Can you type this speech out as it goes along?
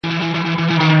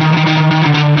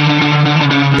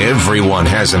Everyone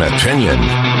has an opinion,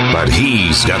 but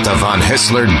he's got the Von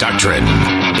Haessler Doctrine.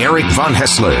 Eric Von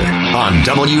Haessler on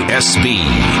WSB.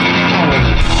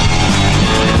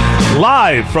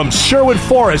 Live from Sherwood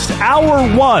Forest,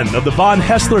 Hour 1 of the Von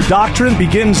Haessler Doctrine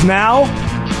begins now.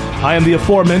 I am the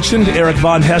aforementioned Eric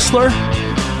Von Haessler,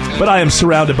 but I am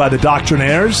surrounded by the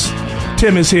Doctrinaires.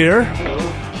 Tim is here.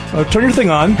 Turn your thing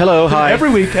on. Hello, hi. Every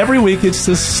week, it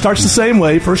starts the same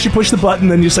way. First you push the button,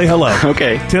 then you say hello.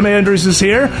 Okay. Tim Andrews is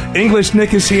here. English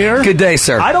Nick is here. Good day,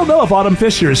 sir. I don't know if Autumn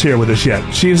Fisher is here with us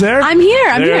yet. She is there? I'm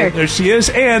here. There she is.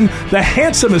 And the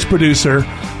handsomest producer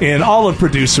in all of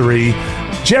producery,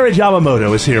 Jared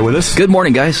Yamamoto, is here with us. Good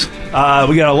morning, guys.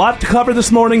 We got a lot to cover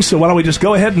this morning, so why don't we just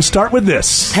go ahead and start with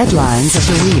this. Headlines of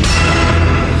the week.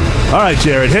 All right,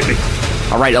 Jared, hit me.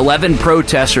 All right, 11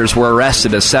 protesters were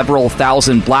arrested as several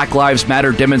thousand Black Lives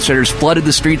Matter demonstrators flooded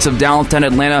the streets of downtown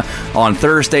Atlanta on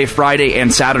Thursday, Friday,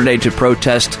 and Saturday to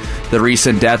protest the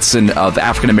recent deaths of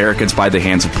African Americans by the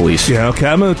hands of police. Yeah, okay,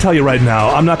 I'm going to tell you right now,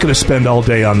 I'm not going to spend all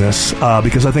day on this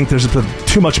because I think there's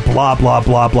too much blah, blah,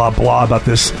 blah, blah, blah about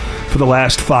this for the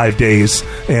last 5 days,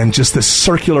 and just this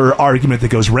circular argument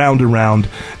that goes round and round,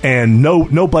 and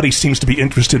nobody seems to be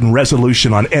interested in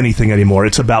resolution on anything anymore.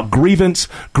 It's about grievance.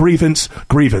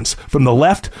 From the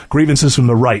left, grievances from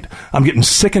the right. I'm getting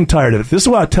sick and tired of it. This is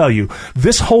what I tell you.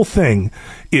 This whole thing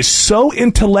is so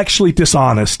intellectually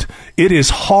dishonest, it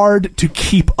is hard to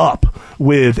keep up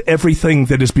with everything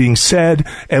that is being said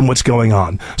and what's going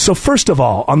on. So first of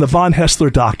all, on the Von Haessler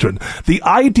Doctrine, the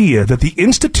idea that the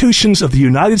institutions of the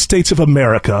United States of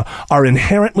America are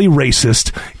inherently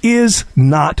racist is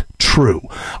not true.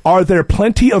 Are there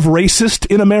plenty of racists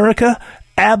in America?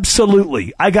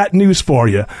 Absolutely. I got news for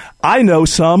you. I know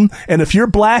some, and if you're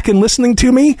black and listening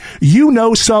to me, you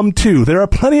know some too. There are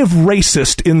plenty of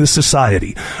racists in the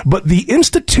society, but the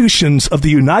institutions of the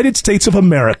United States of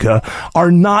America are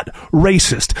not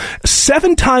racist.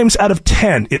 7 times out of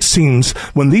 10, it seems,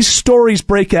 when these stories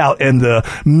break out and the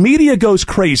media goes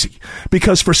crazy,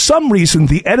 because for some reason,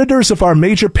 the editors of our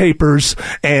major papers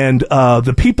and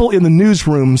the people in the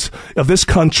newsrooms of this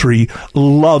country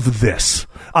love this.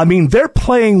 I mean, they're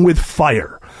playing with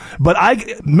fire. But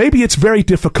maybe it's very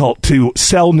difficult to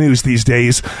sell news these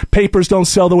days. Papers don't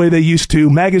sell the way they used to.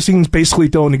 Magazines basically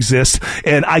don't exist.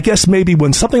 And I guess maybe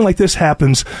when something like this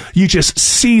happens, you just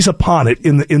seize upon it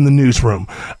in the newsroom.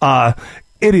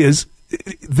 It is.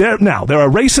 There are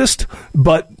racist,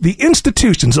 but the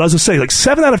institutions, as I say, like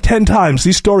 7 out of 10 times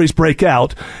these stories break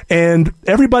out and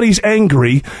everybody's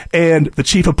angry, and the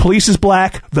chief of police is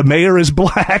black, the mayor is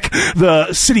black,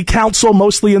 the city council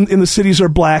mostly in the cities are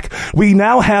black. We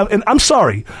now have, and I'm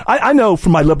sorry, I know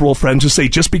from my liberal friends who say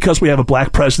just because we have a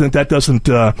black president, that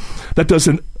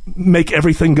doesn't make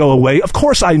everything go away. Of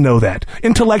course I know that.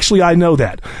 Intellectually I know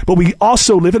that. But we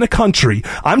also live in a country,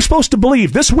 I'm supposed to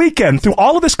believe this weekend through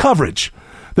all of this coverage,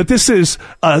 that this is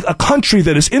a country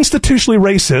that is institutionally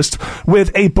racist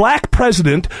with a black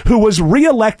president who was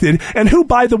reelected and who,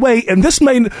 by the way, and this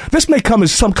may come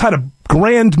as some kind of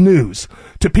grand news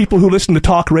to people who listen to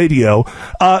talk radio,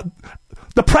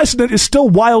 the president is still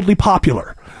wildly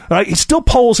popular. Right? He still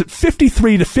polls at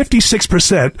 53 to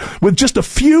 56% with just a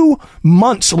few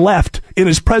months left in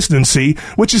his presidency,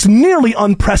 which is nearly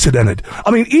unprecedented.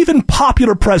 I mean, even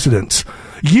popular presidents,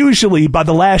 usually by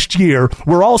the last year,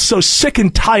 we're all so sick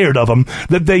and tired of them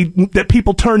that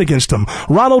people turn against him.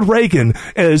 Ronald Reagan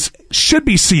should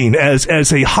be seen as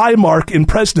a high mark in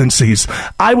presidencies.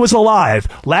 I was alive.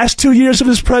 Last 2 years of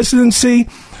his presidency,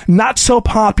 not so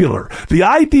popular. The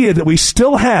idea that we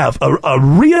still have a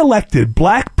re-elected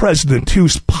black president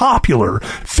who's popular,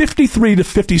 53 to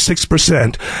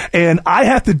 56%, and I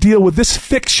have to deal with this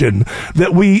fiction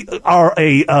that we are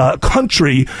a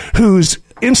country whose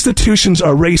institutions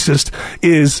are racist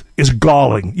is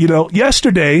galling. You know,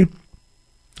 yesterday,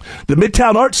 the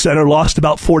Midtown Arts Center lost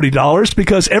about $40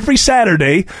 because every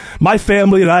Saturday, my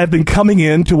family and I have been coming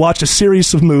in to watch a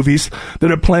series of movies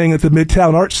that are playing at the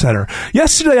Midtown Arts Center.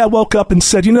 Yesterday, I woke up and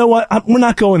said, you know what? We're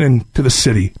not going into the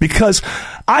city because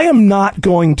I am not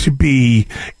going to be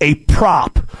a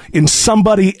prop in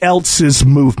somebody else's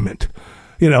movement.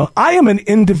 You know, I am an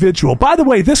individual. By the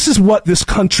way, this is what this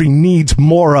country needs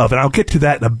more of, and I'll get to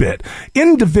that in a bit.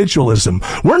 Individualism.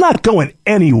 We're not going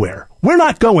anywhere. We're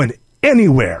not going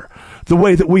anywhere the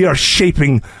way that we are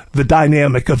shaping the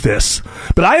dynamic of this.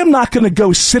 But I am not going to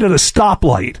go sit at a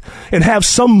stoplight and have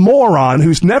some moron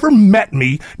who's never met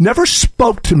me, never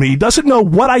spoke to me, doesn't know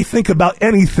what I think about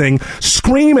anything,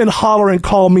 scream and holler and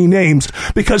call me names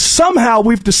because somehow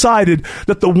we've decided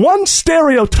that the one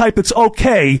stereotype that's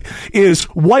okay is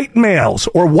white males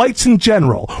or whites in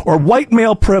general or white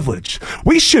male privilege.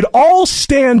 We should all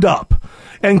stand up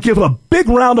and give a big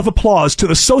round of applause to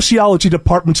the sociology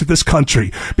departments of this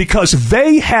country, because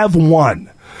they have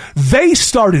won. They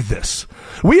started this.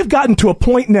 We have gotten to a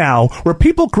point now where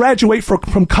people graduate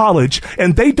from college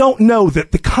and they don't know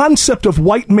that the concept of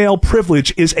white male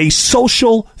privilege is a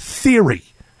social theory.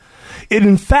 It,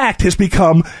 in fact, has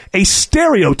become a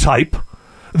stereotype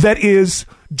that is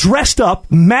dressed up,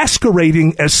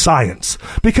 masquerading as science.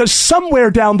 Because somewhere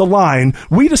down the line,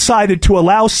 we decided to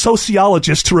allow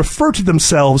sociologists to refer to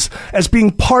themselves as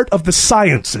being part of the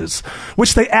sciences,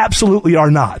 which they absolutely are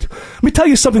not. Let me tell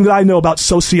you something that I know about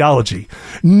sociology.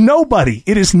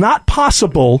 It is not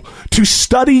possible to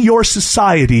study your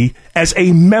society as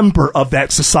a member of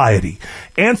that society.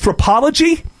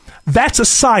 Anthropology? That's a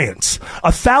science.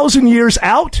 1,000 years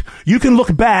out, you can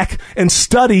look back and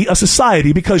study a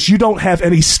society because you don't have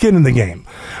any skin in the game.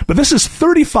 But this is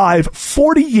 35,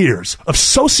 40 years of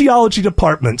sociology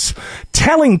departments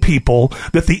telling people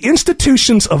that the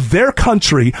institutions of their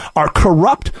country are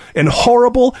corrupt and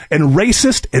horrible and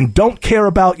racist and don't care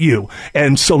about you.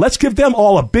 And so let's give them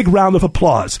all a big round of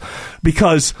applause,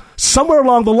 because somewhere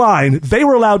along the line, they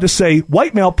were allowed to say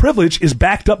white male privilege is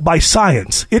backed up by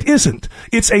science. It isn't.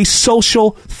 It's a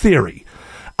social theory.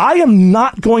 I am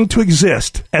not going to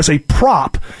exist as a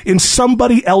prop in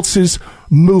somebody else's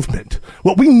movement.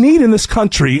 What we need in this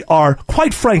country are,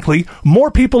 quite frankly, more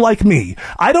people like me.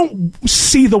 I don't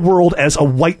see the world as a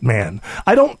white man.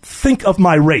 I don't think of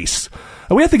my race.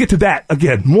 And we have to get to that,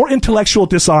 again, more intellectual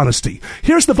dishonesty.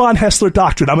 Here's the von Haessler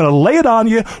Doctrine. I'm going to lay it on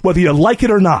you whether you like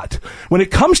it or not. When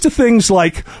it comes to things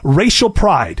like racial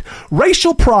pride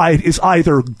is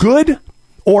either good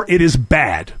or it is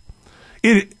bad.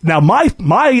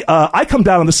 I come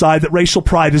down on the side that racial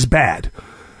pride is bad.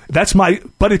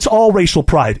 But it's all racial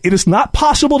pride. It is not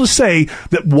possible to say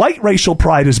that white racial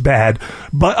pride is bad,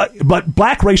 but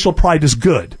black racial pride is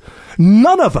good.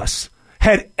 None of us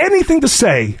had anything to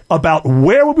say about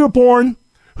where we were born,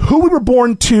 who we were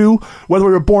born to, whether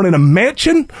we were born in a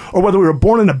mansion or whether we were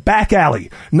born in a back alley.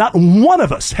 Not one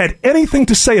of us had anything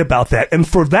to say about that. And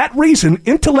for that reason,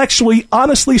 intellectually,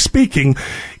 honestly speaking,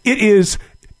 it is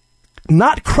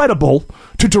not credible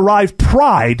to derive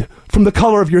pride from the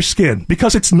color of your skin,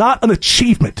 because it's not an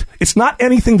achievement. It's not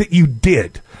anything that you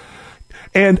did.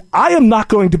 And I am not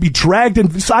going to be dragged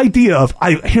into this idea of,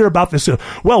 I hear about this,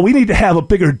 well, we need to have a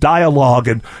bigger dialogue.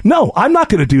 And no, I'm not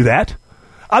going to do that.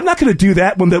 I'm not going to do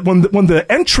that when the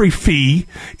entry fee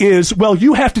is, well,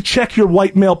 you have to check your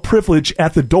white male privilege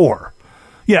at the door.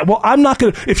 Yeah, well, I'm not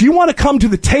going to. If you want to come to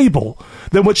the table,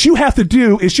 then what you have to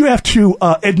do is you have to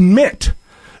admit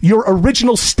your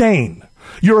original stain,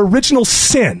 your original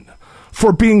sin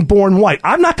for being born white.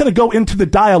 I'm not going to go into the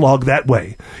dialogue that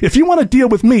way. If you want to deal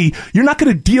with me, you're not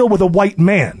going to deal with a white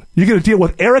man. You're going to deal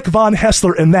with Eric von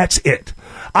Haessler, and that's it.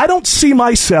 I don't see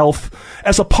myself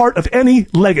as a part of any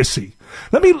legacy.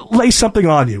 Let me lay something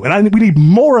on you, and we need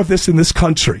more of this in this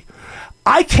country.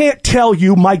 I can't tell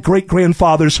you my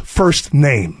great-grandfather's first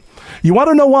name. You want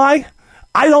to know why?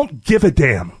 I don't give a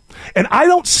damn. And I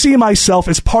don't see myself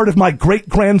as part of my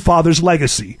great-grandfather's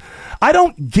legacy. I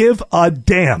don't give a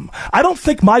damn. I don't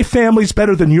think my family's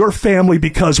better than your family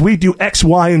because we do X,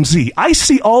 Y, and Z. I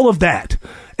see all of that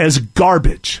as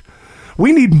garbage.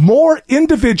 We need more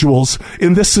individuals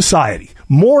in this society.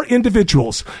 More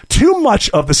individuals. Too much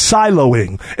of the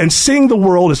siloing and seeing the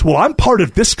world as, well, I'm part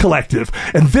of this collective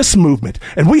and this movement,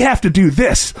 and we have to do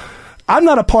this. I'm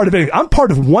not a part of anything. I'm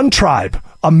part of one tribe,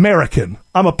 American.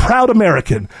 I'm a proud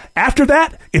American. After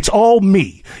that, it's all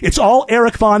me. It's all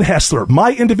Eric von Haessler,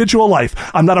 my individual life.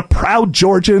 I'm not a proud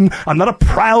Georgian. I'm not a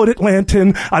proud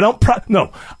Atlantan.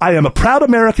 No, I am a proud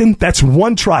American. That's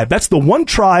one tribe. That's the one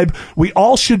tribe we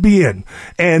all should be in.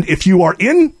 And if you are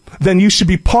in, then you should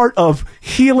be part of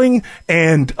healing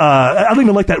and, I don't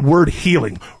even like that word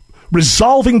healing,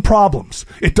 resolving problems.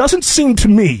 It doesn't seem to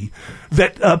me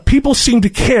that people seem to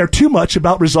care too much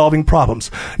about resolving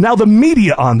problems. Now, the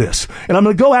media on this, and I'm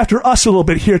going to go after us a little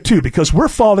bit here too, because we're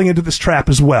falling into this trap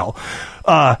as well.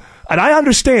 And I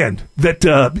understand that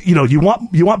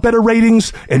you want better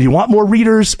ratings and you want more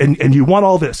readers and you want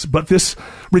all this, but this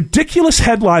ridiculous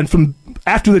headline from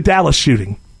after the Dallas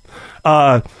shooting,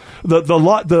 the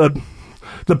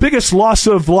biggest loss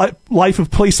of life of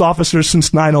police officers since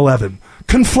 9/11,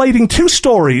 conflating two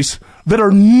stories that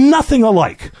are nothing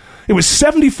alike. It was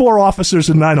 74 officers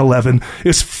in 9/11.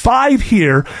 It's 5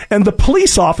 here, and the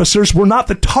police officers were not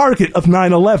the target of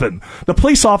 9/11. The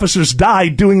police officers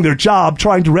died doing their job,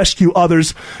 trying to rescue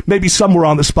others. Maybe some were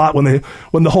on the spot when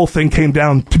the whole thing came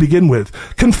down to begin with.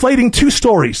 Conflating two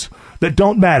stories. that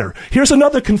don't matter. Here's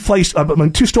another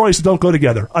conflation, two stories that don't go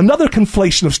together. Another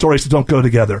conflation of stories that don't go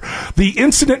together. The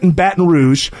incident in Baton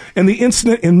Rouge and the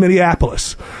incident in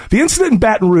Minneapolis. The incident in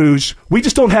Baton Rouge, we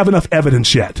just don't have enough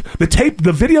evidence yet.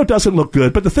 The video doesn't look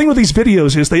good, but the thing with these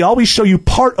videos is they always show you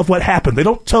part of what happened. They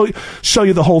don't show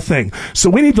you the whole thing. So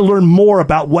we need to learn more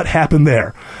about what happened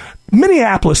there.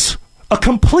 Minneapolis, a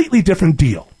completely different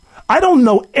deal. I don't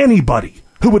know anybody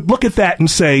who would look at that and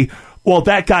say, well,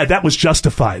 that was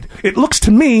justified. It looks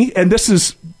to me, and this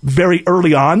is very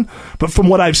early on, but from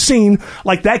what I've seen,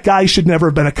 like that guy should never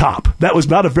have been a cop. That was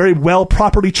not a very well,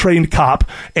 properly trained cop,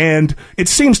 and it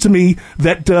seems to me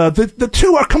that the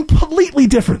two are completely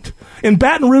different. In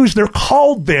Baton Rouge, they're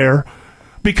called there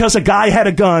because a guy had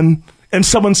a gun and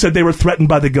someone said they were threatened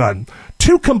by the gun.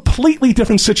 Two completely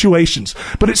different situations.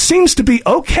 But it seems to be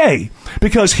okay,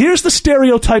 because here's the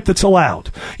stereotype that's allowed.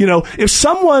 You know, if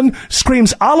someone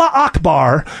screams Allah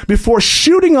Akbar before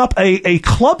shooting up a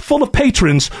club full of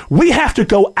patrons, we have to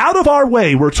go out of our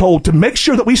way, we're told, to make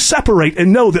sure that we separate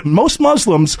and know that most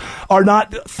Muslims are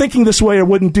not thinking this way or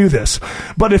wouldn't do this.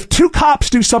 But if two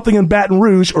cops do something in Baton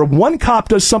Rouge or one cop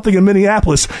does something in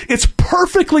Minneapolis, it's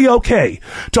perfectly okay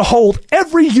to hold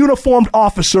every uniformed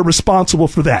officer responsible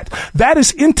for that. That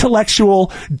is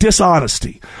intellectual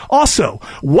dishonesty. Also,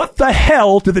 what the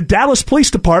hell did the Dallas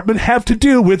Police Department have to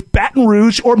do with Baton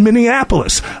Rouge or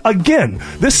Minneapolis? Again,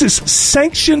 this is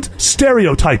sanctioned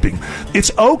stereotyping.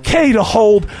 It's okay to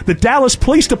hold the Dallas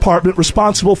Police Department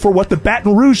responsible for what the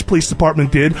Baton Rouge Police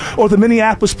Department did, or the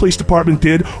Minneapolis Police Department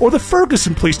did, or the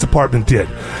Ferguson Police Department did.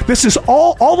 This is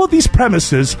all of these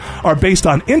premises are based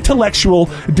on intellectual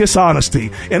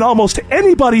dishonesty, and almost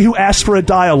anybody who asks for a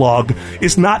dialogue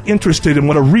is not interested in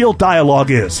what a real dialogue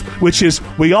is, which is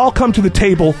we all come to the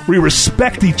table, we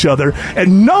respect each other,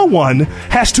 and no one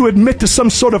has to admit to some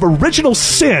sort of original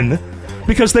sin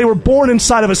because they were born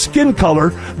inside of a skin color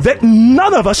that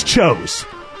none of us chose.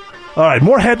 All right,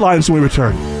 more headlines when we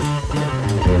return.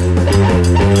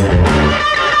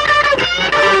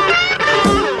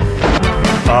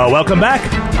 Welcome back.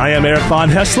 I am Eric Von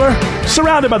Haessler,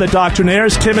 surrounded by the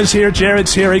Doctrinaires. Tim is here,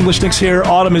 Jared's here, English Nick's here,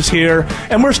 Autumn is here,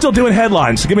 and we're still doing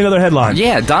headlines. So give me another headline.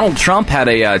 Yeah, Donald Trump had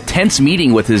a tense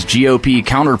meeting with his GOP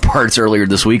counterparts earlier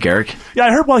this week, Eric. Yeah,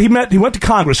 I heard he went to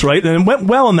Congress, right? And it went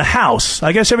well in the House.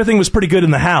 I guess everything was pretty good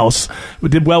in the House. We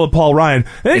did well with Paul Ryan.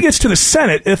 Then it gets to the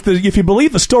Senate. If you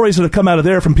believe the stories that have come out of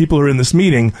there from people who are in this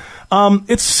meeting,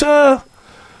 it's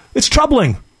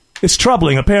troubling. It's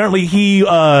troubling. Apparently, he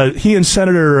and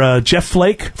Senator Jeff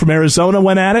Flake from Arizona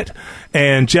went at it,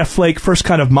 and Jeff Flake first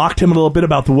kind of mocked him a little bit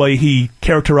about the way he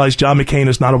characterized John McCain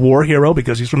as not a war hero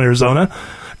because he's from Arizona.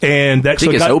 And that, I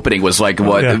think his opening was like,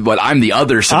 "What? I'm the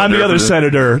other senator. I'm the other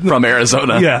senator from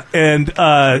Arizona." Yeah, and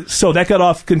so that got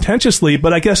off contentiously.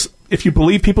 But I guess if you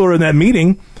believe people are in that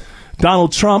meeting,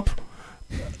 Donald Trump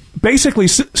basically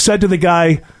said to the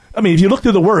guy, I mean, if you look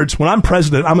through the words, when I'm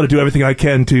president, I'm going to do everything I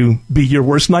can to be your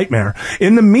worst nightmare.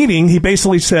 In the meeting, he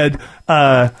basically said,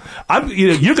 you're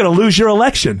going to lose your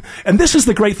election. And this is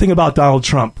the great thing about Donald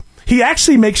Trump. He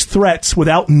actually makes threats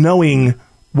without knowing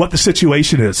what the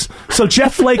situation is. So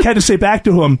Jeff Flake had to say back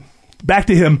to him,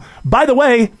 by the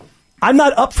way, I'm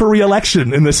not up for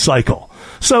re-election in this cycle.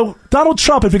 So, Donald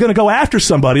Trump, if you're going to go after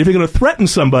somebody, if you're going to threaten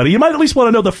somebody, you might at least want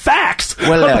to know the facts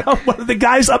about whether the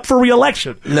guy's up for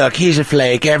re-election. Look, he's a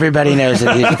flake. Everybody knows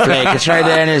that he's a flake. It's right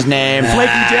there in his name.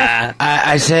 Flaky Jeff?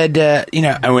 I said,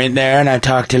 I went there and I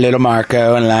talked to little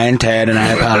Marco and Lion Ted, and I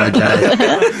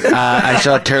apologize. I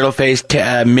saw Turtle-Faced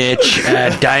Mitch,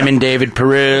 Diamond David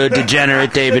Peru,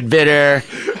 Degenerate David Vitter.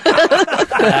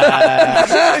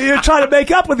 You're trying to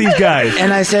make up with these guys.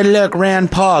 And I said, look,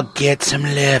 Rand Paul, get some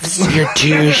lifts. You're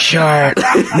too short.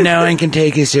 No one can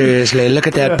take you seriously. Look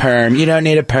at that perm. You don't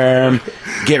need a perm.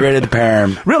 Get rid of the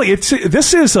perm. Really,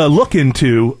 this is a look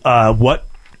into what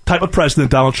type of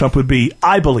president Donald Trump would be,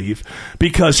 I believe,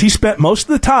 because he spent most of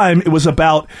the time, it was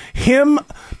about him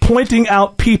pointing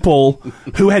out people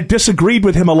who had disagreed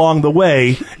with him along the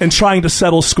way and trying to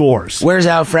settle scores. Where's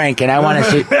Al Franken? I want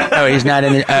to see. Oh, he's not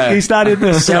in the. He's not in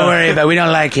this. Don't worry about it. We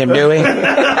don't like him, do we?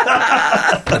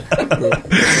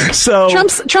 So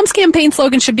Trump's campaign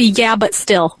slogan should be "Yeah, but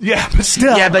still." Yeah, but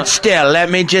still. Yeah, but still. Let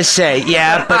me just say,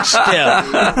 yeah, but still.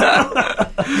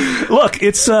 Look,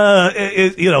 it's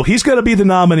he's going to be the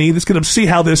nominee. That's going to see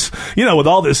how this, with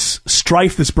all this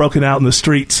strife that's broken out in the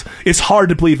streets, it's hard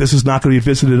to believe this is not going to be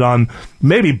visited on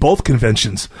maybe both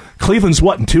conventions. Cleveland's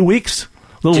what, in 2 weeks?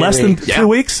 A little less than 2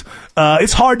 weeks.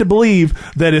 It's hard to believe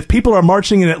that if people are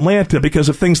marching in Atlanta because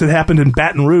of things that happened in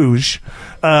Baton Rouge,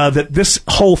 that this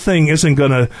whole thing isn't going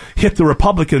to hit the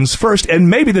Republicans first, and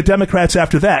maybe the Democrats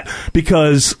after that,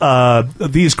 because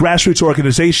these grassroots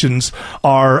organizations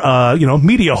are,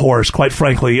 media whores, quite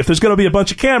frankly. If there's going to be a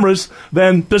bunch of cameras,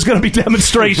 then there's going to be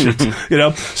demonstrations,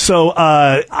 So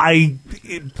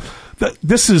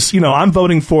this is, I'm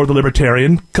voting for the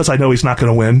Libertarian because I know he's not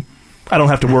going to win. I don't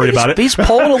have to worry about it. He's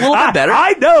polling a little bit better.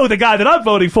 I know the guy that I'm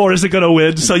voting for isn't going to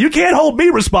win, so you can't hold me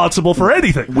responsible for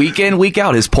anything. Week in, week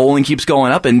out, his polling keeps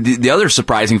going up, and the other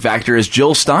surprising factor is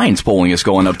Jill Stein's polling is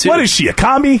going up, too. What is she, a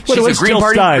commie? She's a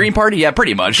Green Party? Yeah,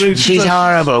 pretty much. She's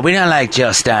horrible. We don't like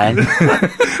Jill Stein.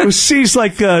 She's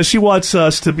like, she wants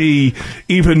us to be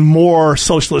even more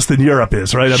socialist than Europe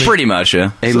is, right? Pretty much,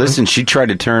 yeah. Hey, listen, she tried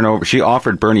to turn over, she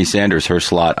offered Bernie Sanders her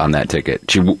slot on that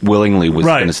ticket. She willingly was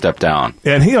going to step down.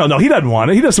 And he doesn't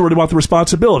want it. He doesn't really want the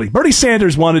responsibility. Bernie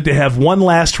Sanders wanted to have one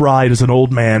last ride as an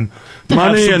old man.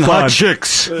 Money and fun. hot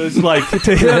chicks. It's like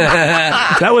to him,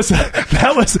 that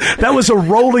was a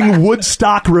rolling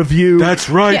Woodstock review. That's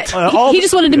right. Yeah, he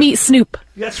just wanted to meet Snoop.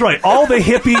 That's right. All the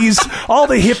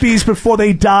hippies before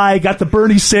they die got the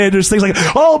Bernie Sanders things like,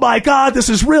 oh my God, this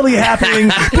is really happening.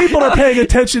 People are paying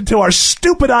attention to our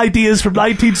stupid ideas from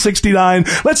 1969.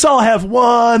 Let's all have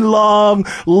one long,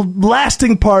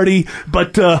 lasting party,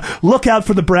 but look out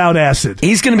for the brown acid.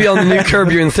 He's going to be on the new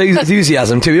Curb Your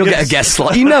Enthusiasm too. He'll get a guest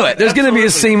slot. You know it. There's going to be a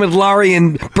scene with Laurie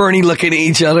and Bernie looking at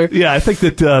each other. Yeah, I think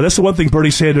that that's the one thing Bernie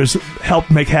Sanders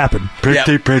helped make happen.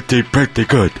 Pretty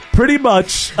good. Pretty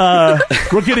much.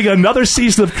 We're getting another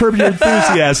season of Curb Your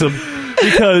Enthusiasm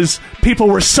because people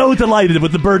were so delighted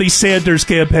with the Bernie Sanders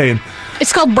campaign.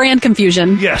 It's called brand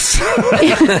confusion. Yes.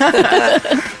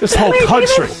 This whole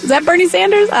country. Is that Bernie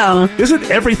Sanders? Oh. Isn't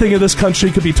everything in this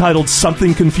country could be titled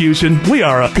something confusion? We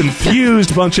are a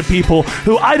confused bunch of people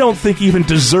who I don't think even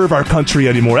deserve our country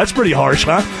anymore. That's pretty harsh,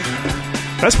 huh?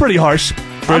 That's pretty harsh.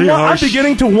 I'm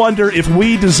beginning to wonder if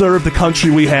we deserve the country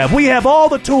we have. We have all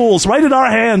the tools right in our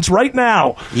hands right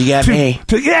now. You got me.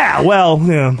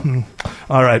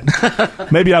 All right.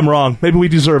 Maybe I'm wrong. Maybe we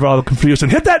deserve all the confusion.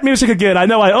 Hit that music again. I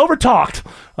know I overtalked.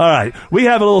 All right. We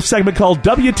have a little segment called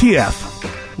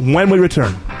WTF when we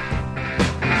return.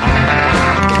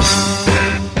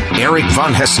 Eric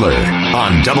Von Haessler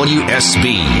on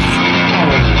WSB.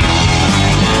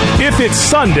 If it's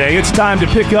Sunday, it's time to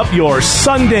pick up your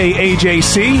Sunday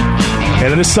AJC.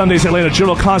 And in this Sunday's Atlanta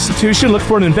Journal-Constitution, look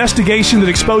for an investigation that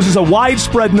exposes a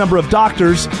widespread number of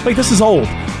doctors. Wait, this is old.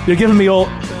 You're giving me old...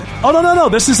 Oh, no.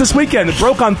 This is this weekend. It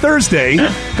broke on Thursday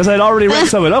because I'd already read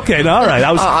some of it. Okay, all right.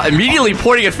 I was immediately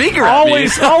pointing a finger at me.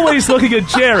 Always looking at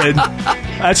Jared.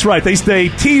 That's right. They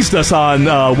teased us on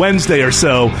Wednesday or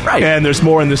so, right. And there's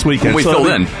more in this weekend. We filled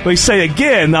in. We say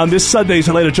again, on this Sunday's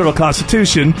Atlanta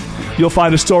Journal-Constitution, you'll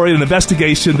find a story, an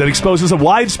investigation that exposes a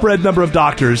widespread number of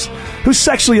doctors who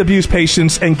sexually abuse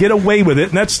patients and get away with it,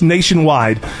 and that's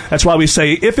nationwide. That's why we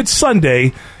say, if it's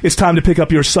Sunday, it's time to pick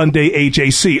up your Sunday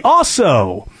AJC.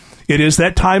 Also, it is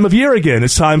that time of year again.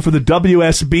 It's time for the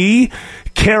WSB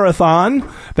Carathon.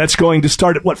 That's going to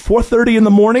start at, 4:30 in the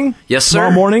morning? Yes, sir.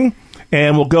 Tomorrow morning.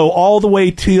 And we'll go all the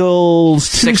way till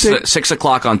Tuesday. 6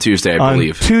 o'clock on Tuesday, I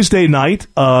believe. Tuesday night.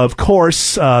 Of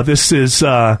course, this is...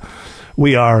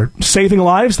 we are saving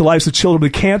lives, the lives of children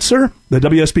with cancer. The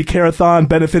WSB Carathon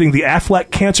benefiting the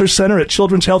Aflac Cancer Center at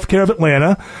Children's Healthcare of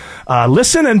Atlanta.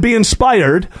 Listen and be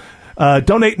inspired.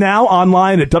 Donate now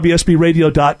online at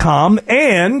WSBradio.com.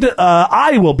 And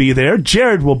I will be there.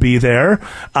 Jared will be there.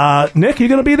 Nick, you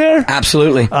going to be there?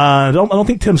 Absolutely. I don't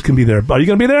think Tim's can be there. Are you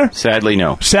going to be there? Sadly,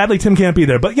 no. Sadly, Tim can't be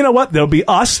there. But you know what? There'll be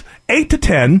us, 8 to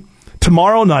 10,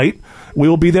 tomorrow night. We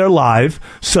will be there live.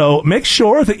 So make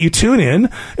sure that you tune in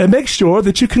and make sure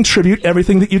that you contribute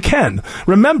everything that you can.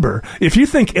 Remember, if you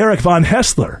think Eric Von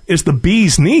Haessler is the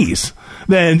bee's knees,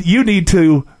 then you need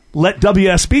to let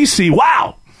WSB see,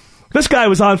 wow, this guy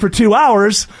was on for 2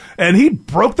 hours, and he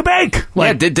broke the bank.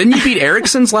 Didn't you beat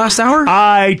Erickson's last hour?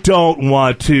 I don't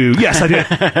want to. Yes, I did.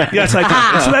 Yes, I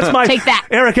did. So that's my... Take that.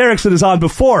 Eric Erickson is on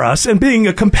before us, and being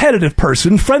a competitive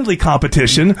person, friendly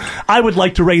competition, I would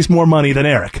like to raise more money than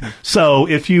Eric. So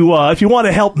if you want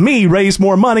to help me raise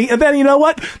more money, and then you know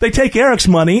what? They take Eric's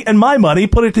money and my money,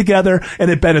 put it together,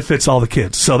 and it benefits all the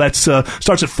kids. So that's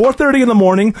starts at 4:30 in the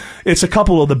morning. It's a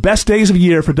couple of the best days of the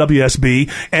year for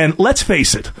WSB, and let's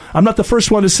face it, I'm not the first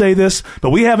one to say this,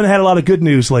 but we haven't had a lot of good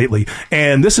news lately.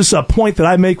 And this is a point that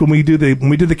I make when we do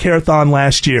the Carathon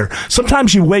last year.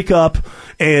 Sometimes you wake up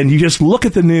and you just look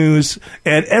at the news,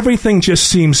 and everything just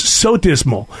seems so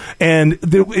dismal. And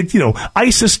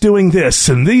ISIS doing this,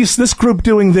 and this group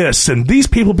doing this, and these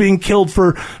people being killed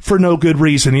for no good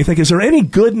reason. You think, is there any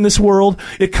good in this world?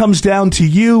 It comes down to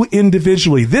you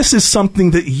individually. This is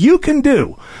something that you can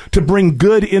do to bring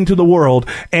good into the world,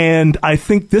 and I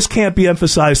think this can't be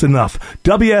emphasized enough.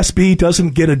 WSB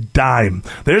doesn't get a dime.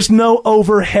 There's no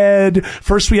overhead.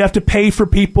 First we have to pay for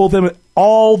people, then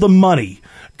all the money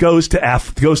goes to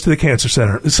the cancer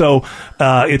center. So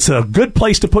it's a good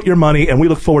place to put your money, and we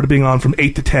look forward to being on from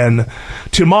 8 to 10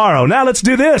 tomorrow. Now let's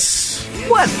do this.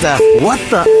 What the?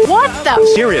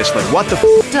 Seriously, what the?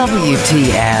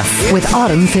 WTF with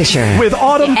Autumn Fisher.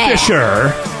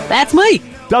 Fisher. That's me.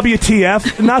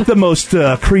 WTF, not the most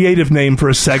creative name for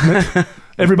a segment.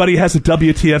 Everybody has a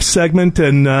WTF segment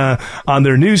and on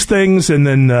their news things, and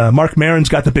then Mark Maron's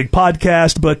got the big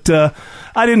podcast, but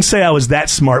I didn't say I was that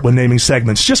smart when naming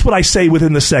segments. Just what I say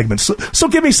within the segments. So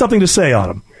give me something to say on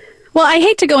them. Well, I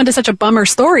hate to go into such a bummer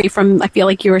story I feel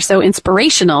like you were so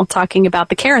inspirational talking about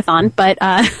the Carathon, but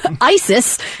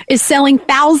ISIS is selling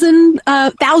thousands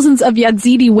of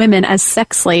Yazidi women as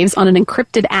sex slaves on an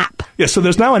encrypted app. Yeah, so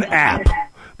there's now an app.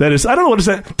 That is, I don't know, what is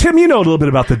that? Tim, you know a little bit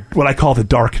about what I call the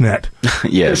dark net.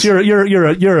 Yes. I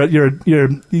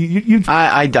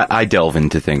delve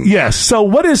into things. Yes. So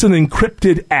what is an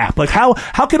encrypted app? Like how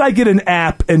could I get an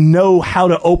app and know how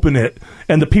to open it,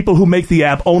 and the people who make the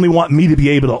app only want me to be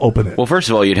able to open it? Well, first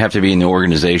of all, you'd have to be in the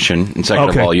organization, and second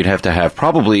of all, you'd have to have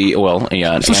probably,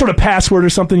 some sort of password or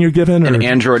something you're given, or? An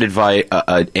Android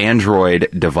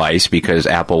device, because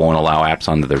Apple won't allow apps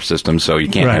onto their system, so you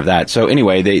can't have that. So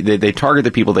anyway, they target the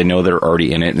people they know that are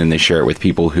already in it, and then they share it with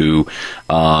people who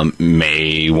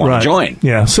may want to join.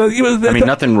 Yeah. So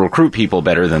nothing will recruit people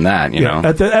better than that. You know.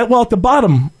 At the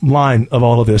bottom line of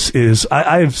all of this is,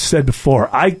 I've said before,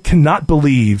 I cannot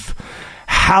believe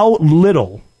how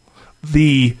little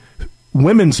the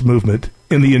women's movement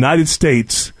in the United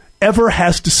States ever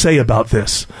has to say about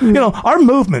this. You know, our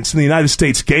movements in the United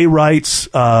States, gay rights,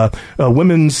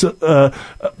 women's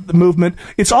movement,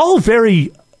 it's all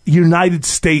very United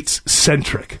States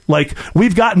centric. Like,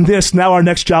 we've gotten this, now our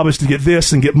next job is to get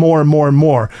this and get more and more and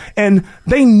more. And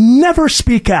they never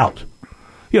speak out.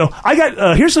 You know, I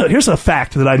got here's a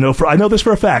fact that I know this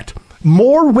for a fact.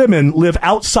 More women live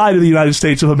outside of the United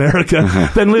States of America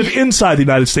than live inside the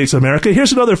United States of America.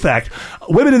 Here's another fact.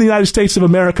 Women in the United States of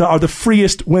America are the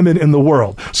freest women in the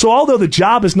world. So although the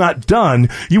job is not done,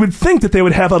 you would think that they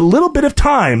would have a little bit of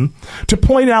time to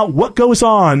point out what goes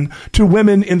on to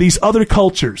women in these other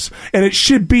cultures. And it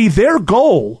should be their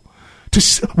goal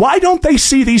why don't they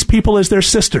see these people as their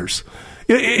sisters?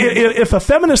 If a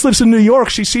feminist lives in New York,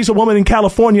 she sees a woman in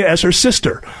California as her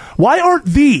sister. Why aren't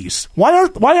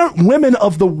women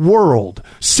of the world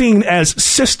seen as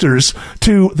sisters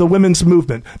to the women's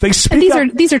movement? They speak.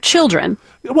 These are children.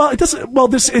 Well, it doesn't. Well,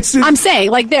 I'm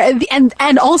saying, like,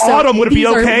 and also, Autumn, would it be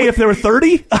okay if they were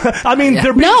 30? I mean,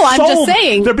 they're being sold. I'm just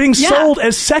saying they're being sold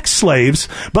as sex slaves.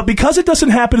 But because it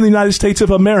doesn't happen in the United States of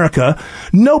America,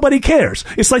 nobody cares.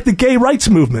 It's like the gay rights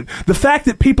movement. The fact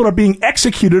that people are being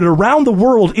executed around the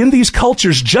world in these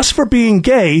cultures just for being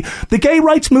gay, the gay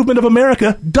rights movement of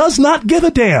America does not give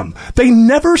a damn. They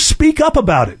never speak up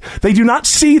about it. They do not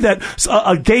see that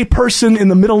a gay person in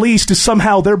the Middle East is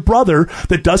somehow their brother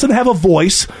that doesn't have a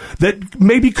voice, that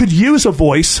maybe could use a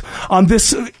voice on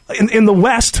this in the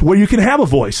West where you can have a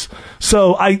voice.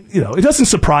 So it doesn't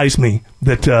surprise me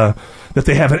that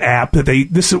they have an app, that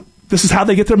this is how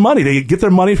they get their money. They get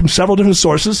their money from several different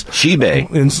sources. Shebay.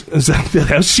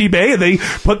 Shebay, and they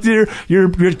put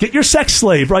get your sex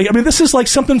slave, right? I mean, this is like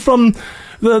something from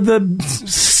the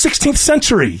 16th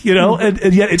century,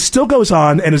 and yet it still goes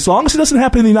on. And as long as it doesn't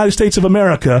happen in the United States of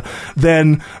America,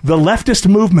 then the leftist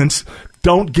movements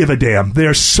don't give a damn.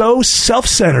 They're so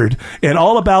self-centered and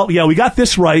all about, we got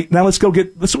this right. Now let's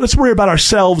worry about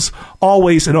ourselves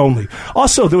always and only.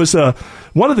 Also, there was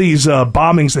one of these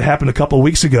bombings that happened a couple of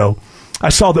weeks ago. I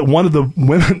saw that one of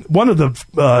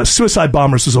the suicide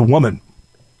bombers was a woman,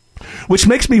 which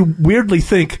makes me weirdly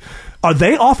think, are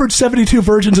they offered 72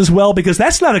 virgins as well? Because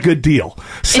that's not a good deal.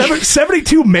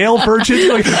 72 male virgins.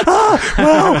 Like,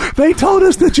 well, they told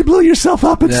us that you blew yourself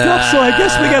up and stuff, so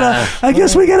I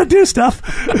guess we gotta do stuff.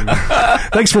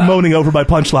 Thanks for moaning over my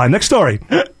punchline. Next story.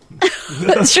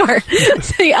 Sure.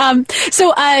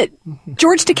 So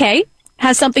George Takei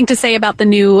has something to say about the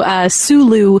new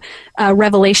Sulu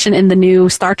revelation in the new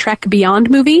Star Trek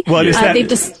Beyond movie. What is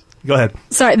that? Go ahead.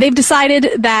 Sorry, they've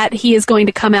decided that he is going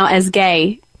to come out as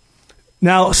gay.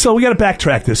 Now, so we got to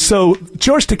backtrack this. So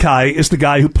George Takei is the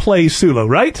guy who plays Sulu,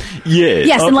 right? Yeah.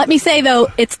 Yes, and let me say, though,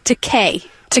 it's Takei.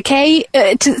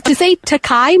 Takei, to say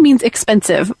Takai means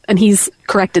expensive, and he's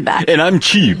corrected that. And I'm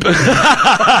cheap. Okay,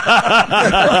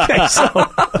 so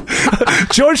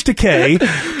George Takei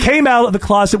came out of the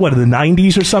closet, in the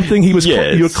 90s or something? He was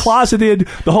you were closeted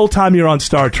the whole time you were on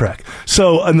Star Trek.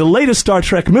 So in the latest Star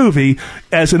Trek movie,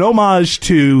 as an homage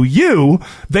to you,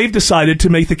 they've decided to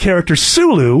make the character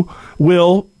Sulu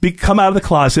will come out of the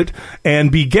closet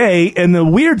and be gay. And the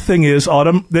weird thing is,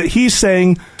 Autumn, that he's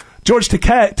saying George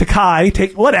Takei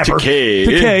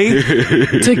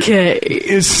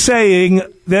is saying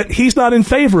that he's not in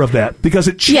favor of that because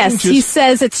it changes. Yes, he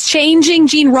says it's changing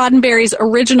Gene Roddenberry's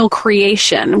original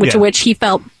creation, which he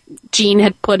felt Gene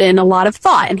had put in a lot of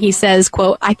thought. And he says,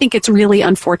 quote, I think it's really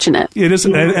unfortunate. It is,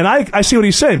 and I see what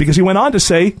he's saying, because he went on to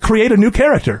say, create a new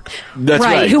character. That's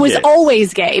right. Who was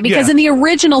always gay, because in the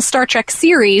original Star Trek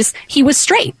series, he was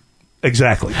straight.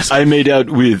 Exactly. I made out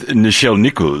with Nichelle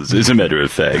Nichols, as a matter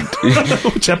of fact.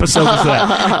 Which episode was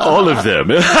that? All of them.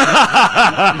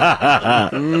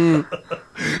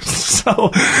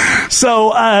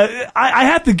 So I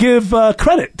have to give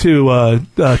credit to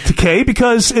Takei,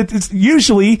 because it's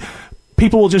usually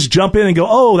people will just jump in and go,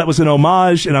 oh, that was an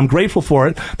homage, and I'm grateful for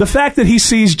it. The fact that he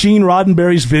sees Gene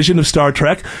Roddenberry's vision of Star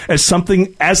Trek as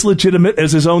something as legitimate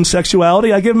as his own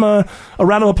sexuality, I give him a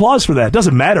round of applause for that. It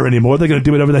doesn't matter anymore. They're going to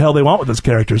do whatever the hell they want with those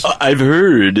characters. I've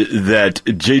heard that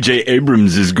J.J.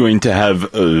 Abrams is going to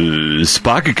have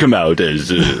Spock come out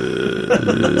as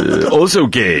also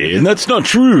gay, and that's not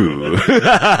true.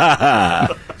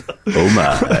 Oh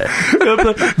my.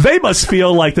 They must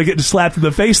feel like they're getting slapped in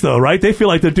the face, though, right? They feel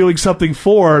like they're doing something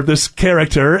for this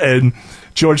character and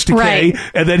George Takei,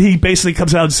 and then he basically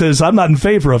comes out and says, I'm not in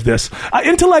favor of this.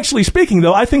 Intellectually speaking,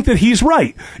 though, I think that he's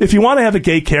right. If you want to have a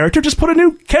gay character, just put a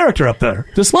new character up there.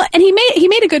 And he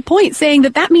made a good point, saying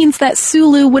that means that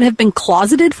Sulu would have been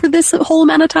closeted for this whole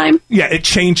amount of time. Yeah, it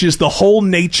changes the whole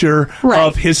nature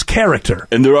of his character.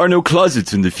 And there are no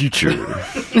closets in the future.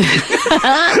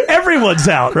 Everyone's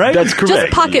out, right? That's correct.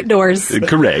 Just pocket doors.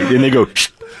 Correct. And they go...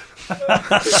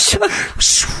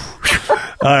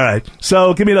 All right.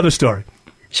 So give me another story.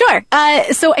 Sure.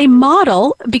 So a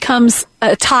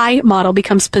Thai model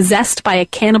becomes possessed by a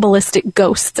cannibalistic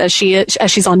ghost as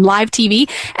she's on live TV,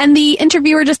 and the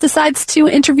interviewer just decides to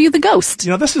interview the ghost.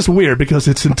 This is weird because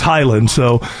it's in Thailand,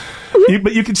 so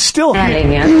but you can still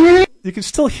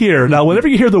hear. Now, whenever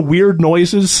you hear the weird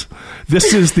noises,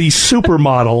 this is the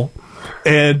supermodel,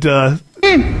 and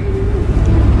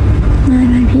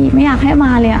ไม่อยากให้ม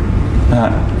าเลยอ่ะ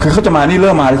คือเขาจะมานี่เ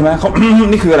ริ่มมาเลยใช่ไหมเขา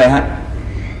นี่คืออะไรฮะ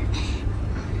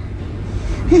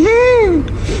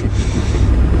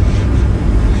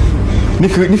นี่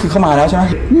คือเข้ามาแล้วใช่ไหม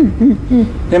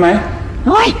ใช่ไหมเ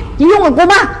ฮ้ยจะยุ่งกับกู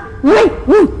ป่ะเฮ้ย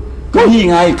ก็นี่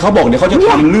ไงเขาบอกเดี๋ยวเขาจะ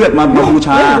ทำเลือดมาบูช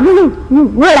า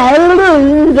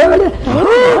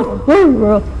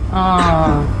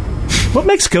What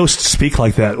makes ghosts speak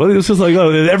like that? Well, it's just like,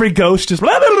 every ghost just...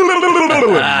 Well,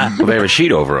 they have a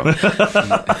sheet over them.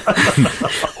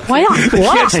 Why not? They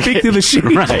can't speak through the sheet.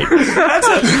 Right.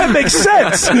 That makes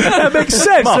sense. That makes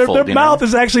sense. Muffled, their mouth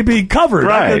is actually being covered.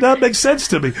 Right. That makes sense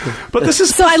to me. But this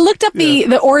is... So I looked up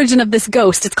the origin of this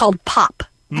ghost. It's called Pop.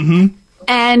 Mm-hmm.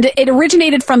 And it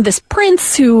originated from this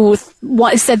prince who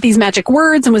said these magic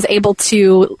words and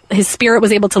his spirit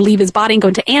was able to leave his body and go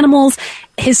into animals.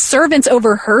 His servants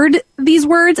overheard these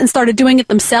words and started doing it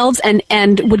themselves and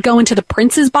would go into the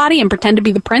prince's body and pretend to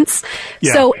be the prince.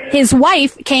 Yeah. So his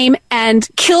wife came and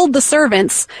killed the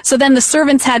servants. So then the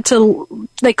servants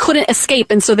they couldn't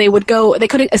escape. And so they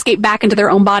couldn't escape back into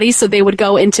their own bodies. So they would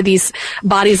go into these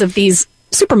bodies of these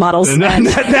supermodels and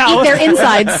eat their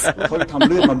insides. เขาจะทำเ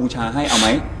ลือดมาบูชาให้เอาไหม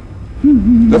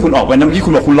แล้วคุณออกไปนะเมื่อกี้คุ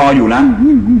ณบอกคุณรออยู่นะ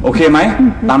โอเคไหม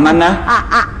ตามนั้นนะ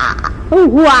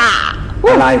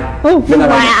อะไรเป็นอะ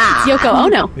ไร It's Yoko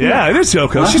Ono. Yeah, it is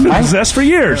Yoko. She's been possessed for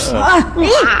years.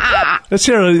 Let's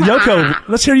hear Yoko.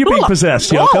 Let's hear you being possessed,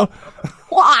 Yoko.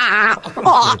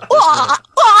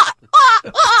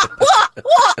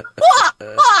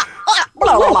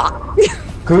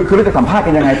คือเราจะสัมภาษณ์กั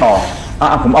นยังไงต่อ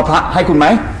ผมเอาพระให้คุณไหม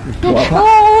เอาพระ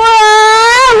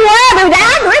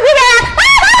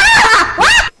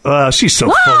She's so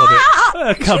full of it.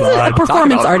 Come She's on. a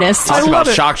performance artist. Talk about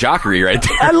shock jockery right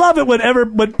there. I love it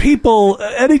when people,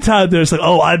 anytime there's like,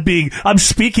 oh, I'm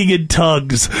speaking in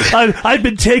tongues. I've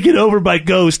been taken over by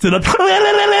ghosts, and and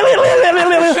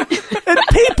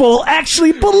people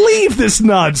actually believe this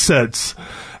nonsense.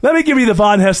 Let me give you the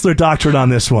von Haessler Doctrine on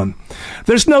this one.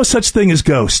 There's no such thing as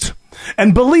ghost.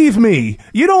 And believe me,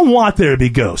 you don't want there to be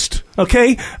ghost.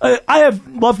 Okay? I have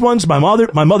loved ones. My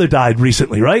mother died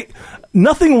recently, right?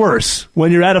 Nothing worse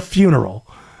when you're at a funeral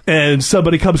and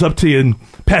somebody comes up to you and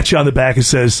pats you on the back and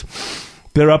says,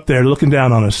 They're up there looking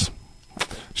down on us.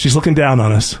 She's looking down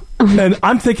on us. And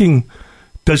I'm thinking,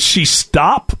 does she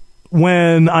stop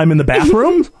when I'm in the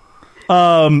bathroom?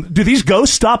 Do these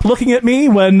ghosts stop looking at me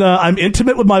when I'm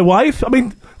intimate with my wife? I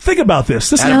mean, think about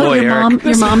this. Your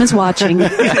mom is watching.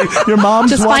 Your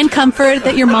mom's just find comfort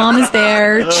that your mom is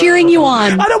there cheering you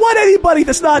on. I don't want anybody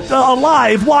that's not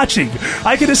alive watching.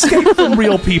 I can escape from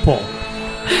real people.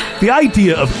 The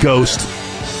idea of ghosts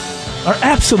are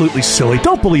absolutely silly.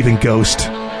 Don't believe in ghosts.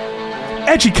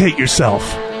 Educate yourself.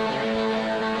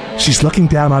 She's looking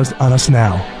down on us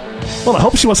now. Well, I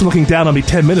hope she wasn't looking down on me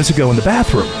 10 minutes ago in the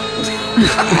bathroom.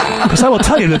 Because I will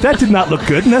tell you that did not look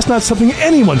good, and that's not something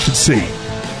anyone should see.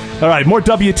 All right, more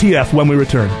WTF when we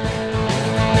return.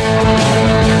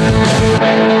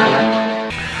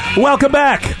 Welcome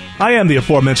back. I am the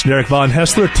aforementioned Eric Von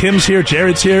Haessler. Tim's here,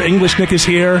 Jared's here, English Nick is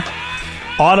here.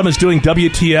 Autumn is doing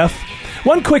WTF.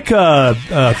 One quick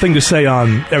thing to say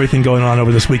on everything going on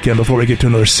over this weekend before we get to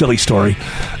another silly story.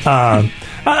 I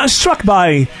was struck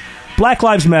by Black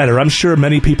Lives Matter. I'm sure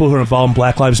many people who are involved in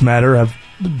Black Lives Matter have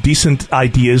decent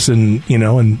ideas and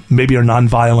maybe are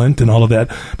nonviolent and all of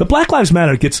that. But Black Lives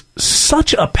Matter gets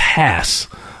such a pass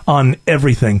on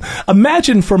everything.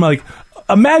 Imagine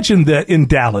that in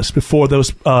Dallas before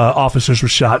those officers were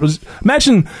shot.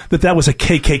 Imagine that was a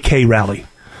KKK rally,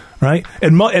 right?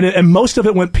 And most of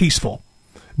it went peaceful.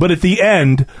 But at the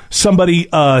end, somebody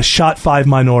shot 5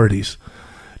 minorities.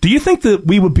 Do you think that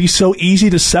we would be so easy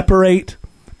to separate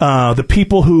the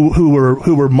people who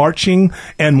were marching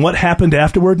and what happened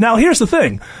afterward? Now, here's the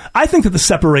thing. I think that the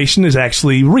separation is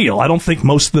actually real. I don't think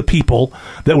most of the people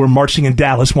that were marching in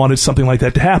Dallas wanted something like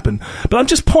that to happen. But I'm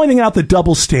just pointing out the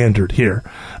double standard here.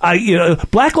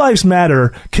 Black Lives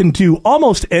Matter can do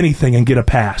almost anything and get a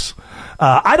pass.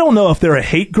 I don't know if they're a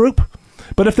hate group,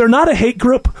 but if they're not a hate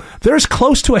group, they're as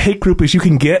close to a hate group as you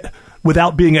can get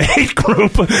without being a hate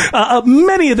group.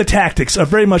 Many of the tactics are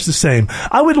very much the same.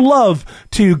 I would love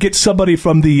to get somebody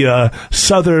from the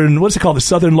Southern, what's it called? The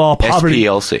Southern Law Poverty...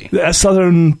 SPLC.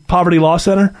 Southern Poverty Law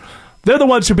Center. They're the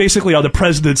ones who basically are the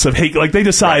presidents of hate. Like, they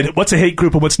decide what's a hate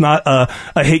group and what's not a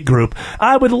hate group.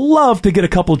 I would love to get a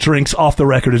couple drinks off the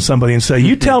record of somebody and say,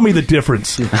 you tell me the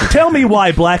difference. Tell me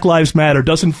why Black Lives Matter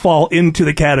doesn't fall into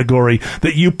the category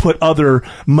that you put other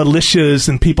militias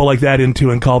and people like that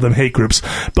into and call them hate groups.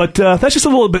 But that's just a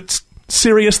little bit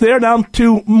serious there. Now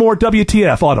to more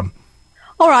WTF, Autumn.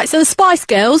 All right, so the Spice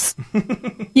Girls,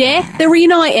 they're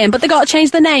reuniting, but they got to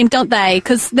change the name, don't they?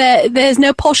 Because there's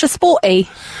no Posh or Sporty.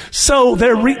 So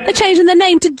they're changing the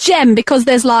name to Gem because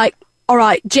there's all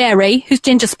right, Jerry, who's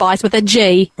Ginger Spice with a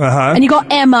G, and you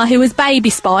got Emma, who is Baby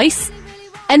Spice,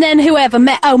 and then whoever,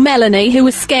 Melanie, who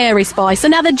was Scary Spice. So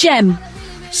now they're Gem.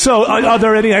 So are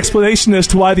there any explanation as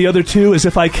to why the other two, As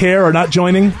If I Care, are not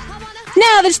joining?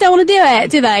 No, they just don't want to do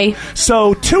it, do they?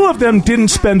 So 2 of them didn't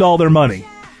spend all their money.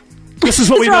 This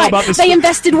is what we know about this. They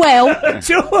invested well.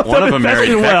 One of them married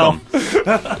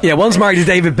Beckham. Yeah, one's married to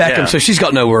David Beckham, so she's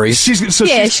got no worries. She's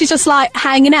just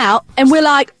hanging out, and we're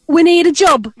like, we need a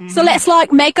job, so let's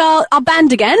make our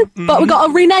band again, but we've got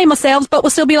to rename ourselves, but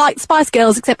we'll still be like Spice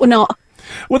Girls, except we're not.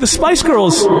 Well, the Spice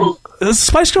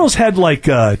Girls had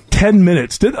 10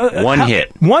 minutes. One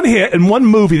hit and one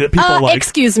movie that people liked.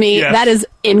 Excuse me, that is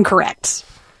incorrect.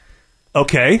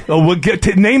 Okay, well, we'll get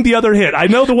to name the other hit. I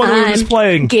know the one we were just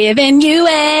playing. Giving you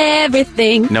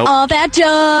everything, all that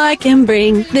joy can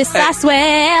bring. This I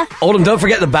swear. Autumn, don't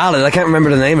forget the ballad. I can't remember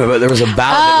the name of it. There was a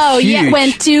ballad. Oh, yeah,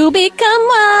 when to become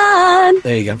one.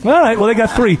 There you go. All right, well, they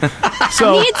got 3.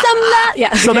 So, need some love.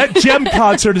 Yeah. So that Gem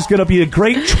concert is going to be a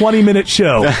great 20-minute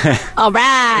show. All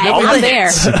right, I'm there.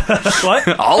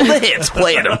 What? All the hits,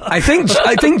 playing them. I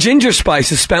think Ginger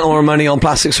Spice has spent all her money on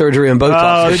plastic surgery and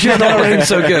Botox. She's never been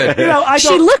so good.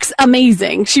 She looks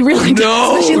amazing. She really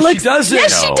does. No, she doesn't.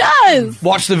 Yes, she does.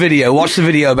 Watch the video. Watch the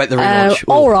video about the relaunch.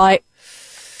 All right.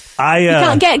 You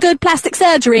can't get good plastic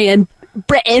surgery in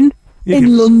Britain,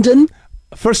 in London.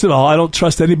 First of all, I don't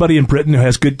trust anybody in Britain who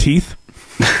has good teeth.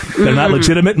 They're not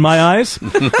legitimate in my eyes.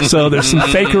 So there's some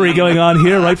fakery going on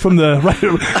here right from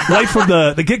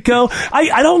the get-go.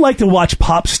 I don't like to watch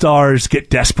pop stars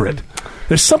get desperate.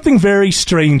 There's something very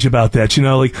strange about that,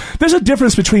 there's a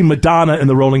difference between Madonna and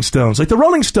the Rolling Stones. The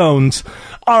Rolling Stones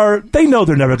they know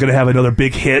they're never going to have another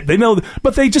big hit. They know,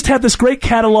 but they just have this great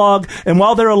catalog, and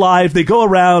while they're alive, they go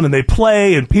around and they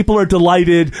play, and people are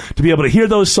delighted to be able to hear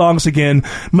those songs again.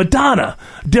 Madonna,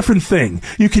 different thing.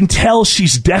 You can tell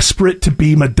she's desperate to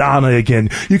be Madonna again.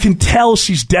 You can tell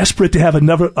she's desperate to have a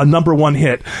number 1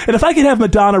 hit. And if I could have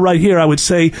Madonna right here, I would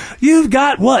say, you've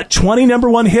got, 20 number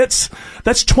 1 hits?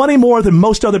 That's 20 more than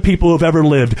most other people who have ever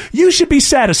lived. You should be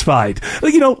satisfied.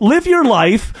 Live your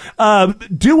life,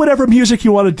 do whatever music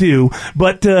you want to do,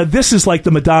 but this is like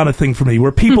the Madonna thing for me,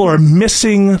 where people are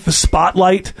missing the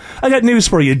spotlight. I got news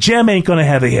for you. Gem ain't going to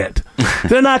have a hit.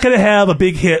 They're not going to have a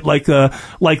big hit like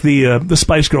the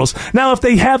Spice Girls. Now, if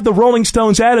they have the Rolling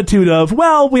Stones attitude of,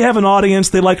 well, we have an audience,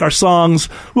 they like our songs,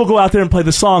 we'll go out there and play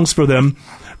the songs for them,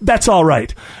 that's all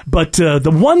right. But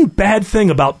the one bad thing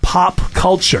about pop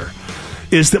culture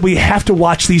is that we have to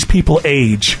watch these people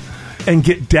age and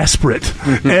get desperate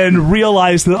and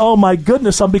realize that, oh my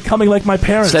goodness, I'm becoming like my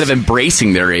parents. Instead of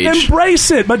embracing their age.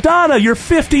 Embrace it. Madonna, you're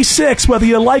 56, whether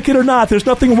you like it or not. There's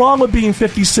nothing wrong with being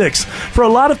 56. For a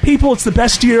lot of people, it's the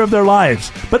best year of their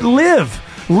lives. But live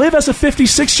as a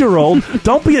 56-year-old.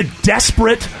 Don't be a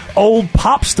desperate old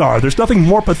pop star. There's nothing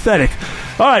more pathetic.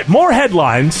 All right, more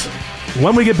headlines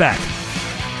when we get back.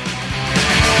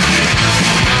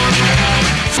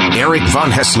 Eric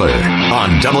Von Haessler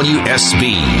on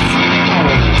WSB.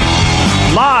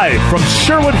 Live from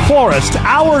Sherwood Forest,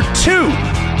 Hour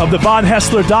 2 of the Von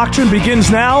Haessler Doctrine begins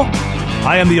now.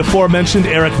 I am the aforementioned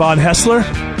Eric Von Haessler.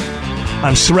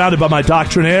 I'm surrounded by my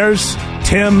Doctrinaires,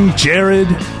 Tim, Jared,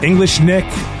 English Nick,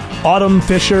 Autumn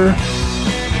Fisher.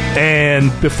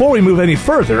 And before we move any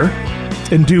further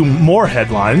and do more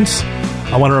headlines,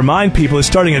 I want to remind people it's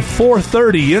starting at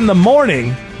 4:30 in the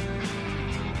morning.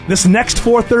 This next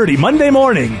 4:30, Monday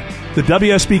morning, the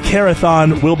WSB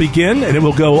Carathon will begin, and it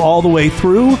will go all the way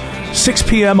through 6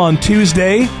 p.m. on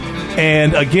Tuesday.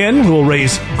 And again, we'll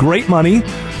raise great money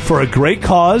for a great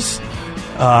cause.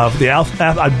 Tell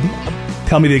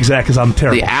me the exact, because I'm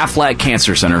terrible. The Aflac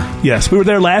Cancer Center. Yes, we were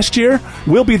there last year.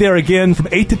 We'll be there again from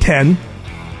 8 to 10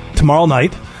 tomorrow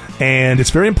night. And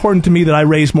it's very important to me that I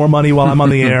raise more money while I'm on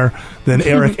the air than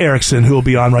Eric Erickson, who will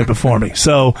be on right before me.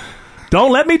 So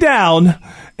don't let me down.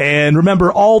 And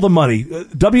remember, all the money,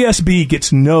 WSB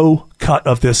gets no cut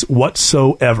of this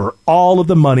whatsoever. All of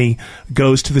the money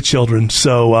goes to the children.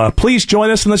 So please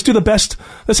join us, and let's do the best.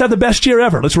 Let's have the best year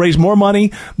ever. Let's raise more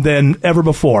money than ever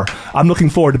before. I'm looking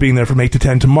forward to being there from 8 to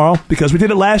 10 tomorrow, because we did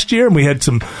it last year, and we had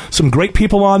some great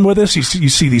people on with us. You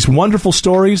see these wonderful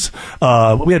stories.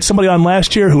 We had somebody on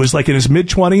last year who was like in his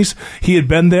mid-20s. He had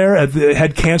been there,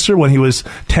 had cancer when he was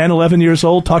 10, 11 years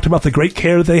old, talked about the great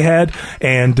care that they had,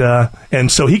 and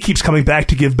so he keeps coming back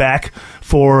to give back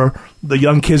for the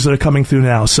young kids that are coming through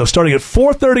now. So starting at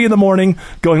 4:30 in the morning,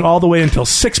 going all the way until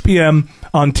 6 p.m.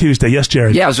 on Tuesday. Yes,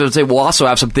 Jared? Yeah, I was going to say, we'll also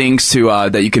have some things to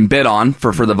that you can bid on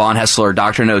for the Von Haessler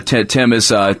Doctrine. I know Tim is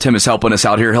helping us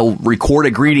out here. He'll record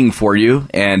a greeting for you,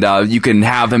 and you can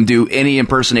have him do any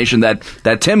impersonation that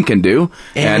Tim can do.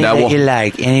 Any that you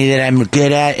like, any that I'm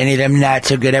good at, any that I'm not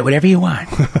so good at, whatever you want.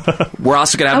 We're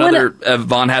also going to have another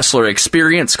Von Haessler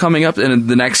experience coming up in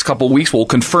the next couple of weeks. We'll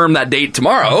confirm that date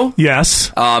tomorrow.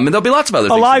 Yes. And there'll be lots of other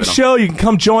things. A live show. You can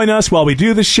come join us while we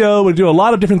do the show. We do a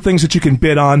lot of different things that you can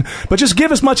bid on. But just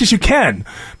give as much as you can,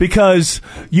 because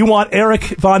you want Eric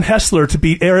Von Haessler to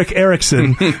beat Eric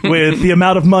Erickson with the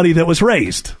amount of money that was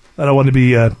raised. I don't want to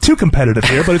be too competitive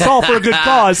here, but it's all for a good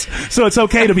cause, so it's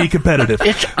okay to be competitive.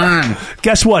 It's on.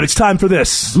 Guess what? It's time for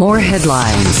this. More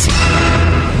headlines.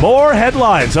 More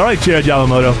headlines. All right, Jared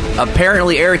Yamamoto.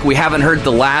 Apparently, Eric, we haven't heard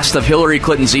the last of Hillary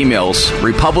Clinton's emails.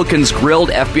 Republicans grilled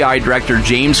FBI Director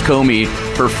James Comey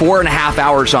for 4.5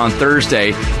 hours on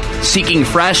Thursday, seeking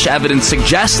fresh evidence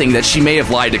suggesting that she may have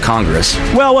lied to Congress.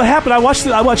 Well, what happened, I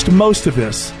watched most of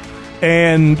this,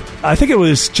 and I think it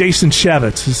was Jason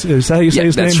Chaffetz. Is that how you say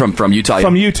his name? That's from Utah.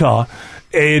 From Utah.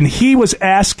 And he was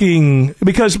asking,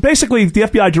 because basically the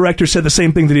FBI director said the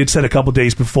same thing that he had said a couple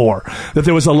days before, that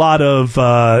there was a lot of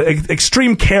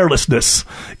extreme carelessness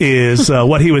is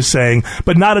what he was saying,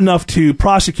 but not enough to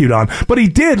prosecute on. But he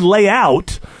did lay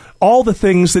out all the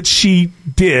things that she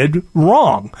did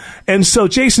wrong. And so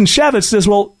Jason Chaffetz says,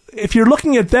 well, if you're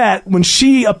looking at that, when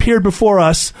she appeared before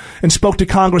us and spoke to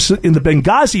Congress in the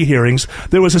Benghazi hearings,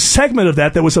 there was a segment of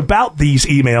that was about these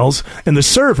emails and the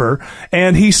server,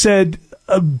 and he said,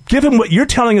 given what you're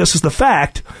telling us is the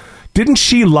fact, didn't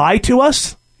she lie to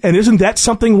us? And isn't that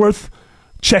something worth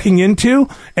checking into?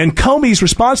 And Comey's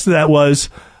response to that was,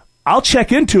 I'll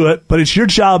check into it, but it's your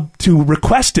job to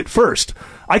request it first.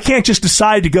 I can't just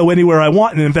decide to go anywhere I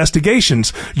want in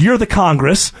investigations. You're the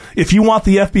Congress. If you want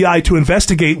the FBI to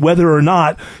investigate whether or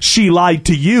not she lied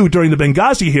to you during the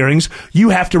Benghazi hearings, you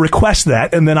have to request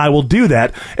that, and then I will do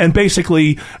that. And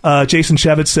basically, Jason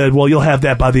Chaffetz said, well, you'll have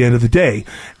that by the end of the day.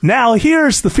 Now,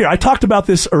 here's the fear. I talked about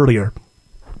this earlier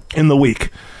in the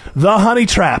week. The honey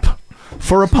trap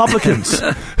for Republicans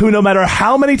who, no matter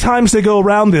how many times they go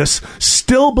around this,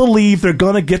 still believe they're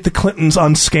going to get the Clintons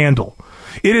on scandal.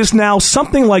 It is now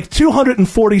something like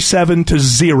 247 to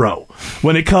 0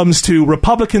 when it comes to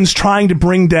Republicans trying to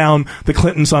bring down the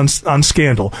Clintons on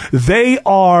scandal. They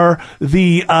are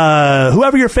the,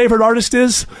 whoever your favorite artist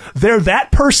is, they're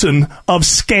that person of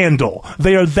scandal.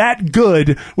 They are that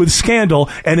good with scandal,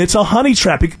 and it's a honey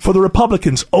trap for the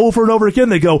Republicans. Over and over again,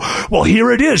 they go, well,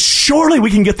 here it is. Surely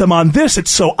we can get them on this. It's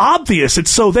so obvious.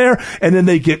 It's so there. And then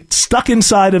they get stuck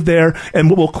inside of there, and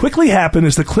what will quickly happen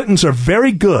is the Clintons are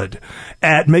very good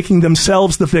at making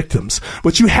themselves the victims.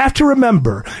 What you have to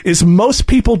remember is most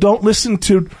people don't listen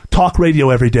to talk radio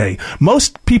every day.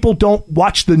 Most people don't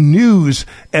watch the news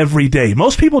every day.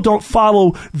 Most people don't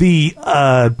follow the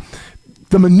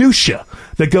minutia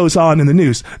that goes on in the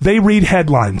news. They read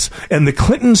headlines, and the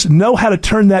Clintons know how to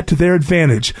turn that to their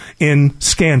advantage in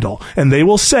scandal. And they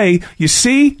will say, you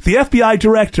see, the FBI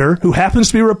director, who happens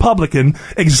to be a Republican,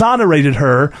 exonerated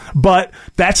her, but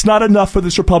that's not enough for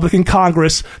this Republican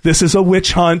Congress. This is a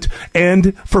witch hunt.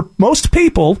 And for most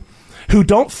people who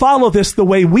don't follow this the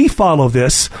way we follow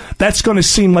this, that's going to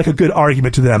seem like a good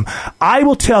argument to them. I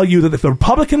will tell you that if the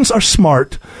Republicans are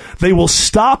smart, they will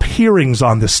stop hearings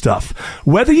on this stuff.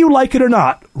 Whether you like it or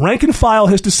not, rank and file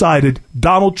has decided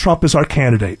Donald Trump is our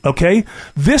candidate, okay?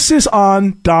 This is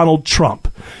on Donald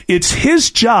Trump. It's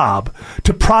his job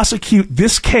to prosecute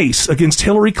this case against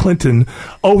Hillary Clinton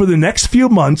over the next few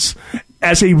months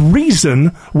as a reason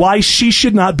why she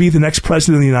should not be the next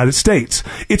president of the United States.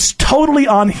 It's totally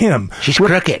on him. She's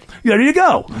crooked. There you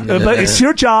go. But it's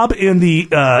your job in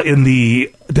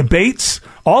the debates,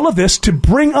 all of this, to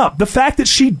bring up the fact that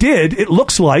she did, it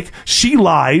looks like, she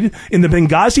lied in the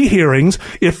Benghazi hearings.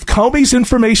 If Comey's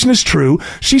information is true,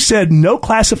 she said no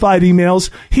classified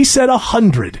emails. He said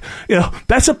 100. You know,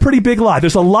 that's a pretty big lie.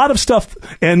 There's a lot of stuff.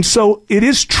 And so it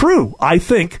is true, I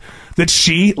think, that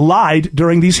she lied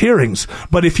during these hearings.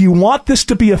 But if you want this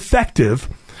to be effective,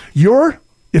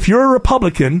 if you're a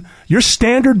Republican, your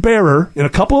standard bearer in a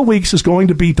couple of weeks is going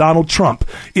to be Donald Trump.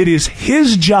 It is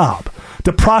his job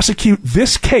to prosecute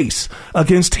this case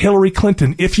against Hillary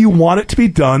Clinton if you want it to be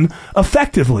done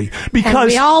effectively. Because and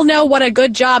we all know what a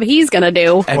good job he's going to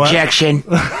do. Objection.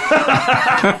 Bring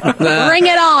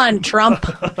it on, Trump.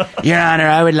 Your Honor,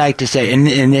 I would like to say,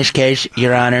 in this case,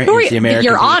 Your Honor, it's the American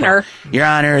Your people. Honor. Your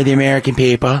Honor, the American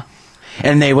people.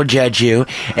 And they will judge you,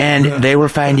 and they will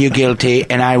find you guilty,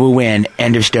 and I will win.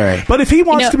 End of story. But if he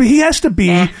wants to be, he has to be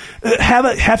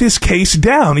have his case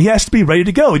down. He has to be ready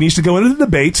to go. He needs to go into the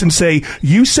debates and say,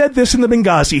 "You said this in the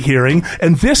Benghazi hearing,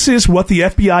 and this is what the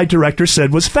FBI director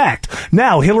said was fact."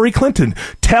 Now, Hillary Clinton,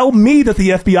 tell me that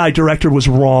the FBI director was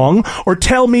wrong, or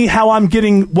tell me how I'm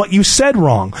getting what you said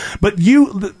wrong. But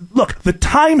look, the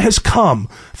time has come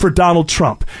for Donald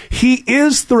Trump. He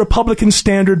is the Republican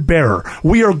standard bearer.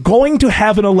 We are going to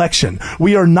have an election.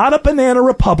 We are not a banana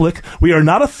republic. We are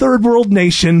not a third world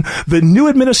nation. The new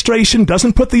administration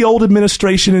doesn't put the old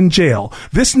administration in jail.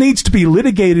 This needs to be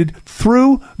litigated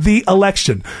through the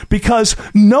election, because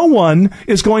no one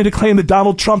is going to claim that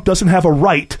Donald Trump doesn't have a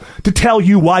right to tell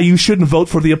you why you shouldn't vote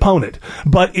for the opponent.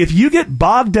 But if you get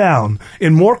bogged down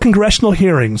in more congressional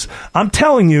hearings, I'm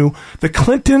telling you, the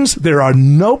Clintons, there are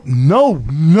no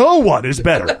one is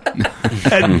better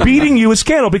at beating you with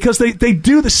scandal, because they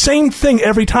do the same thing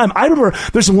every time. I remember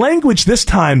there's language this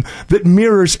time that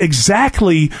mirrors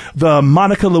exactly the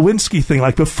Monica Lewinsky thing.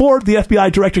 Like before the FBI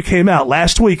director came out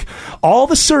last week, all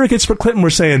the surrogates for Clinton were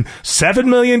saying $7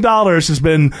 million has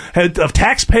been of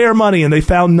taxpayer money, and they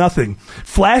found nothing.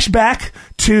 Flashback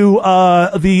to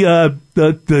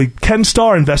the Ken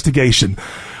Starr investigation.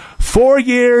 4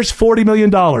 years, $40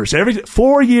 million. Every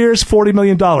 4 years, $40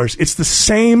 million. It's the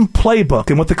same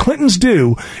playbook. And what the Clintons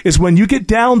do is when you get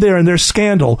down there in their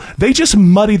scandal, they just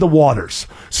muddy the waters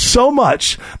so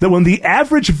much that when the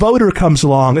average voter comes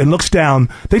along and looks down,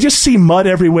 they just see mud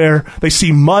everywhere. They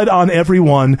see mud on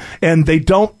everyone, and they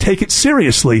don't take it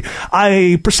seriously.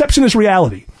 Perception is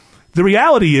reality. The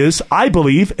reality is, I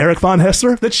believe, Eric Von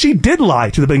Haessler, that she did lie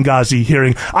to the Benghazi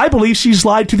hearing. I believe she's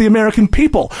lied to the American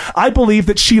people. I believe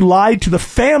that she lied to the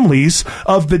families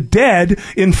of the dead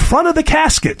in front of the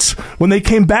caskets when they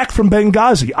came back from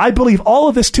Benghazi. I believe all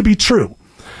of this to be true.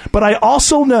 But I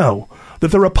also know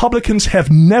that the Republicans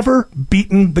have never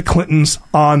beaten the Clintons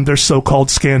on their so-called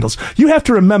scandals. You have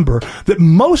to remember that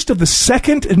most of the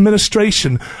second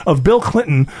administration of Bill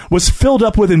Clinton was filled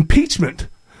up with impeachment.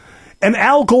 And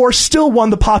Al Gore still won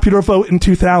the popular vote in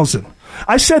 2000.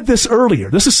 I said this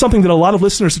earlier. This is something that a lot of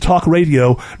listeners to talk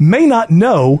radio may not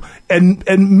know and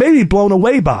may be blown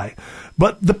away by.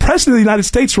 But the president of the United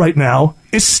States right now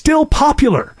is still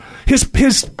popular.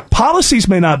 His policies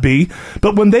may not be,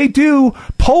 but when they do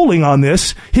polling on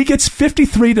this, he gets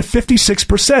 53 to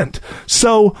 56%.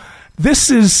 So this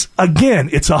is, again,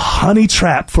 it's a honey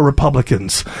trap for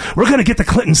Republicans. We're going to get the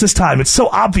Clintons this time. It's so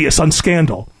obvious on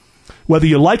Scandal. Whether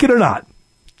you like it or not,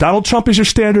 Donald Trump is your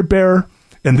standard bearer,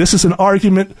 and this is an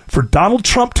argument for Donald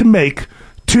Trump to make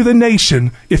to the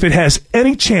nation if it has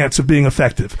any chance of being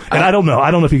effective. And I don't know.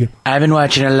 I don't know if you can. I've been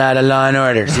watching a lot of Law and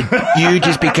Order, so you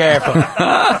just be careful. All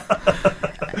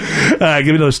right,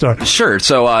 give me another story. Sure.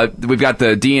 So we've got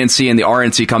the DNC and the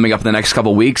RNC coming up in the next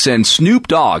couple of weeks, and Snoop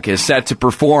Dogg is set to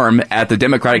perform at the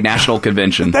Democratic National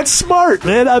Convention. That's smart,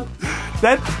 man.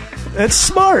 That's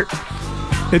smart.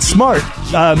 It's smart.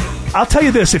 I'll tell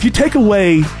you this. If you take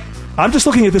away... I'm just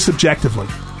looking at this objectively.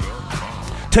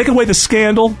 Take away the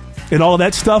scandal and all of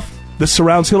that stuff that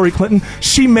surrounds Hillary Clinton,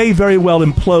 she may very well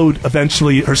implode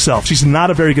eventually herself. She's not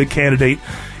a very good candidate,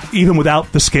 even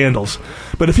without the scandals.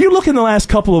 But if you look in the last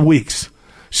couple of weeks,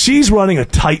 she's running a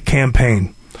tight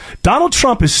campaign. Donald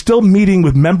Trump is still meeting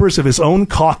with members of his own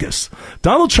caucus.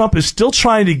 Donald Trump is still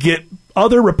trying to get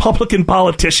other Republican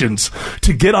politicians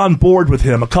to get on board with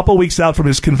him a couple weeks out from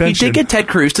his convention. He did get Ted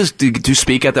Cruz to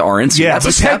speak at the RNC. Yeah,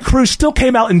 but Ted Cruz still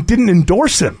came out and didn't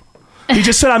endorse him. He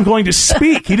just said, I'm going to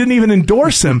speak. He didn't even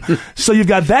endorse him. So you've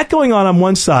got that going on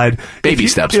one side. Baby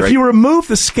steps, right? If you remove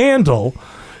the scandal,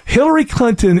 Hillary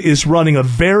Clinton is running a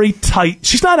very tight...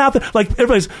 She's not out there. Like,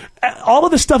 everybody's... All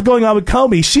of the stuff going on with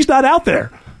Comey, she's not out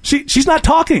there. She's not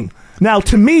talking. Now,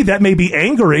 to me, that may be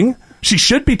angering. She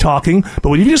should be talking, but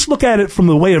when you just look at it from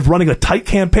the way of running a tight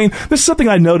campaign, this is something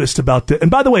I noticed about it. And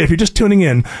by the way, if you're just tuning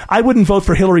in, I wouldn't vote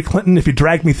for Hillary Clinton if you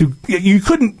dragged me through. You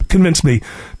couldn't convince me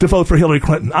to vote for Hillary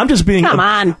Clinton. I'm just being... Come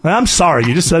on. I'm sorry.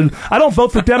 You just said, I don't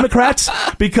vote for Democrats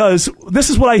because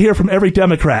this is what I hear from every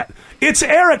Democrat. It's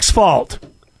Eric's fault.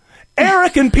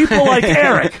 Eric and people like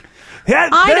Eric.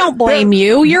 I don't blame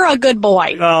you. You're a good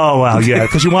boy. Oh, well, yeah,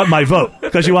 because you want my vote.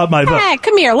 Hey,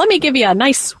 come here. Let me give you a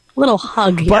nice little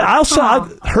hug here. But also,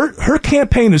 her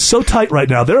campaign is so tight right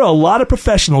now. There are a lot of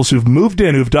professionals who've moved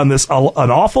in who've done this an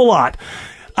awful lot.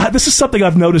 This is something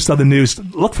I've noticed on the news.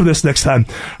 Look for this next time.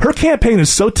 Her campaign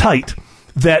is so tight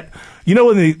that, you know,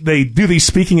 when they do these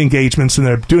speaking engagements and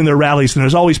they're doing their rallies and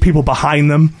there's always people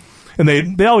behind them. And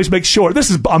they always make sure, this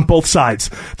is on both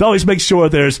sides, they always make sure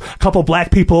there's a couple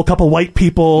black people, a couple white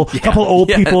people, a couple old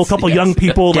people, a couple young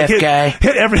people, deaf guy.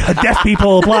 hit every deaf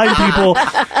people, blind people.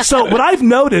 So what I've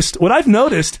noticed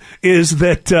is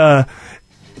that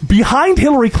behind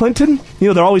Hillary Clinton, you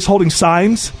know, they're always holding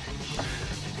signs.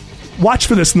 Watch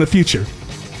for this in the future.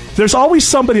 There's always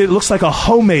somebody that looks like a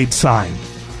homemade sign.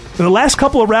 In the last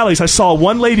couple of rallies, I saw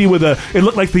one lady with it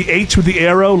looked like the H with the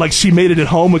arrow, like she made it at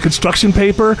home with construction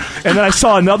paper. And then I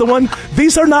saw another one.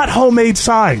 These are not homemade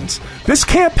signs. This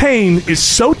campaign is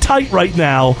so tight right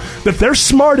now that they're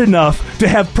smart enough to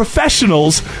have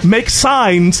professionals make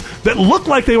signs that look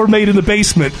like they were made in the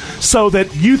basement so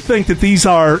that you think that these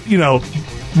are, you know,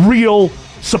 real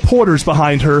supporters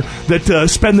behind her that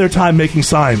spend their time making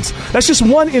signs. That's just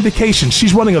one indication.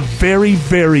 She's running a very,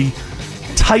 very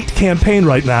tight campaign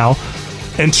right now,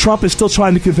 and Trump is still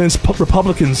trying to convince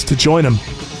Republicans to join him.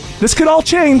 This could all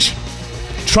change.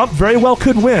 Trump very well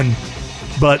could win,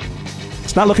 but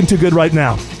it's not looking too good right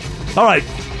now. All right,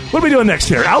 what are we doing next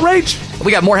here? Outrage?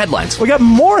 We got more headlines. We got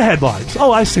more headlines.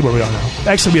 Oh, I see where we are now.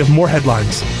 Actually, we have more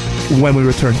headlines when we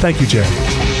return. Thank you, Jerry.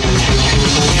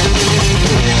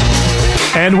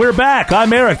 And we're back.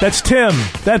 I'm Eric. That's Tim.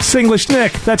 That's English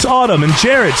Nick. That's Autumn. And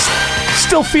Jared's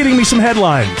still feeding me some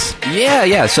headlines.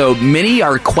 Yeah. So many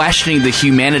are questioning the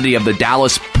humanity of the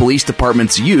Dallas Police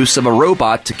Department's use of a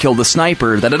robot to kill the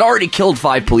sniper that had already killed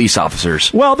 5 police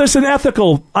officers. Well,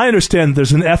 I understand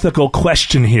there's an ethical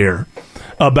question here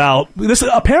about this.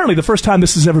 Apparently the first time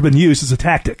this has ever been used as a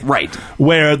tactic. Right.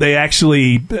 Where they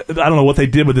actually, I don't know what they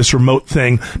did with this remote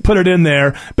thing, put it in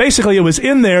there. Basically, it was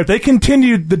in there. They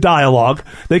continued the dialogue.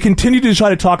 They continued to try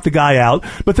to talk the guy out.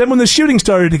 But then when the shooting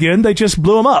started again, they just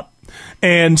blew him up.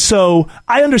 And so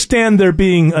I understand there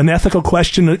being an ethical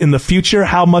question in the future.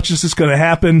 How much is this going to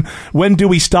happen? When do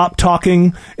we stop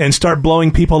talking and start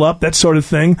blowing people up? That sort of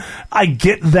thing. I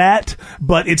get that,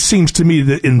 but it seems to me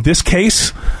that in this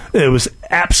case, it was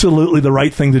absolutely the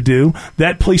right thing to do.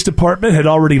 That police department had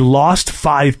already lost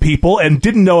 5 people and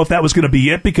didn't know if that was going to be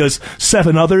it because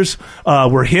 7 others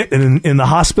were hit in the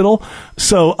hospital.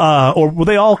 So, or were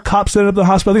they all cops that ended up in the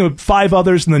hospital? I think it was 5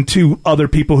 others and then 2 other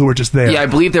people who were just there. Yeah, I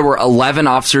believe there were 11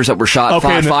 officers that were shot,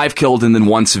 5 killed, and then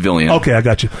 1 civilian. Okay, I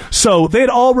got you. So they had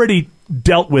already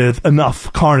dealt with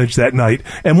enough carnage that night.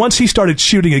 And once he started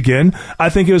shooting again, I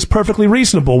think it was perfectly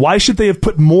reasonable. Why should they have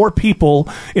put more people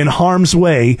in harm's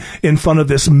way in front of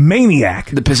this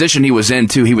maniac? The position he was in,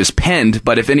 too, he was pinned,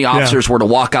 but if any officers were to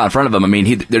walk out in front of him, I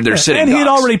mean, they're sitting And he had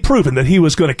ducks. already proven that he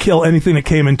was going to kill anything that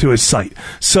came into his sight.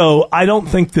 So I don't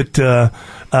think that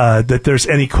that there's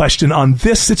any question on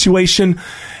this situation.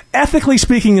 Ethically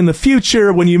speaking, in the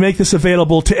future, when you make this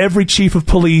available to every chief of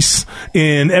police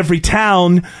in every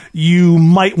town, you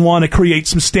might want to create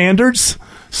some standards.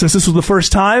 Since this was the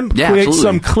first time, create absolutely.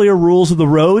 some clear rules of the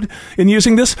road in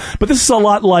using this. But this is a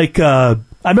lot like, I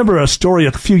remember a story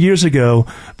a few years ago.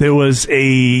 There was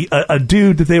a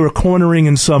dude that they were cornering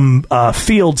in some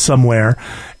field somewhere,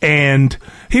 and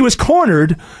he was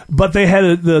cornered, but they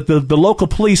had the local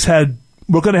police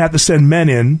were going to have to send men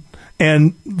in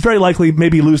and very likely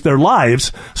maybe lose their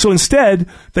lives. So instead,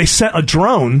 they sent a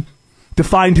drone to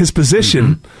find his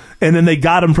position, and then they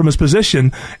got him from his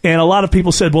position. And a lot of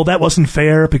people said, well, that wasn't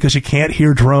fair because you can't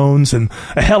hear drones, and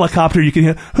a helicopter you can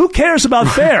hear. Who cares about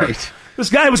fair? This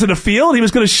guy was in a field. He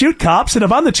was going to shoot cops. And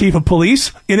if I'm the chief of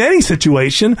police in any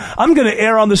situation, I'm going to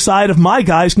err on the side of my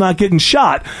guys not getting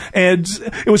shot. And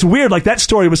it was weird. Like, that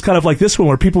story was kind of like this one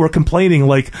where people were complaining,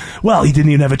 like, well, he didn't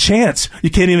even have a chance.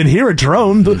 You can't even hear a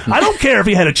drone. I don't care if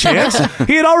he had a chance.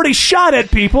 He had already shot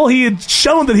at people. He had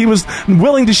shown that he was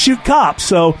willing to shoot cops.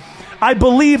 So I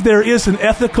believe there is an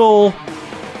ethical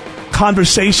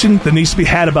conversation that needs to be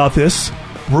had about this.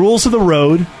 Rules of the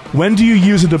road. When do you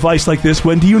use a device like this?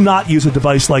 When do you not use a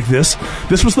device like this?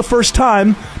 This was the first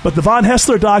time, but the von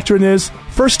Haessler Doctrine is,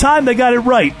 first time they got it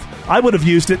right. I would have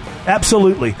used it,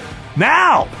 absolutely.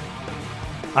 Now,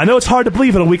 I know it's hard to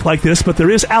believe in a week like this, but there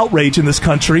is outrage in this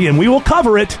country, and we will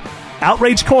cover it.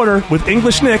 Outrage Corner with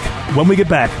English Nick when we get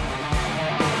back.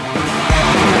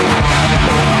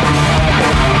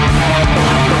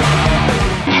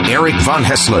 Eric Von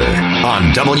Haessler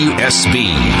on WSB.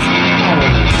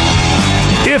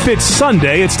 If it's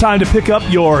Sunday, it's time to pick up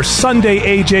your Sunday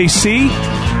AJC.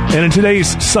 And in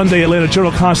today's Sunday Atlanta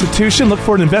Journal-Constitution, look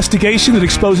for an investigation that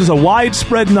exposes a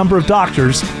widespread number of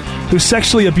doctors who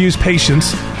sexually abuse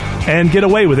patients and get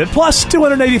away with it, plus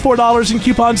 $284 in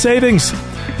coupon savings.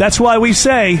 That's why we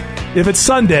say, if it's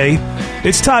Sunday,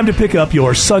 it's time to pick up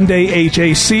your Sunday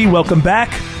AJC. Welcome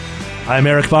back. I'm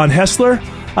Eric Von Haessler.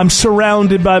 I'm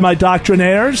surrounded by my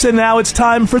Doctrinaires, and now it's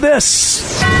time for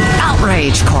this.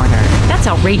 Outrage Corner. That's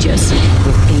outrageous.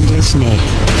 With English Nick.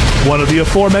 One of the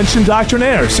aforementioned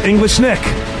Doctrinaires, English Nick.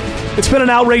 It's been an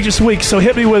outrageous week, so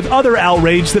hit me with other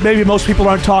outrage that maybe most people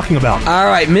aren't talking about. All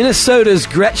right, Minnesota's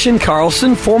Gretchen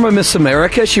Carlson, former Miss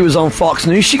America. She was on Fox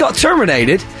News. She got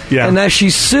terminated, and now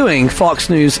she's suing Fox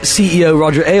News CEO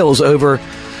Roger Ailes over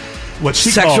what she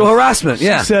sexual harassment. She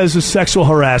says is sexual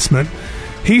harassment.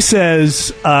 He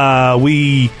says her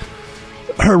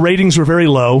ratings were very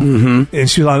low, and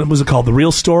she was on, what was it called, The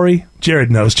Real Story?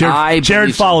 Jared knows.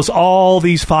 Jared follows all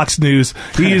these Fox News.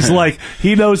 He is like,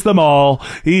 he knows them all.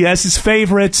 He has his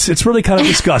favorites. It's really kind of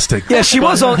disgusting. Yeah, she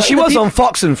was on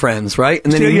Fox and Friends, right?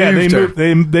 And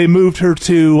then they moved her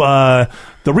to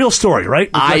The Real Story,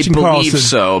 right? I believe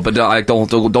so, but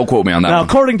don't quote me on that. Now, one.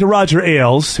 according to Roger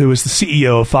Ailes, who is the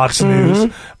CEO of Fox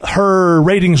News, her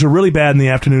ratings were really bad in the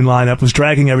afternoon lineup, was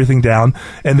dragging everything down,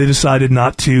 and they decided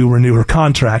not to renew her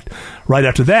contract. Right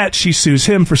after that, she sues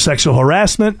him for sexual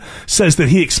harassment, says that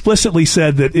he explicitly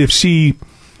said that if she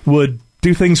would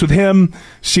do things with him,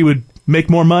 she would make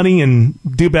more money and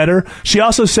do better. She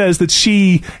also says that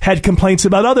she had complaints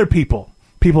about other people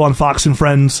on Fox and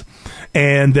Friends,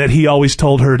 and that he always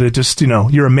told her to just,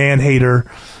 you're a man-hater,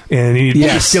 and you need to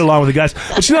just get along with the guys.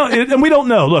 But, and we don't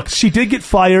know. Look, she did get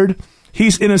fired.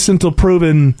 He's innocent until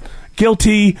proven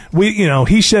guilty.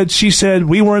 He said, she said,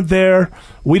 we weren't there.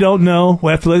 We don't know.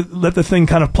 We have to let the thing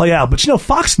kind of play out. But,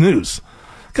 Fox News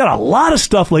got a lot of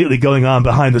stuff lately going on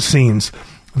behind the scenes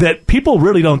that people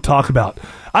really don't talk about.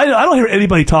 I don't hear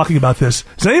anybody talking about this.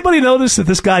 Does anybody notice that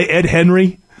this guy, Ed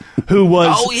Henry, who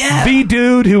was the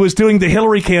dude who was doing the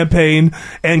Hillary campaign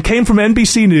and came from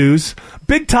NBC News,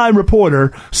 big-time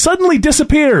reporter, suddenly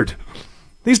disappeared?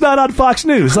 He's not on Fox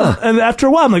News. And after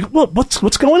a while, I'm like, well,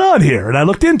 what's going on here? And I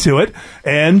looked into it,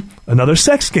 and another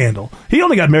sex scandal. He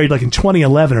only got married like in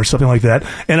 2011 or something like that,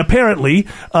 and apparently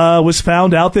was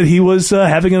found out that he was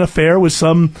having an affair with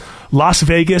some Las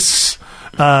Vegas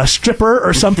stripper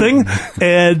or something,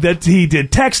 and that he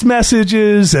did text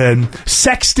messages and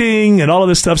sexting and all of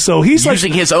this stuff. So he's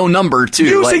using his own number too,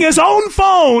 using his own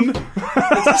phone.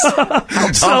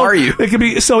 How dumb are you? It could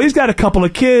be. So he's got a couple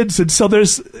of kids, and so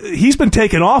he's been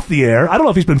taken off the air. I don't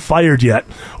know if he's been fired yet,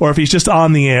 or if he's just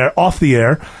off the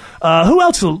air. Who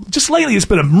else? Just lately, it's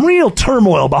been a real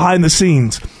turmoil behind the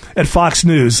scenes. at Fox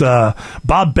News.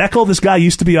 Bob Beckel, this guy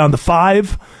used to be on the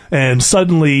 5, and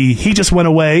suddenly he just went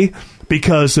away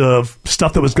because of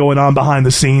stuff that was going on behind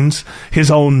the scenes.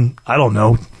 His own, I don't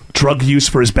know, drug use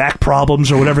for his back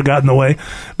problems or whatever got in the way.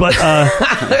 But,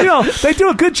 they do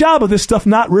a good job of this stuff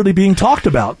not really being talked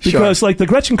about. Because, like, the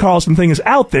Gretchen Carlson thing is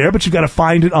out there, but you've got to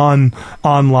find it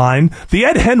online. The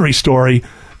Ed Henry story,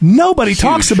 nobody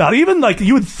talks about. Even, like,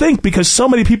 you would think, because so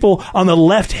many people on the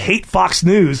left hate Fox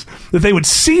News, that they would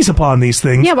seize upon these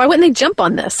things. Yeah, why wouldn't they jump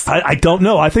on this? I don't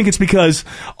know. I think it's because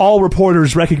all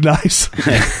reporters recognize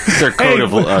their code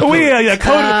of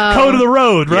code of the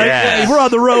road, right? Yes. We're on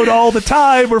the road all the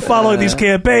time. We're following these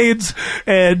campaigns,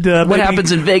 and what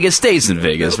happens in Vegas stays in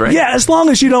Vegas, right? Yeah, as long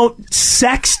as you don't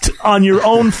sext on your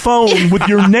own phone with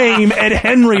your name Ed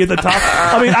Henry at the top.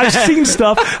 I mean, I've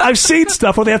seen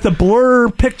stuff where they have to blur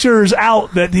pictures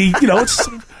out that he, it's.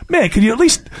 Man, can you at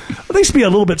least be a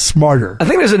little bit smarter? I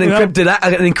think there's an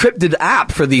encrypted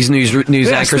app for these news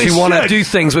anchors who want to do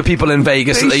things with people in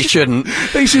Vegas that they shouldn't.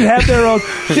 They should have their own.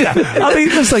 Yeah, I mean,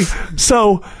 it's like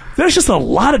so. There's just a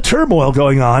lot of turmoil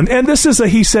going on, and this is a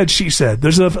he said she said.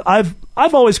 I've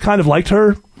always kind of liked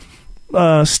her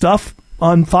stuff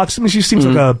on Fox. I mean, she seems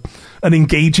like an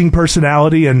engaging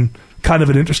personality and kind of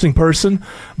an interesting person,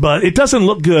 but it doesn't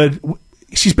look good.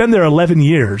 She's been there 11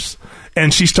 years,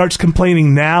 and she starts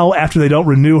complaining now after they don't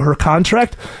renew her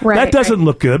contract. Right, that doesn't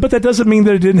look good, but that doesn't mean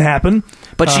that it didn't happen.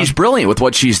 But she's brilliant with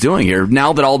what she's doing here.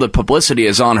 Now that all the publicity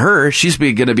is on her, she's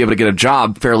going to be able to get a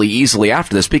job fairly easily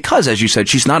after this because, as you said,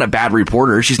 she's not a bad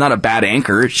reporter. She's not a bad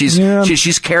anchor. She's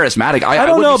charismatic. I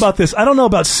don't know about this. I don't know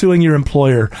about suing your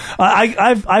employer.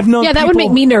 I've known that would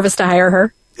make me nervous to hire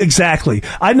her. Exactly.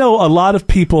 I know a lot of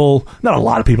people, not a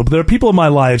lot of people, but there are people in my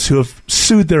lives who have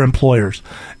sued their employers.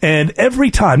 And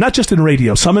every time, not just in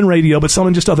radio, some in radio, but some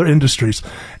in just other industries.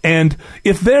 And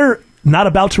if they're not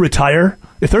about to retire,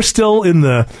 if they're still in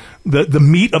the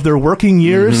meat of their working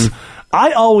years,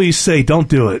 I always say don't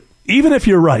do it. Even if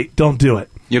you're right, don't do it.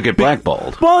 You'll get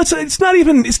blackballed. Well, it's not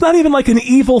even like an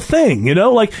evil thing,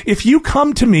 Like if you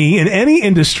come to me in any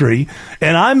industry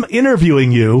and I'm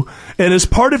interviewing you, and as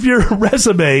part of your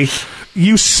resume,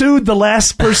 you sued the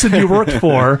last person you worked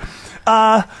for,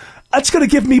 that's going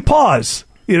to give me pause.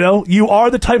 You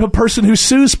are the type of person who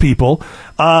sues people.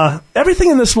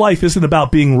 Everything in this life isn't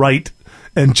about being right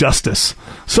and justice.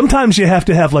 Sometimes you have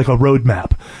to have like a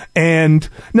roadmap. And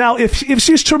now if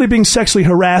she's truly being sexually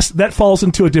harassed, that falls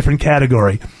into a different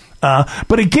category.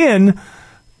 But again,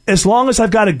 as long as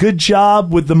I've got a good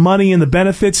job with the money and the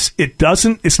benefits,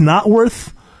 it's not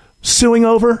worth suing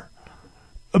over.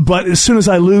 But as soon as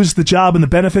I lose the job and the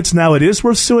benefits, now it is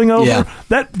worth suing over. Yeah.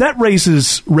 That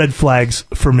raises red flags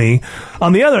for me.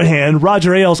 On the other hand,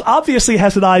 Roger Ailes obviously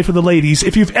has an eye for the ladies.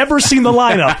 If you've ever seen the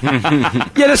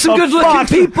lineup, there's some good-looking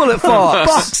people at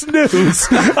Fox News.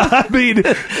 I mean,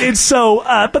 it's so.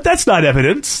 But that's not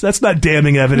evidence. That's not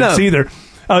damning evidence either.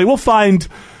 I mean,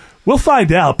 We'll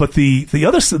find out, but the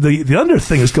other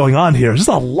thing is going on here. There's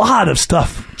a lot of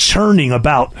stuff churning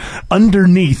about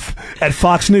underneath at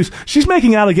Fox News. She's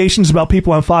making allegations about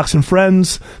people on Fox and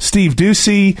Friends, Steve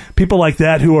Doocy, people like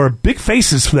that who are big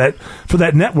faces for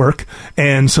that network,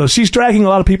 and so she's dragging a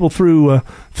lot of people through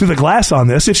the glass on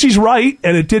this. If she's right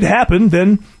and it did happen,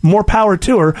 then more power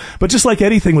to her. But just like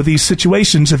anything with these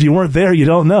situations, if you weren't there, you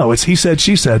don't know. It's he said,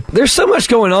 she said. There's so much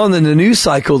going on in the news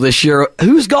cycle this year.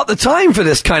 Who's got the time for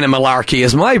this kind of malarkey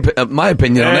is my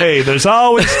opinion on it. Hey, there's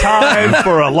always time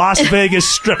for a Las Vegas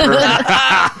stripper.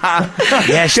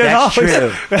 Yes, that's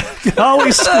true.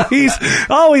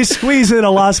 always squeeze in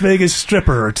a Las Vegas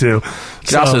stripper or two. You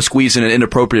can also squeeze in an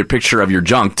inappropriate picture of your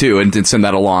junk, too, and send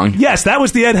that along. Yes, that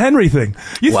was the Ed Henry thing.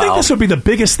 You think this would be the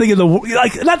biggest thing in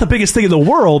not the biggest thing in the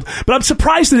world, but I'm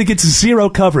surprised that it gets zero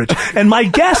coverage. And my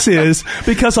guess is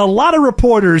because a lot of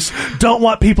reporters don't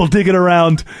want people digging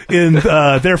around in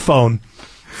their phone,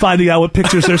 finding out what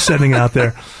pictures they're sending out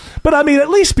there. But I mean, at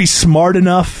least be smart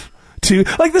enough to,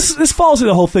 like, this falls into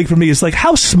the whole thing for me. Is like,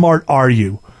 how smart are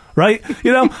you? Right?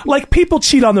 Like people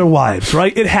cheat on their wives,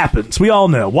 right? It happens. We all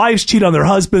know. Wives cheat on their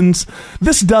husbands.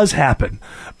 This does happen.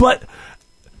 But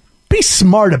be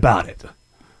smart about it.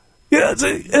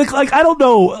 Like, I don't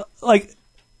know. Like,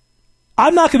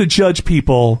 I'm not going to judge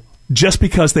people just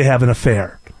because they have an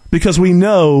affair. Because we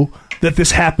know that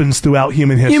this happens throughout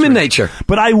human history. Human nature.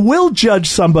 But I will judge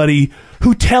somebody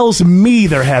who tells me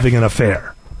they're having an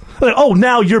affair. Like, oh,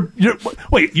 now you're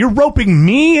roping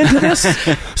me into this?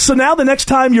 So now the next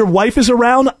time your wife is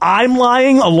around, I'm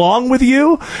lying along with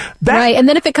you? Right, and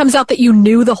then if it comes out that you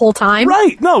knew the whole time?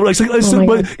 Right, no,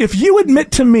 but if you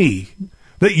admit to me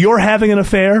that you're having an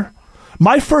affair,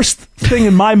 my first thing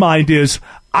in my mind is,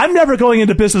 I'm never going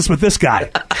into business with this guy.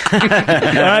 All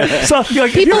right? So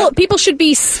people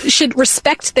should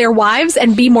respect their wives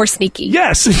and be more sneaky.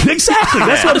 Yes, exactly.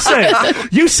 That's what I'm saying.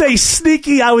 You say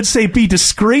sneaky, I would say be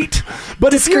discreet.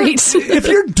 But if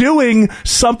you're doing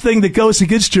something that goes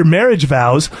against your marriage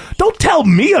vows, don't tell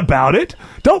me about it.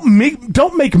 Don't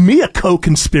make me a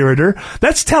co-conspirator.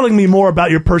 That's telling me more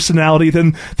about your personality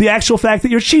than the actual fact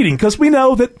that you're cheating. Because we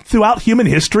know that throughout human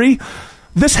history,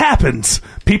 this happens.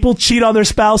 People cheat on their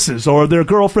spouses or their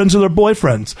girlfriends or their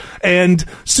boyfriends. And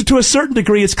so to a certain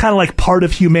degree, it's kind of like part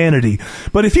of humanity.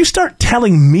 But if you start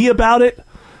telling me about it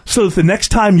so that the next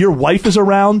time your wife is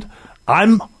around,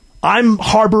 I'm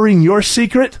harboring your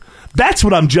secret, that's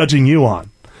what I'm judging you on.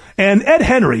 And Ed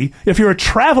Henry, if you're a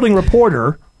traveling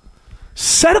reporter,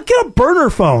 get a burner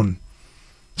phone.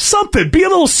 Something. Be a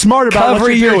little smart about Cover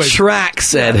what you're doing. your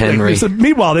tracks, Ed Henry. So,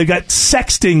 meanwhile, they've got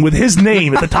sexting with his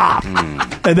name at the top.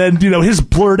 And then, his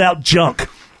blurred out junk.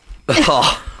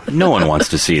 No one wants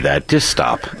to see that. Just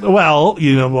stop. Well, I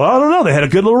don't know. They had a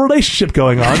good little relationship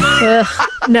going on.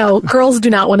 No, girls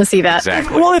do not want to see that.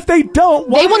 Exactly. Well, if they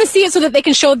don't, they want to see it so that they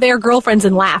can show their girlfriends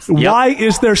and laugh. Why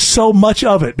is there so much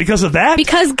of it? Because of that?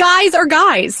 Because guys are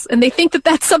guys, and they think that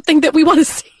that's something that we want to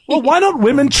see. Well, why don't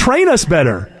women train us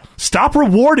better? Stop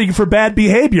rewarding for bad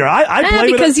behavior. I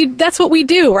blame because that's what we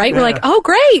do, right? Yeah. We're like, oh,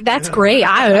 great, that's great.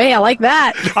 I like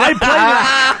that.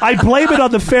 I blame it on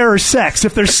the fairer sex.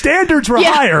 If their standards were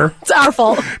higher, it's our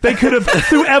fault. They could have,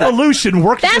 through evolution,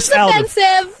 worked this out. That's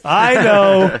offensive. I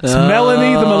know. It's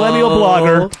Melanie, the millennial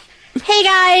blogger. Hey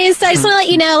guys, I just want to let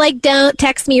you know, don't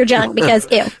text me your junk because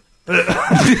ew. But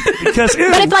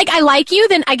if I like you,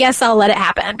 then I guess I'll let it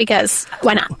happen because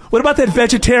why not? What about that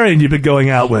vegetarian you've been going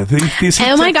out with?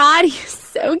 Oh my god, he's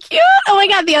so cute. Oh my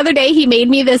god, the other day he made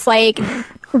me this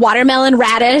watermelon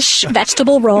radish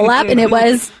vegetable roll up, and it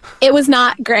was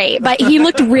not great, but he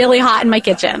looked really hot in my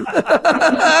kitchen.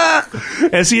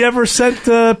 Has he ever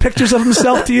sent pictures of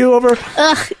himself to you over?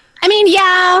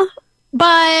 Yeah.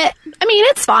 But,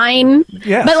 it's fine.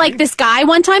 Yes. But, this guy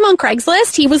one time on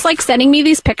Craigslist, he was, sending me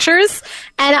these pictures,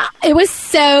 and it was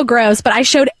so gross, but I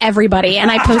showed everybody,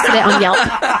 and I posted it on Yelp.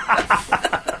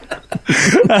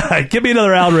 All right, give me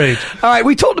another outrage. All right,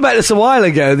 we talked about this a while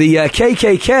ago. The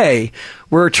KKK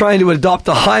were trying to adopt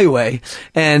a highway,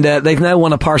 and they've now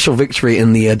won a partial victory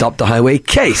in the adopt a highway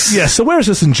case. Yeah, so where is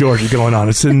this in Georgia going on?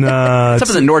 It's in... it's up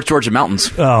in the North Georgia mountains.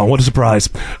 Oh, what a surprise.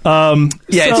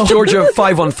 It's Georgia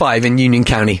 515 in Union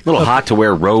County. A little hot to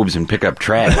wear robes and pick up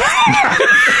trash.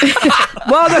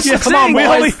 Well, that's the thing. Come on,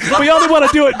 we only want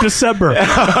to do it in December.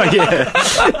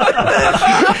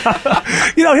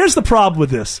 Here's the problem with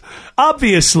this.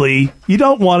 Obviously, you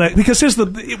don't want to... Because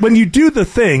when you do the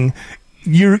thing...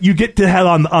 You get to have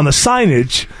on the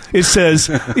signage, it says,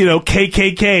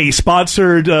 KKK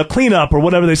sponsored cleanup or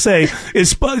whatever they say.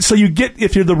 So you get,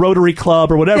 if you're the Rotary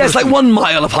Club or whatever. Yeah, it's 1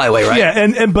 mile of highway, right?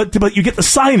 Yeah, but you get the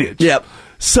signage. Yep.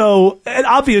 So, and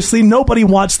obviously nobody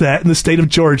wants that in the state of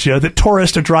Georgia, that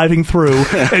tourists are driving through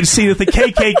and see that the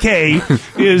KKK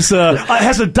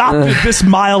has adopted this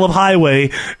mile of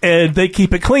highway and they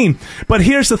keep it clean. But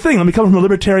here's the thing. Let me come from a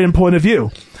libertarian point of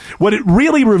view. What it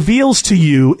really reveals to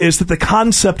you is that the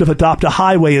concept of adopt a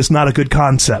highway is not a good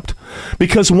concept.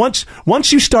 Because once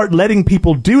you start letting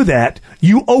people do that,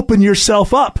 you open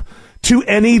yourself up to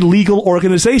any legal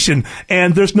organization.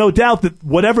 And there's no doubt that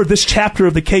whatever this chapter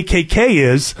of the KKK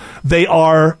is, they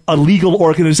are a legal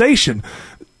organization.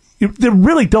 They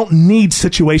really don't need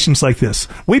situations like this.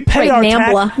 We pay our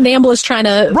NAMBLA. NAMBLA is trying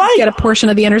to get a portion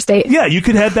of the interstate. Yeah, you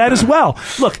could have that as well.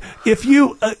 Look, if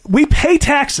we pay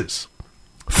taxes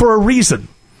for a reason,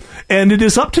 and it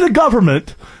is up to the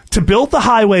government to build the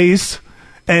highways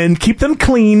and keep them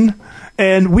clean,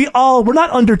 and we're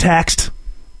not undertaxed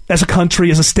as a country,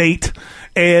 as a state,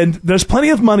 and there's plenty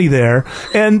of money there.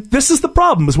 And this is the